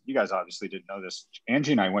guys obviously didn't know this.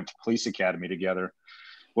 Angie and I went to police academy together.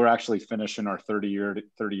 We're actually finishing our 30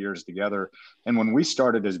 years together. And when we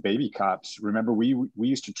started as baby cops, remember we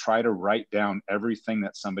used to try to write down everything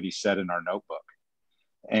that somebody said in our notebook.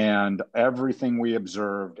 And everything we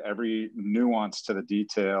observed, every nuance to the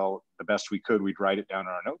detail, the best we could, we'd write it down in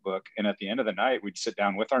our notebook. And at the end of the night, we'd sit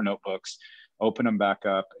down with our notebooks, open them back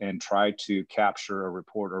up, and try to capture a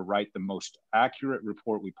report or write the most accurate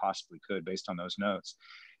report we possibly could based on those notes.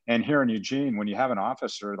 And here in Eugene, when you have an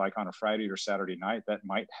officer like on a Friday or Saturday night that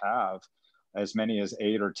might have as many as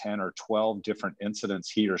 8 or 10 or 12 different incidents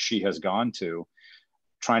he or she has gone to,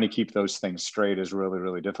 trying to keep those things straight is really,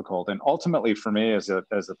 really difficult. And ultimately for me as a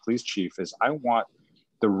police chief is I want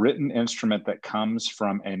the written instrument that comes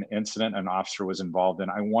from an incident an officer was involved in,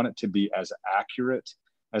 I want it to be as accurate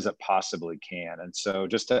as it possibly can. And so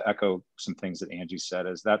just to echo some things that Angie said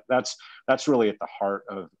is that's really at the heart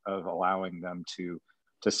of allowing them to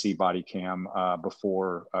see body cam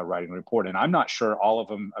before writing a report. And I'm not sure all of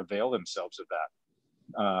them avail themselves of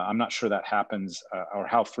that. I'm not sure that happens or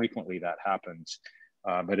how frequently that happens,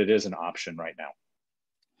 but it is an option right now.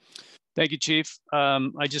 Thank you, Chief.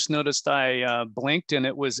 I just noticed I blinked and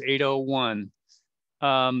it was 8:01.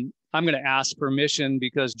 I'm going to ask permission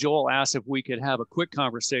because Joel asked if we could have a quick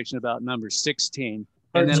conversation about number 16.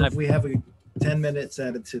 And then we have 10 minutes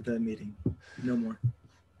added to the meeting, no more.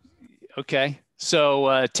 Okay,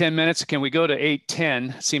 so 10 minutes. Can we go to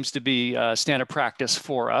 8:10? Seems to be standard practice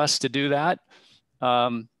for us to do that.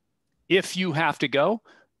 If you have to go,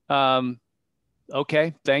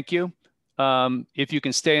 okay, thank you. If you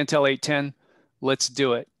can stay until 8:10, let's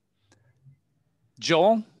do it.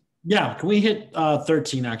 Joel? Yeah, can we hit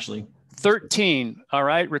 13 actually? 13, all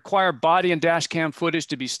right. Require body and dash cam footage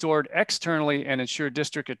to be stored externally and ensure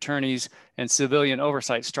district attorneys and civilian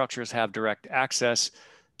oversight structures have direct access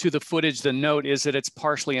to the footage. The note is that it's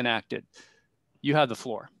partially enacted. You have the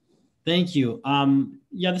floor. Thank you.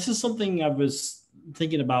 Yeah, this is something I was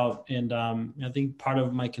thinking about. And I think part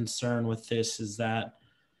of my concern with this is that,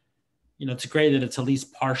 you know, it's great that it's at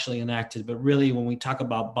least partially enacted, but really when we talk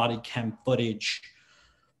about body cam footage,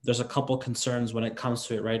 there's a couple concerns when it comes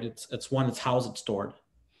to it, right? It's one, it's how is it stored,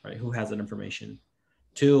 right? Who has that information?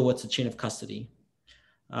 2, what's the chain of custody?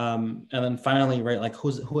 And then finally, right, like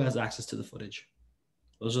who has access to the footage?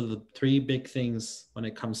 Those are the 3 big things when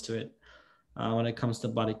it comes to it, when it comes to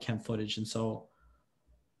body cam footage. And so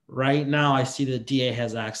right now I see the DA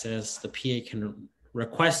has access, the PA can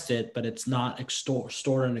request it, but it's not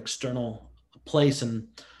stored in an external place. And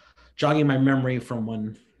jogging my memory from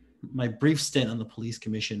when my brief stint on the police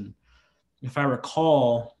commission, if I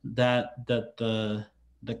recall that the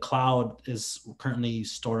cloud is currently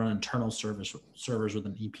stored on internal servers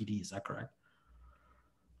within EPD. Is that correct?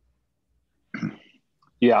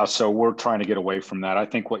 Yeah, so we're trying to get away from that. I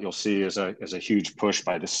think what you'll see is a huge push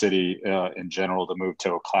by the city in general to move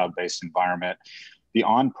to a cloud-based environment. The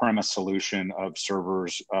on-premise solution of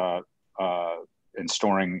servers and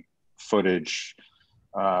storing footage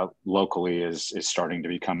locally is starting to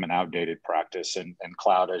become an outdated practice, and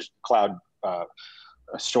cloud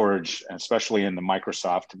storage, especially in the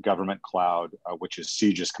Microsoft government cloud, which is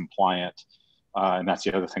CJIS compliant, and that's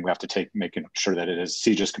the other thing we have to making sure that it is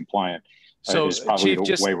CJIS compliant. So is probably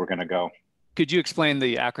Chief, the way we're going to go. Could you explain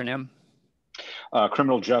the acronym?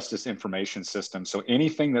 Criminal Justice Information System. So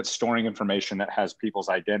anything that's storing information that has people's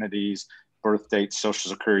identities, birth dates, social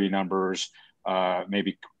security numbers,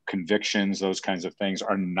 maybe convictions, those kinds of things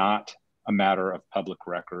are not a matter of public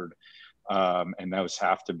record. And those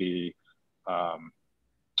have to be,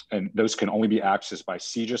 and those can only be accessed by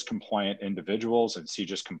CJIS compliant individuals and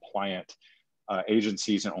CJIS compliant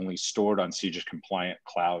agencies, and only stored on CJIS compliant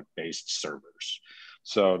cloud-based servers.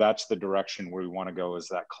 So that's the direction where we want to go, is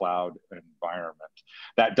that cloud environment.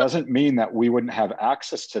 That doesn't mean that we wouldn't have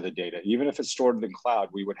access to the data. Even if it's stored in cloud,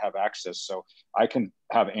 we would have access. So I can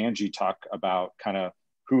have Angie talk about kind of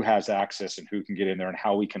who has access and who can get in there and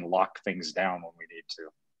how we can lock things down when we need to.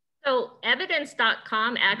 So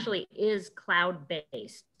evidence.com actually is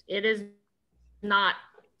cloud-based. It is not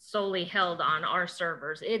solely held on our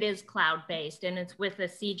servers. It is cloud-based, and it's with the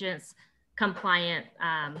CJIS compliant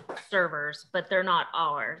servers, but they're not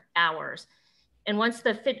ours. And once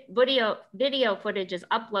the video footage is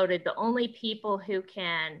uploaded, the only people who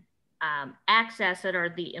can access it are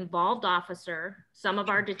the involved officer, some of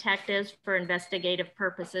our detectives for investigative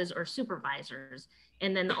purposes, or supervisors.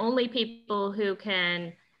 And then the only people who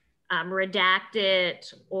can redact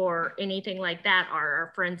it or anything like that are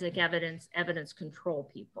our forensic evidence control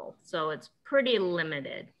people. So it's pretty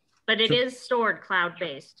limited, but it is stored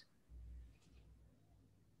cloud-based.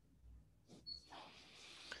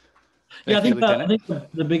 Yeah, I think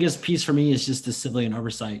the biggest piece for me is just the civilian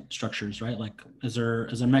oversight structures, right? Like, is there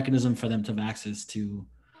a mechanism for them to have access to?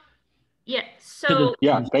 Yeah, so.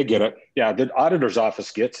 Yeah, they get it. Yeah, the auditor's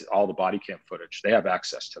office gets all the body cam footage. They have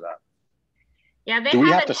access to that. Yeah, do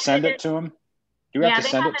we have to send it to them? Do we have to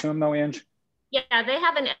send it to them though, Ange? Yeah, they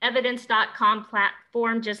have an evidence.com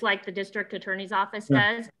platform, just like the district attorney's office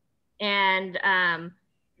does. And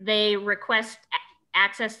they request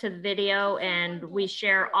access to the video, and we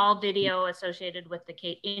share all video associated with the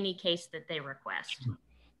case, any case that they request.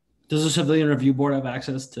 Does the civilian review board have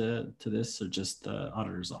access to this, or just the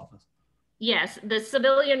auditor's office? Yes, the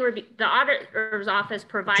the auditor's office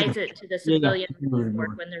provides it to the civilian review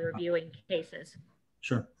board when they're reviewing cases.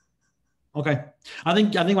 Sure. Okay. I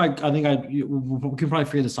think we can probably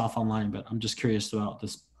figure this off online, but I'm just curious about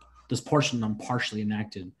this portion on partially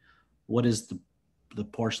enacted. What is the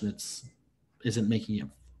portion that's isn't making it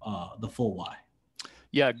the full why?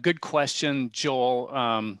 Yeah, good question, Joel.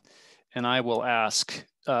 And I will ask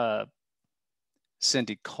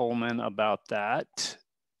Cindy Coleman about that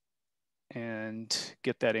and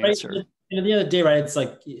get that answer. Right. And at the end of the day, right, it's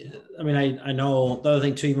like, I mean, I know the other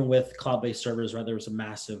thing too, even with cloud-based servers, right, there was a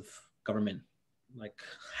massive government like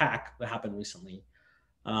hack that happened recently.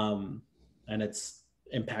 And it's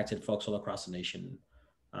impacted folks all across the nation.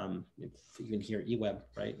 Even here at eWeb,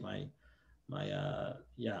 right?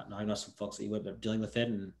 I know some folks at eWeb are dealing with it,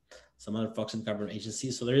 and some other folks in government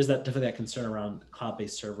agencies. So there is definitely that concern around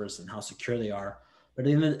cloud-based servers and how secure they are. But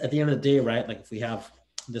at the end of the day, right, like if we have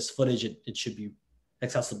this footage, it should be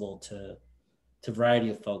accessible to a variety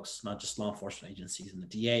of folks, not just law enforcement agencies and the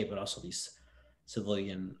DA, but also these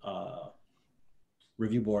civilian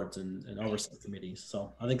review boards and oversight committees.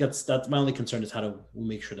 So I think that's my only concern, is how do we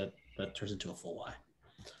make sure that turns into a full why.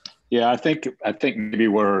 Yeah, I think maybe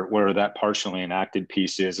where that partially enacted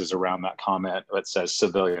piece is around that comment that says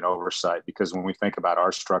civilian oversight, because when we think about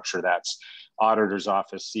our structure, that's auditor's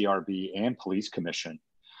office, CRB, and police commission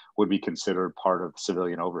would be considered part of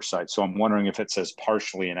civilian oversight. So I'm wondering if it says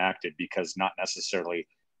partially enacted, because not necessarily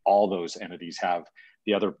all those entities have.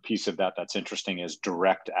 The other piece of that that's interesting is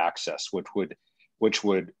direct access, which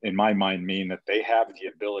would in my mind mean that they have the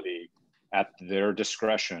ability at their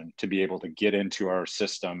discretion to be able to get into our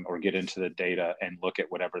system or get into the data and look at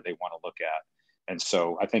whatever they want to look at. And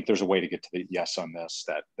so I think there's a way to get to the yes on this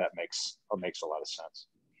that makes a lot of sense.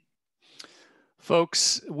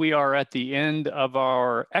 Folks, we are at the end of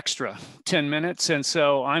our extra 10 minutes. And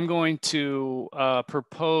so I'm going to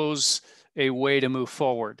propose a way to move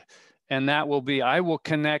forward. And that will be, I will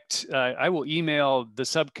email the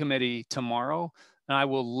subcommittee tomorrow, and I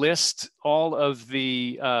will list all of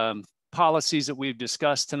the policies that we've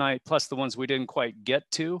discussed tonight, plus the ones we didn't quite get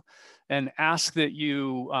to, and ask that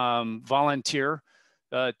you volunteer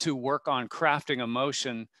to work on crafting a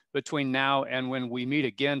motion between now and when we meet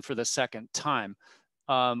again for the second time.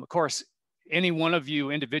 Of course, any one of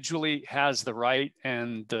you individually has the right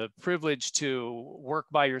and the privilege to work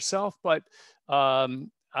by yourself, but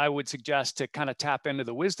I would suggest to kind of tap into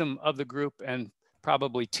the wisdom of the group and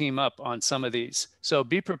probably team up on some of these. So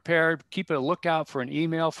be prepared, keep a lookout for an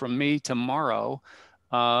email from me tomorrow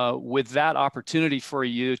with that opportunity for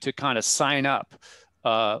you to kind of sign up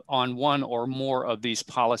on one or more of these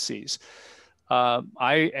policies.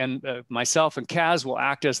 I and myself and Kaz will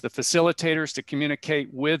act as the facilitators to communicate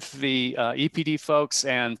with the EPD folks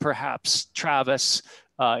and perhaps Travis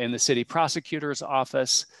in the city prosecutor's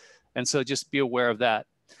office. And so just be aware of that.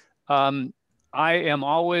 I am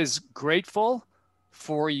always grateful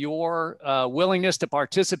for your willingness to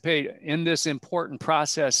participate in this important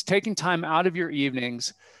process, taking time out of your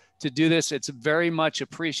evenings to do this. It's very much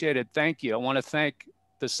appreciated. Thank you. I want to thank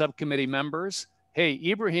the subcommittee members. Hey,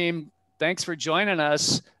 Ibrahim, thanks for joining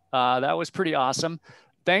us. That was pretty awesome.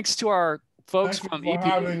 Thanks to our folks from EPD.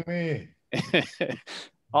 Having me.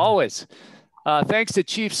 Always. Thanks to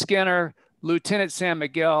Chief Skinner, Lieutenant San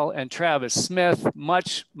Miguel, and Travis Smith.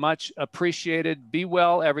 Much, much appreciated. Be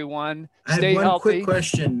well, everyone. Stay healthy. I have one quick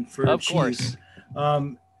question for Of Chief. course.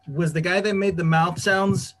 Was the guy that made the mouth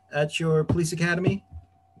sounds at your police academy?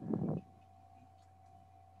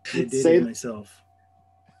 I did it myself.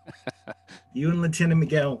 You and Lieutenant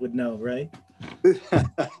Miguel would know, right? You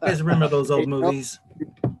guys remember those old movies?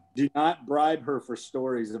 Do not bribe her for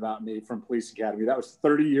stories about me from Police Academy. That was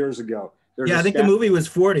 30 years ago. Yeah, I think the movie was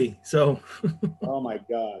 40, so. Oh my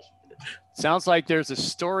gosh. Sounds like there's a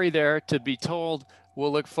story there to be told.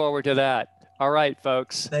 We'll look forward to that. All right,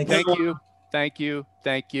 folks. Thank you. Thank you.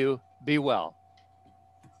 Thank you. Be well.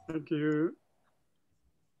 Thank you.